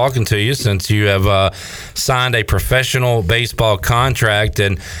time talking to you since you have signed a professional baseball contract.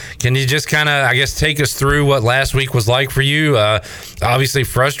 And can you just kind of, take us through what last week was like for you? Obviously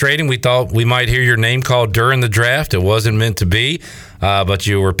frustrating. We thought we might hear your name called during the draft. It wasn't meant to be. But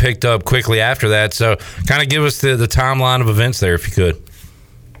you were picked up quickly after that. So kind of give us the timeline of events there, if you could.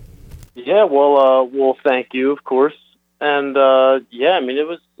 Yeah, well, thank you, of course. And,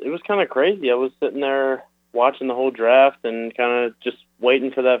 it was kind of crazy. I was sitting there watching the whole draft and kind of just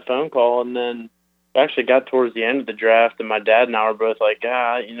waiting for that phone call. And then actually got towards the end of the draft, and my dad and I were both like, we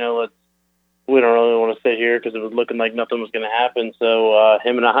don't really want to sit here because it was looking like nothing was going to happen. So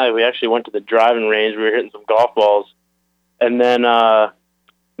him and I, we actually went to the driving range. We were hitting some golf balls. And then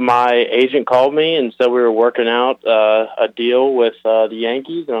my agent called me and said we were working out a deal with the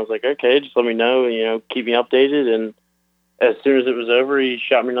Yankees. And I was like, okay, just let me know, keep me updated. And as soon as it was over, he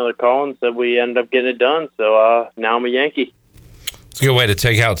shot me another call and said we ended up getting it done. So now I'm a Yankee. It's a good way to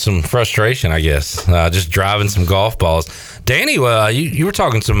take out some frustration, I guess, just driving some golf balls. Danny, you were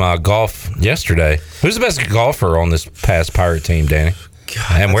talking some golf yesterday. Who's the best golfer on this past Pirate team, Danny?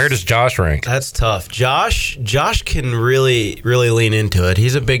 God, and where does Josh rank? That's tough. Josh can really, really lean into it.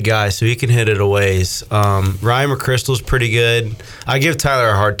 He's a big guy, so he can hit it a ways. Ryan McChrystal's pretty good. I give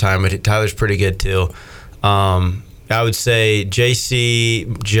Tyler a hard time, but Tyler's pretty good too. I would say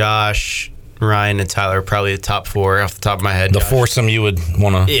JC, Josh, Ryan, and Tyler are probably the top four off the top of my head. The foursome you would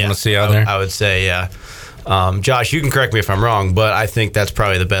want to see out there? I would say, yeah. Josh, you can correct me if I'm wrong, but I think that's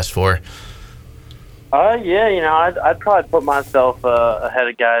probably the best four. I'd probably put myself ahead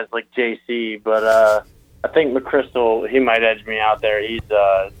of guys like JC, but I think McChrystal, he might edge me out there. He's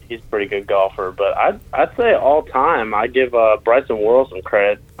a pretty good golfer, but I'd say all time I give Bryson Worrell some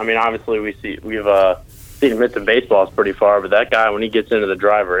credit. I mean, obviously we've seen him hit some baseballs pretty far, but that guy, when he gets into the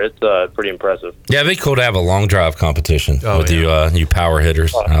driver, it's pretty impressive. Yeah, it'd be cool to have a long drive competition with you power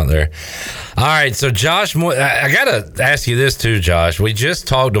hitters out there. All right, so Josh, I got to ask you this too, Josh. We just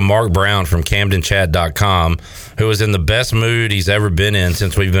talked to Mark Brown from CamdenChat.com, who was in the best mood he's ever been in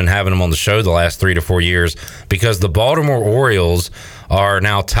since we've been having him on the show the last 3 to 4 years, because the Baltimore Orioles are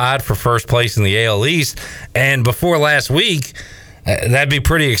now tied for first place in the AL East. And before last week, that'd be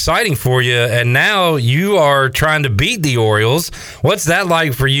pretty exciting for you. And now you are trying to beat the Orioles. What's that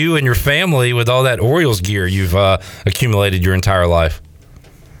like for you and your family with all that Orioles gear you've accumulated your entire life?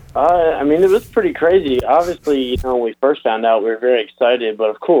 I mean, it was pretty crazy. Obviously, when we first found out, we were very excited. But,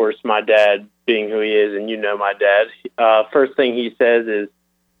 of course, my dad, being who he is, and my dad, first thing he says is,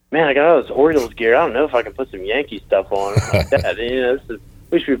 man, I got all this Orioles gear. I don't know if I can put some Yankee stuff on. I'm like, Dad,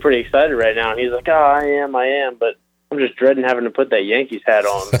 we should be pretty excited right now. And he's like, I am, but I'm just dreading having to put that Yankees hat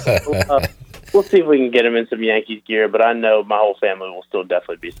on. We'll see if we can get him in some Yankees gear, but I know my whole family will still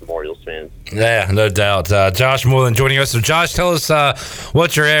definitely be some Orioles fans. Yeah, no doubt. Josh Moylan joining us. So, Josh, tell us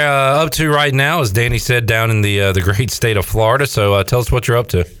what you're up to right now, as Danny said, down in the great state of Florida. So tell us what you're up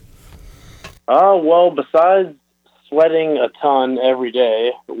to. Well, besides sweating a ton every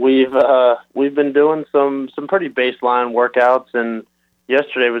day, we've been doing some pretty baseline workouts, and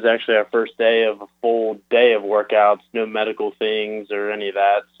yesterday was actually our first day of a full day of workouts, no medical things or any of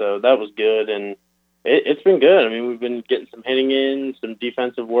that. So that was good, and it's been good. I mean, we've been getting some hitting in, some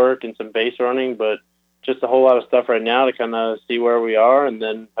defensive work, and some base running, but just a whole lot of stuff right now to kind of see where we are, and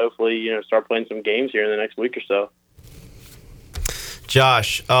then hopefully, start playing some games here in the next week or so.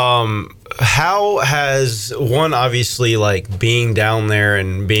 Josh, how has obviously like being down there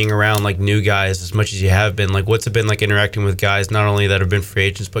and being around like new guys as much as you have been, like what's it been like interacting with guys not only that have been free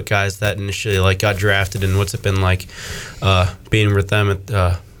agents but guys that initially like got drafted, and what's it been like being with them at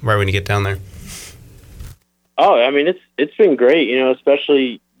right when you get down there? Oh, I mean, it's been great,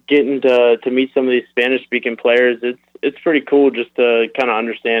 especially getting to meet some of these Spanish speaking players. It's pretty cool just to kind of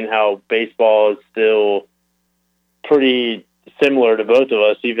understand how baseball is still pretty similar to both of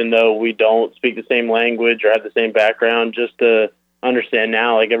us, even though we don't speak the same language or have the same background, just to understand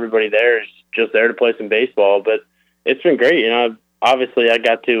now, like everybody there is just there to play some baseball. But it's been great. Obviously I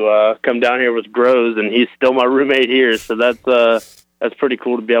got to come down here with Groves, and he's still my roommate here. So that's pretty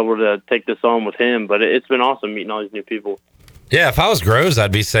cool to be able to take this on with him. But it's been awesome meeting all these new people. Yeah, if I was Groves,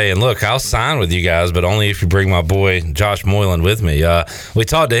 I'd be saying, look, I'll sign with you guys, but only if you bring my boy Josh Moylan with me. We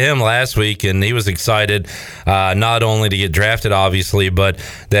talked to him last week, and he was excited not only to get drafted, obviously, but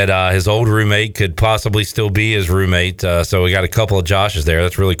that his old roommate could possibly still be his roommate. So we got a couple of Joshes there.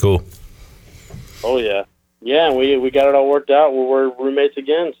 That's really cool. Oh, yeah. Yeah, and we got it all worked out. We're roommates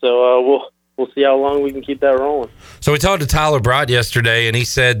again, so we'll see how long we can keep that rolling. So we talked to Tyler Brott yesterday, and he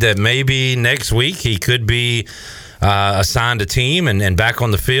said that maybe next week he could be assigned a team and back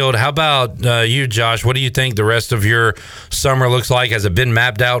on the field. How about you, Josh? What do you think the rest of your summer looks like? Has it been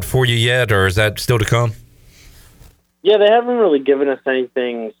mapped out for you yet, or is that still to come? Yeah, they haven't really given us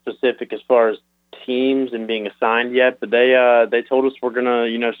anything specific as far as teams and being assigned yet, but they told us we're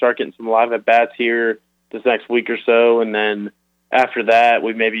gonna start getting some live at bats here this next week or so, and then after that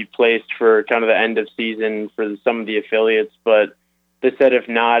we may be placed for kind of the end of season for some of the affiliates. But they said if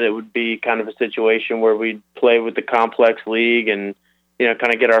not, it would be kind of a situation where we'd play with the complex league and,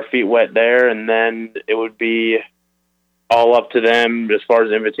 kind of get our feet wet there. And then it would be all up to them as far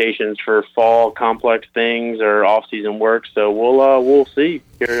as invitations for fall complex things or off-season work. So we'll see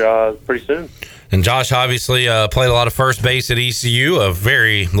here pretty soon. And Josh obviously played a lot of first base at ECU, a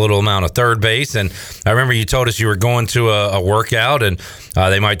very little amount of third base. And I remember you told us you were going to a workout, and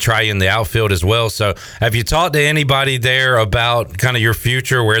they might try you in the outfield as well. So have you talked to anybody there about kind of your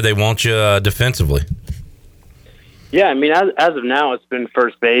future, where they want you defensively? Yeah, I mean, as of now, it's been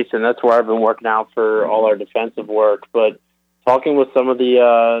first base, and that's where I've been working out for all our defensive work. But talking with some of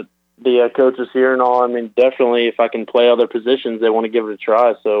the coaches here and all, I mean, definitely if I can play other positions, they want to give it a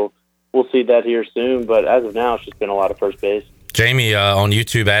try. So we'll see that here soon, but as of now, it's just been a lot of first base. Jamie on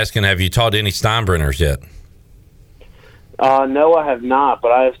YouTube asking, have you talked to any Steinbrenners yet? No, I have not,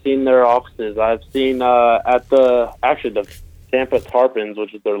 but I have seen their offices. I've seen at the Tampa Tarpons,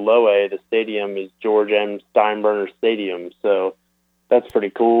 which is their low A, the stadium is George M. Steinbrenner Stadium, so that's pretty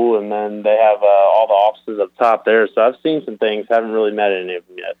cool. And then they have all the offices up top there, so I've seen some things, haven't really met any of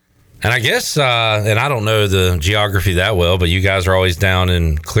them yet. And I guess, and I don't know the geography that well, but you guys are always down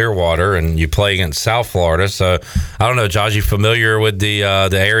in Clearwater, and you play against South Florida. So I don't know, Josh, you familiar with the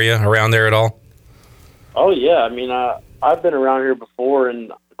area around there at all? Oh yeah, I mean, I've been around here before,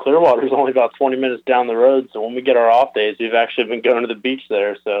 and Clearwater's only about 20 minutes down the road. So when we get our off days, we've actually been going to the beach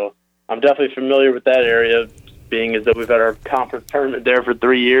there. So I'm definitely familiar with that area, being as though we've had our conference tournament there for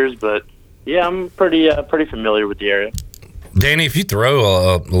 3 years. But yeah, I'm pretty familiar with the area. Danny, if you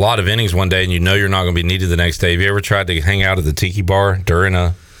throw a lot of innings one day and you know you're not going to be needed the next day, have you ever tried to hang out at the tiki bar during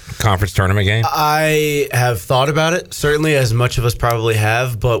a conference tournament game? I have thought about it, certainly, as much of us probably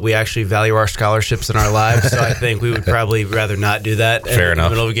have, but we actually value our scholarships in our lives, so I think we would probably rather not do that in the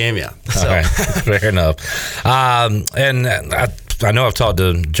middle of a game, yeah. So. All right. Fair enough. And I know I've talked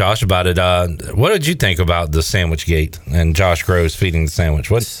to Josh about it. What did you think about the sandwich gate and Josh Groves feeding the sandwich?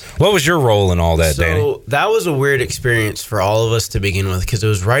 What was your role in all that, Danny? So that was a weird experience for all of us to begin with, because it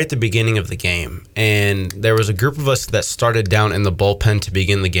was right at the beginning of the game, and there was a group of us that started down in the bullpen to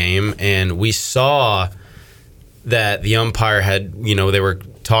begin the game, and we saw that the umpire had, they were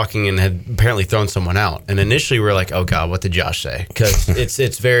talking and had apparently thrown someone out. And initially we were like, oh God, what did Josh say? Because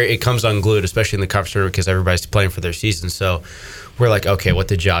it comes unglued, especially in the conference tournament, because everybody's playing for their season. So we're like, okay, what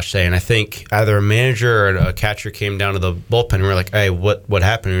did Josh say? And I think either a manager or a catcher came down to the bullpen and we're like, hey, what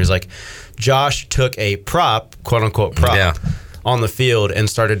happened? And he was like, Josh took a prop, quote unquote prop, on the field and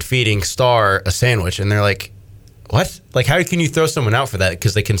started feeding Star a sandwich. And they're like, what? Like, how can you throw someone out for that?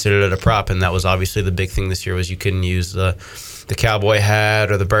 Because they considered it a prop, and that was obviously the big thing this year was you couldn't use the cowboy hat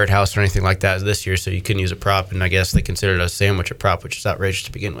or the birdhouse or anything like that this year, so you couldn't use a prop, and I guess they considered a sandwich a prop, which is outrageous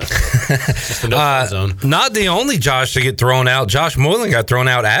to begin with. Just a no zone. Not the only Josh to get thrown out. Josh Moylan got thrown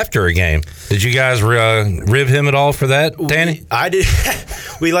out after a game. Did you guys rib him at all for that, Danny? I did.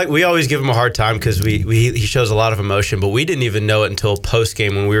 We always give him a hard time because he shows a lot of emotion, but we didn't even know it until post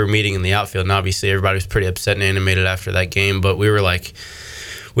game when we were meeting in the outfield, and obviously everybody was pretty upset and animated after that game. But we were like,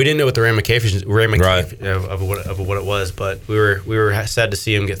 we didn't know what the ramifications of what it was, but we were sad to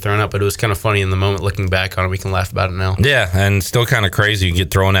see him get thrown out. But it was kind of funny in the moment. Looking back on it, we can laugh about it now. Yeah, and still kind of crazy you get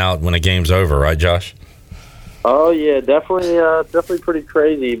thrown out when a game's over, right, Josh? Oh yeah, definitely pretty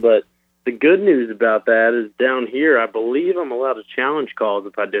crazy. But the good news about that is down here, I believe I'm allowed to challenge calls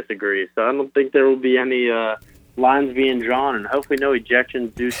if I disagree. So I don't think there will be any lines being drawn, and hopefully no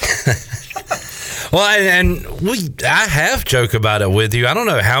ejections due. Well, and I have joked about it with you. I don't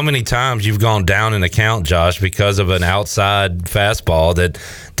know how many times you've gone down in a count, Josh, because of an outside fastball that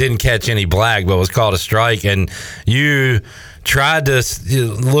didn't catch any black but was called a strike, and you tried to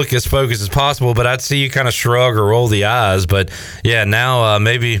look as focused as possible, but I'd see you kind of shrug or roll the eyes. But yeah, now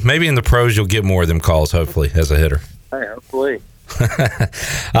maybe in the pros you'll get more of them calls, hopefully, as a hitter. Hey, hopefully.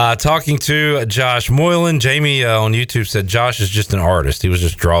 Talking to Josh Moylan, Jamie on YouTube said Josh is just an artist. He was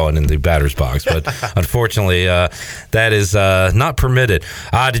just drawing in the batter's box, but unfortunately that is not permitted.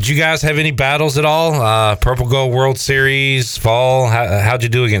 Did you guys have any battles at all? Purple Gold World Series, fall? How'd you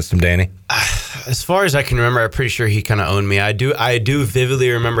do against him, Danny? As far as I can remember, I'm pretty sure he kind of owned me. I do vividly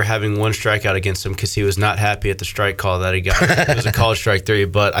remember having one strikeout against him because he was not happy at the strike call that he got. It was a called strike 3,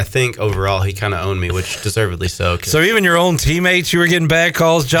 but I think overall he kind of owned me, which deservedly so. So even your own teammates, you were getting bad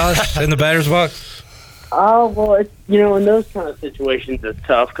calls, Josh, in the batter's box? Well, in those kind of situations, it's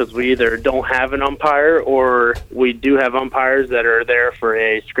tough because we either don't have an umpire or we do have umpires that are there for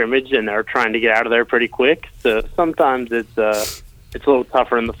a scrimmage and they're trying to get out of there pretty quick. So sometimes it's a little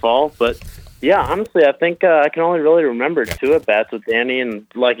tougher in the fall. But, yeah, honestly, I think I can only really remember 2 at-bats with Danny. And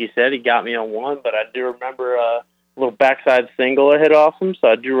like you said, he got me on 1. But I do remember a little backside single I hit off him, so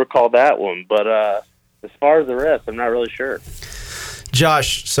I do recall that one. But as far as the rest, I'm not really sure.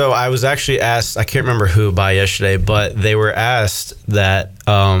 Josh, so I was actually asked, I can't remember who by yesterday, but they were asked that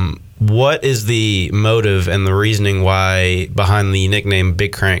what is the motive and the reasoning why behind the nickname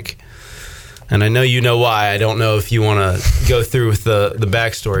Big Crank? And I know you know why. I don't know if you want to go through with the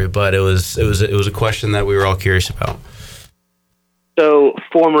backstory, but it was a question that we were all curious about. So,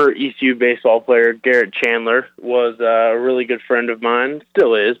 former ECU baseball player Garrett Chandler was a really good friend of mine,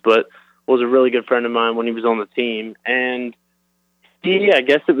 still is, but was a really good friend of mine when he was on the team. And I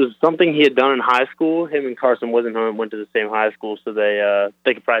guess it was something he had done in high school. Him and Carson Wisenhunt went to the same high school, so they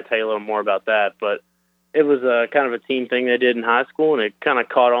could probably tell you a little more about that. But it was kind of a team thing they did in high school, and it kind of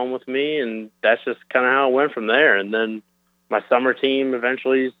caught on with me, and that's just kind of how it went from there. And then my summer team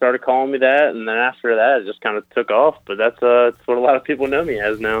eventually started calling me that, and then after that, it just kind of took off. But that's what a lot of people know me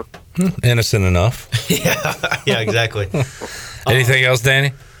as now. Innocent enough. Yeah, exactly. Anything else,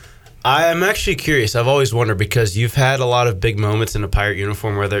 Danny? I'm actually curious. I've always wondered because you've had a lot of big moments in a Pirate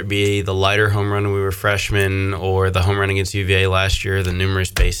uniform, whether it be the lighter home run when we were freshmen or the home run against UVA last year, the numerous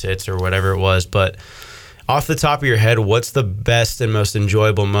base hits or whatever it was. But off the top of your head, what's the best and most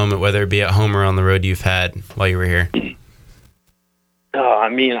enjoyable moment, whether it be at home or on the road, you've had while you were here? I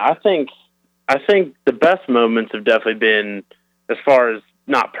mean, I think I think the best moments have definitely been, as far as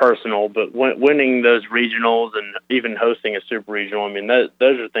not personal, but winning those regionals and even hosting a super regional. I mean, those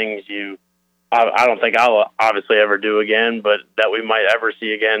are things I don't think I'll obviously ever do again, but that we might ever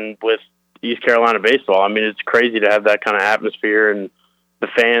see again with East Carolina baseball. I mean, it's crazy to have that kind of atmosphere and the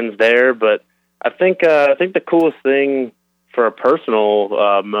fans there. But I think the coolest thing for a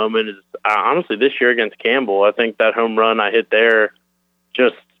personal moment is honestly this year against Campbell. I think that home run I hit there,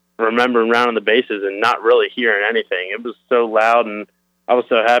 just remembering rounding the bases and not really hearing anything. It was so loud, and I was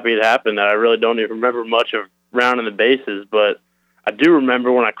so happy it happened that I really don't even remember much of rounding the bases. But I do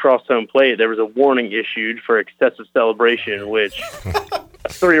remember when I crossed home plate, there was a warning issued for excessive celebration, which a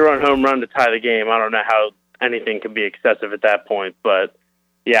 3-run home run to tie the game. I don't know how anything can be excessive at that point, but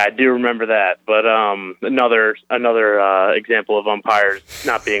yeah, I do remember that. But another example of umpires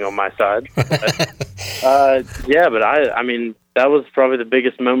not being on my side. But I mean, that was probably the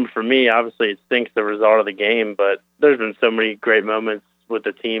biggest moment for me. Obviously, it stinks the result of the game, but there's been so many great moments with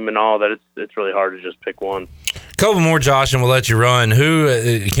the team and all that it's really hard to just pick one. Couple more, Josh, and we'll let you run. Who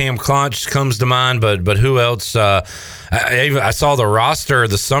Cam Clonch comes to mind, but who else? I saw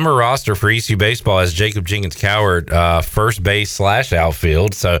the summer roster for ECU baseball as Jacob Jenkins Coward, first base /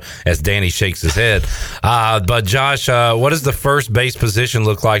 outfield. So as Danny shakes his head, but Josh, what does the first base position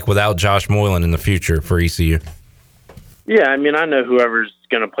look like without Josh Moylan in the future for ECU? Yeah, I mean, I know whoever's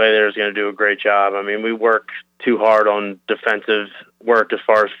going to play there is going to do a great job. I mean, we work too hard on defensive work as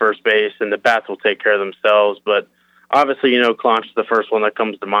far as first base, and the bats will take care of themselves. But obviously, Clonch is the first one that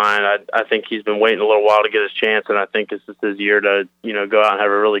comes to mind. I think he's been waiting a little while to get his chance, and I think this is his year to, go out and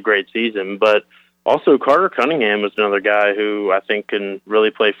have a really great season. But also Carter Cunningham is another guy who I think can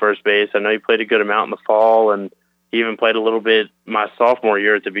really play first base. I know he played a good amount in the fall, and he even played a little bit my sophomore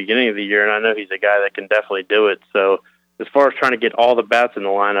year at the beginning of the year, and I know he's a guy that can definitely do it. So as far as trying to get all the bats in the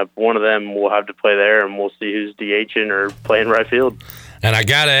lineup, one of them will have to play there, and we'll see who's DHing or playing right field. And I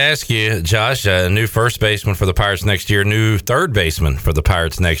got to ask you, Josh, a new first baseman for the Pirates next year, new third baseman for the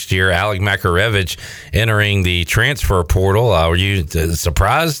Pirates next year, Alec Makarevich entering the transfer portal. Were you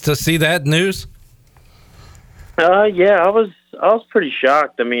surprised to see that news? Yeah, I was pretty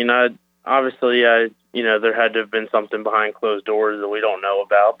shocked. I mean, obviously, there had to have been something behind closed doors that we don't know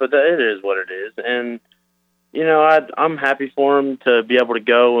about, but it is what it is. And I'm happy for him to be able to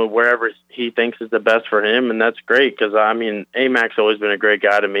go wherever he thinks is the best for him, and that's great because, I mean, AMAC's always been a great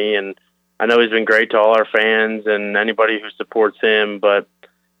guy to me, and I know he's been great to all our fans and anybody who supports him. But,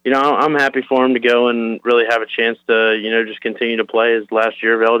 I'm happy for him to go and really have a chance to, just continue to play his last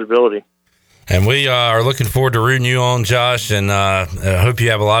year of eligibility. And we are looking forward to rooting you on, Josh, and I hope you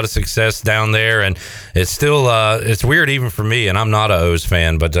have a lot of success down there. And it's still it's weird even for me, and I'm not a O's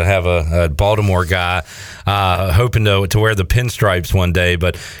fan, but to have a Baltimore guy hoping to wear the pinstripes one day.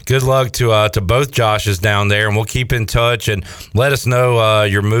 But good luck to both Joshes down there, and we'll keep in touch and let us know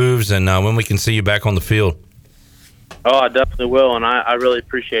your moves and when we can see you back on the field. Oh, I definitely will, and I really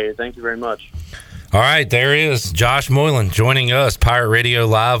appreciate it. Thank you very much. All right, there is Josh Moylan joining us, Pirate Radio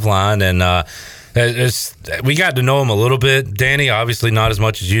Live Line, and we got to know him a little bit. Danny, obviously not as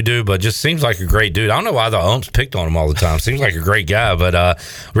much as you do, but just seems like a great dude. I don't know why the umps picked on him all the time. Seems like a great guy, but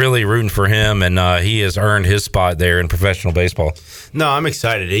really rooting for him, and he has earned his spot there in professional baseball. No, I'm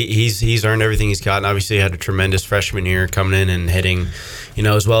excited. He's earned everything he's gotten. Obviously, he had a tremendous freshman year coming in and hitting,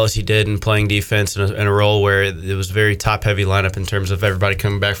 as well as he did, and playing defense in a role where it was a very top-heavy lineup in terms of everybody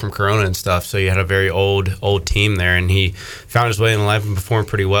coming back from Corona and stuff. So you had a very old team there, and he found his way in the lineup and performed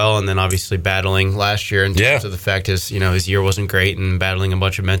pretty well. And then obviously battling last year in terms of the fact his year wasn't great and battling a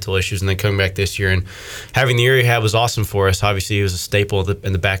bunch of mental issues, and then coming back this year and having the year he had was awesome for us. Obviously, he was a staple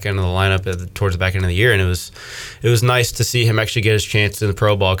in the back end of the lineup towards the back end of the year, and it was nice to see him actually get his chance in the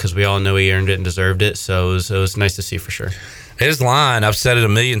pro ball because we all know he earned it and deserved it. So it was nice to see for sure. His line, I've said it a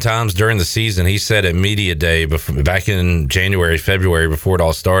million times during the season. He said at media day back in January, February, before it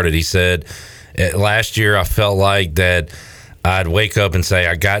all started, he said, last year I felt like that I'd wake up and say,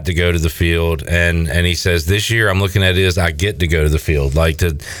 I got to go to the field. And he says, this year I'm looking at it as I get to go to the field, like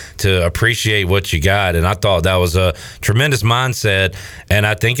to appreciate what you got. And I thought that was a tremendous mindset. And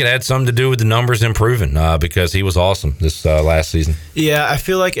I think it had something to do with the numbers improving because he was awesome this last season. Yeah, I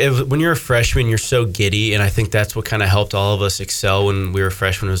feel like when you're a freshman, you're so giddy. And I think that's what kind of helped all of us excel when we were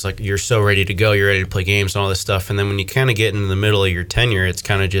freshmen. It was like, you're so ready to go. You're ready to play games and all this stuff. And then when you kind of get into the middle of your tenure, it's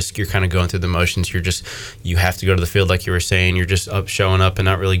kind of just, you're kind of going through the motions. You have to go to the field like you were saying. You're just showing up and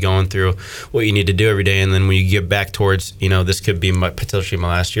not really going through what you need to do every day. And then when you get back towards, this could be potentially my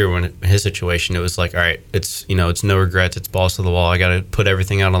last year when his situation, it was like, all right, it's no regrets. It's balls to the wall. I got to put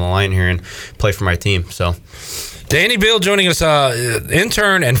everything out on the line here and play for my team. So Danny Bill joining us,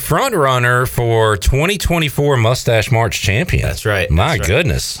 intern and front runner for 2024 Mustache March champion. That's right. My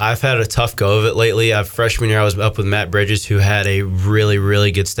goodness. I've had a tough go of it lately. Freshman year, I was up with Matt Bridges, who had a really,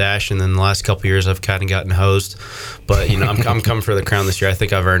 really good stash. And then the last couple of years, I've kind of gotten hosed. But, I'm coming for the crown this year. I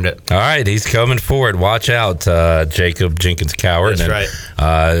think I've earned it. All right. He's coming forward. Watch out, Jacob Jenkins Coward. That's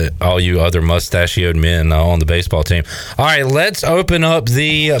right. All you other mustachioed men on the baseball team. All right. Let's open up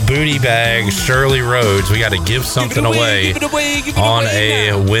the booty bag. Shirley Rhodes. We got to give something away on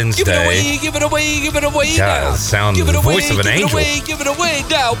a Wednesday. Give it away God, sound the voice of an angel. Give it away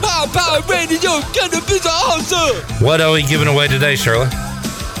now. Power Radio, gonna be awesome. What are we giving away today, Shirley?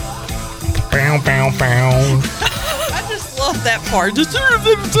 Bow, bow, bow. I just love that part. Just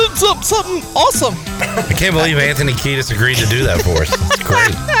something awesome. I can't believe Anthony Kiedis agreed to do that for us. It's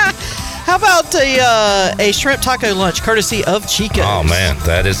great. How about a shrimp taco lunch courtesy of Chico's? Oh, man,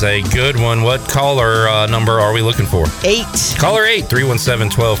 that is a good one. What caller number are we looking for? 8. Caller 8,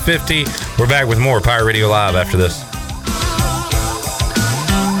 317-1250. We're back with more Pirate Radio Live after this.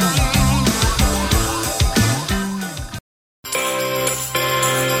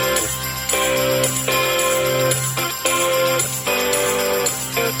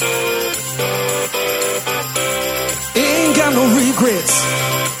 Ain't got no regrets.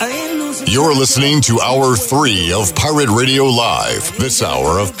 You're listening to Hour 3 of Pirate Radio Live. This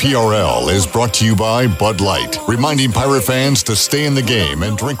hour of PRL is brought to you by Bud Light, reminding Pirate fans to stay in the game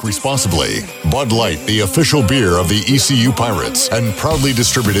and drink responsibly. Bud Light, the official beer of the ECU Pirates, and proudly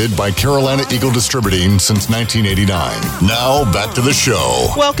distributed by Carolina Eagle Distributing since 1989. Now, back to the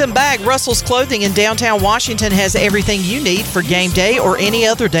show. Welcome back. Russell's Clothing in downtown Washington has everything you need for game day or any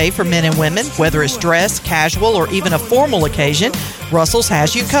other day for men and women, whether it's dress, casual, or even a formal occasion. Russell's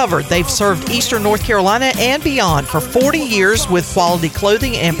has you covered. They've served Eastern North Carolina and beyond for 40 years with quality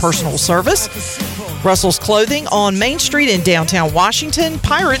clothing and personal service. Russell's Clothing on Main Street in downtown Washington.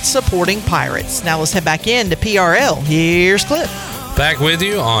 Pirates supporting Pirates. Now let's head back into PRL. Here's Clip. Back with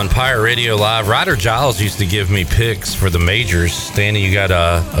you on Pirate Radio Live. Ryder Giles used to give me picks for the majors. Danny, you got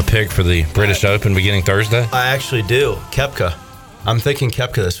a pick for the British Open beginning Thursday? I actually do. Koepka. I'm thinking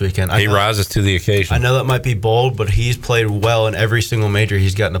Koepka this weekend. He rises to the occasion. I know that might be bold, but he's played well in every single major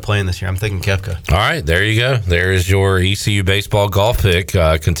he's gotten to play in this year. I'm thinking Koepka. All right, there you go. There is your ECU baseball golf pick,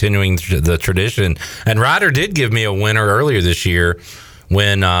 continuing the tradition. And Ryder did give me a winner earlier this year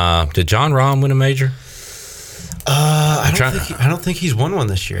when did John Rahm win a major? I don't think he's won one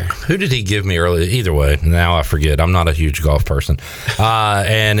this year. Who did he give me earlier? Either way, now I forget. I'm not a huge golf person.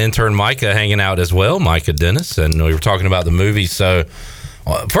 And intern Micah hanging out as well, Micah Dennis, and we were talking about the movie. So,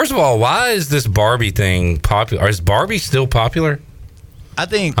 first of all, why is this Barbie thing popular? Is Barbie still popular? I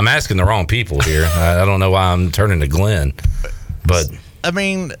think I'm asking the wrong people here. I don't know why I'm turning to Glenn, but I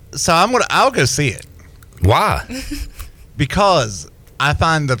mean, so I'll go see it. Why? Because I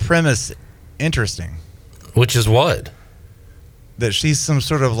find the premise interesting. Which is what? That she's some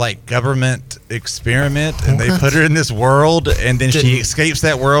sort of like government experiment, and they put her in this world, and then she escapes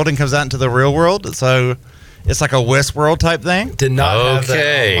that world and comes out into the real world. So it's like a Westworld type thing. Did not have that.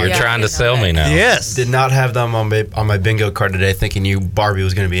 Okay, you're trying to sell me now. Yes. Did not have them on my bingo card today, thinking Barbie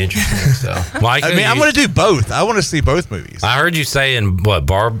was going to be interesting. So, Mike, I mean, I'm going to do both. I want to see both movies. I heard you say in what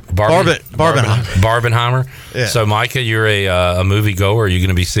Barbenheimer. Yeah. So, Micah, you're a movie goer. Are you going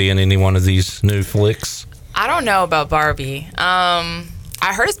to be seeing any one of these new flicks? I don't know about Barbie. I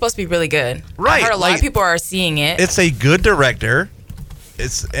heard it's supposed to be really good. Right. I heard a lot of people are seeing it. It's a good director.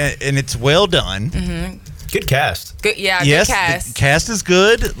 It's well done. Mm-hmm. Good cast. Good, yeah. Yes, good cast. the cast is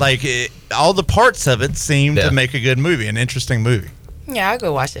good. Like all the parts of it seem to make a good movie, an interesting movie. Yeah, I'll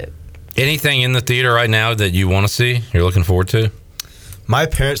go watch it. Anything in the theater right now that you want to see? You're looking forward to? My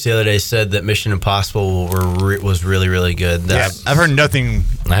parents the other day said that Mission Impossible was really, really good. Yeah, I've heard nothing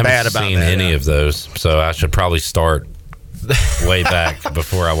bad about seen any of those, so I should probably start way back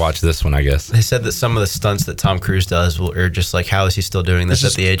before I watch this one, I guess. They said that some of the stunts that Tom Cruise does are just like, how is he still doing this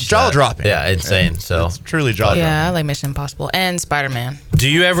at the age? Jaw-dropping. Yeah, insane. So it's truly jaw-dropping. Yeah, I like Mission Impossible and Spider-Man. Do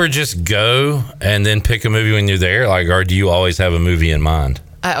you ever just go and then pick a movie when you're there, or do you always have a movie in mind?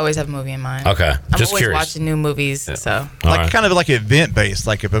 I always have a movie in mind. Okay, I'm just always curious. watching new movies, so kind of like event based.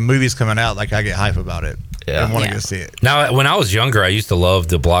 Like if a movie's coming out, like I get hype about it. Yeah, I want to go see it. Now, when I was younger, I used to love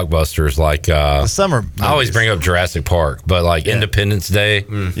the blockbusters, like the summer movies. I always bring up Jurassic Park, but like Independence Day,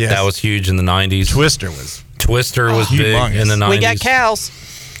 that was huge in the 90s. Twister was big in the 90s. We got cows.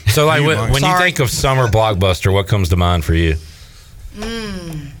 So like when you think of summer blockbuster, what comes to mind for you?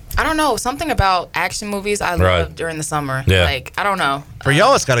 I don't know. Something about action movies I love during the summer. Yeah. Like, I don't know. For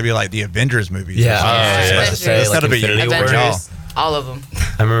y'all, it's got to be like the Avengers movies. Yeah. It's got to be Avengers. All of them.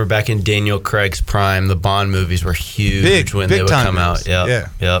 I remember back in Daniel Craig's prime, the Bond movies were huge when they would come out. Yep.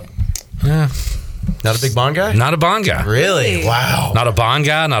 Yeah. Not a big Bond guy? Not a Bond guy. Really? Wow. Not a Bond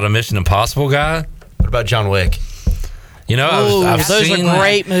guy, not a Mission Impossible guy. What about John Wick? You know, I've those seen, are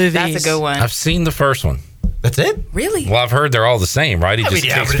great movies. That's a good one. I've seen the first one. That's it? Really? Well, I've heard they're all the same, right? He just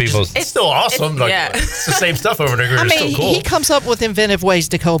kicks people's... It's still awesome. It's the same stuff over and over. I It's mean, so cool. he comes up with inventive ways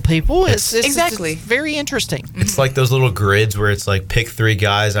to kill people. It's Exactly. it's very interesting. It's like those little grids where it's like pick 3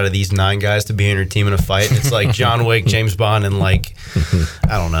 guys out of these 9 guys to be in your team in a fight. It's like John Wick, James Bond, and like,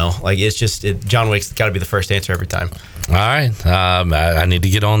 I don't know. Like, it's just, John Wick's got to be the first answer every time. All right. I need to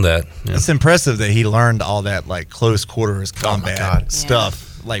get on that. Yeah. It's impressive that he learned all that like close quarters combat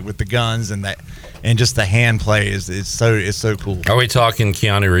stuff, like with the guns and that. And just the hand play is so cool. Are we talking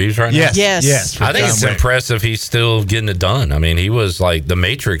Keanu Reeves right now? Yes. I think it's impressive he's still getting it done. I mean, he was like, The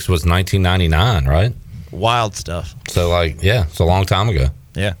Matrix was 1999, right? Wild stuff. So like, yeah, it's a long time ago.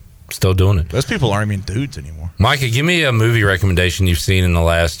 Yeah. Still doing it. Those people aren't even dudes anymore. Micah, give me a movie recommendation you've seen in the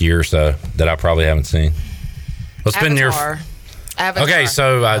last year or so that I probably haven't seen. What's been your... Avatar. Okay,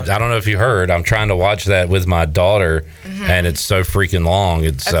 so I don't know if you heard. I'm trying to watch that with my daughter, and it's so freaking long.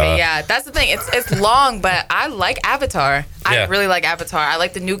 It's yeah, that's the thing. It's long, but I like Avatar. I really like Avatar. I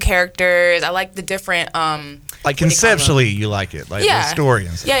like the new characters. I like the different like conceptually, you like it, like the story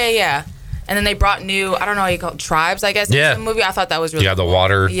and stuff. Yeah. And then they brought new, I don't know how you call it, tribes, I guess, into the movie. I thought that was really the cool.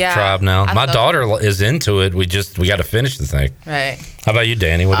 water tribe now. My daughter is into it. We got to finish the thing. Right. How about you,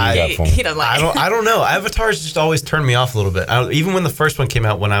 Danny? What do you got for me? He doesn't like it. I don't know. Avatar's just always turned me off a little bit. Even when the first one came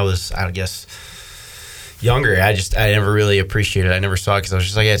out when I was, I guess, younger, I never really appreciated it. I never saw it because I was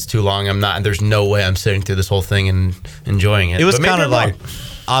just like, it's too long. There's no way I'm sitting through this whole thing and enjoying it. It was kind of like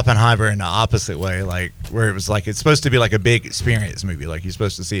Oppenheimer in the opposite way, like where it was like it's supposed to be like a big experience movie, like you're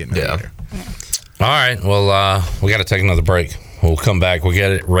supposed to see it in the theater. All right, well, we got to take another break. We'll come back. We'll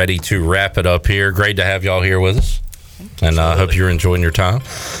get it ready to wrap it up here. Great to have y'all here with us, and I hope you're enjoying your time.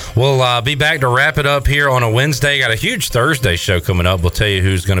 We'll be back to wrap it up here on a Wednesday. Got a huge Thursday show coming up. We'll tell you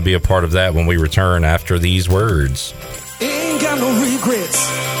who's going to be a part of that when we return after these words. Ain't got no regrets.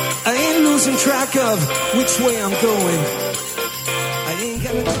 I ain't losing track of which way I'm going. I ain't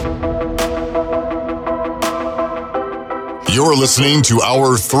got You're listening to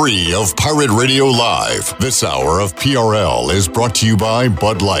Hour 3 of Pirate Radio Live. This hour of PRL is brought to you by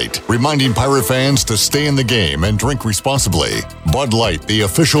Bud Light, reminding Pirate fans to stay in the game and drink responsibly. Bud Light, the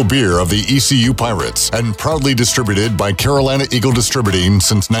official beer of the ECU Pirates, and proudly distributed by Carolina Eagle Distributing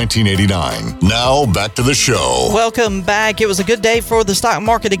since 1989. Now, back to the show. Welcome back. It was a good day for the stock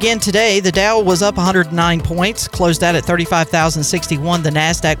market again today. The Dow was up 109 points, closed out at 35,061. The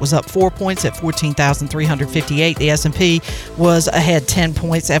NASDAQ was up 4 points at 14,358. The S&P was ahead 10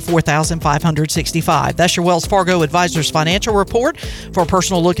 points at 4,565. That's your Wells Fargo Advisors financial report. For a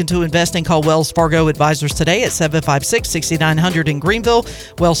personal look into investing, call Wells Fargo Advisors today at 756-6900 in Greenville.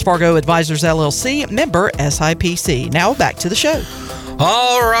 Wells Fargo Advisors, LLC, member SIPC. Now back to the show.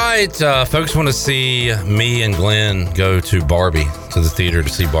 All right. Folks want to see me and Glenn go to Barbie, to the theater to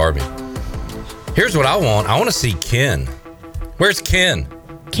see Barbie. Here's what I want. I want to see Ken. Where's Ken?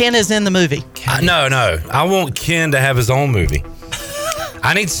 Ken is in the movie. No. I want Ken to have his own movie.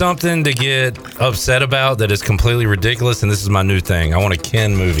 I need something to get upset about that is completely ridiculous, and this is my new thing. I want a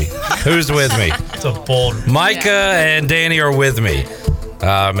Ken movie. Who's with me? It's a bold. Micah and Danny are with me.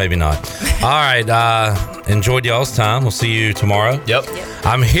 Maybe not. All right. Enjoyed y'all's time. We'll see you tomorrow. Yep.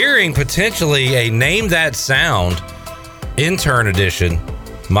 I'm hearing potentially a Name That Sound intern edition.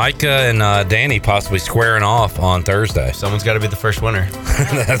 Micah and Danny possibly squaring off on Thursday. Someone's got to be the first winner.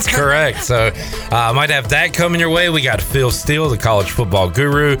 That's correct. So I might have that coming your way. We got Phil Steele, the college football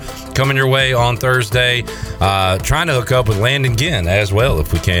guru, coming your way on Thursday. Trying to hook up with Landon Ginn as well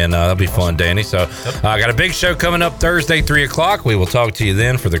if we can. That'll be fun, Danny. So I got a big show coming up Thursday, 3 o'clock. We will talk to you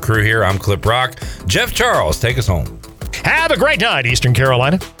then. For the crew here, I'm Clip Rock. Jeff Charles, take us home. Have a great night, Eastern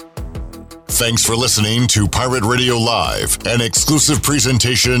Carolina. Thanks for listening to Pirate Radio Live, an exclusive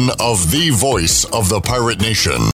presentation of the voice of the Pirate Nation.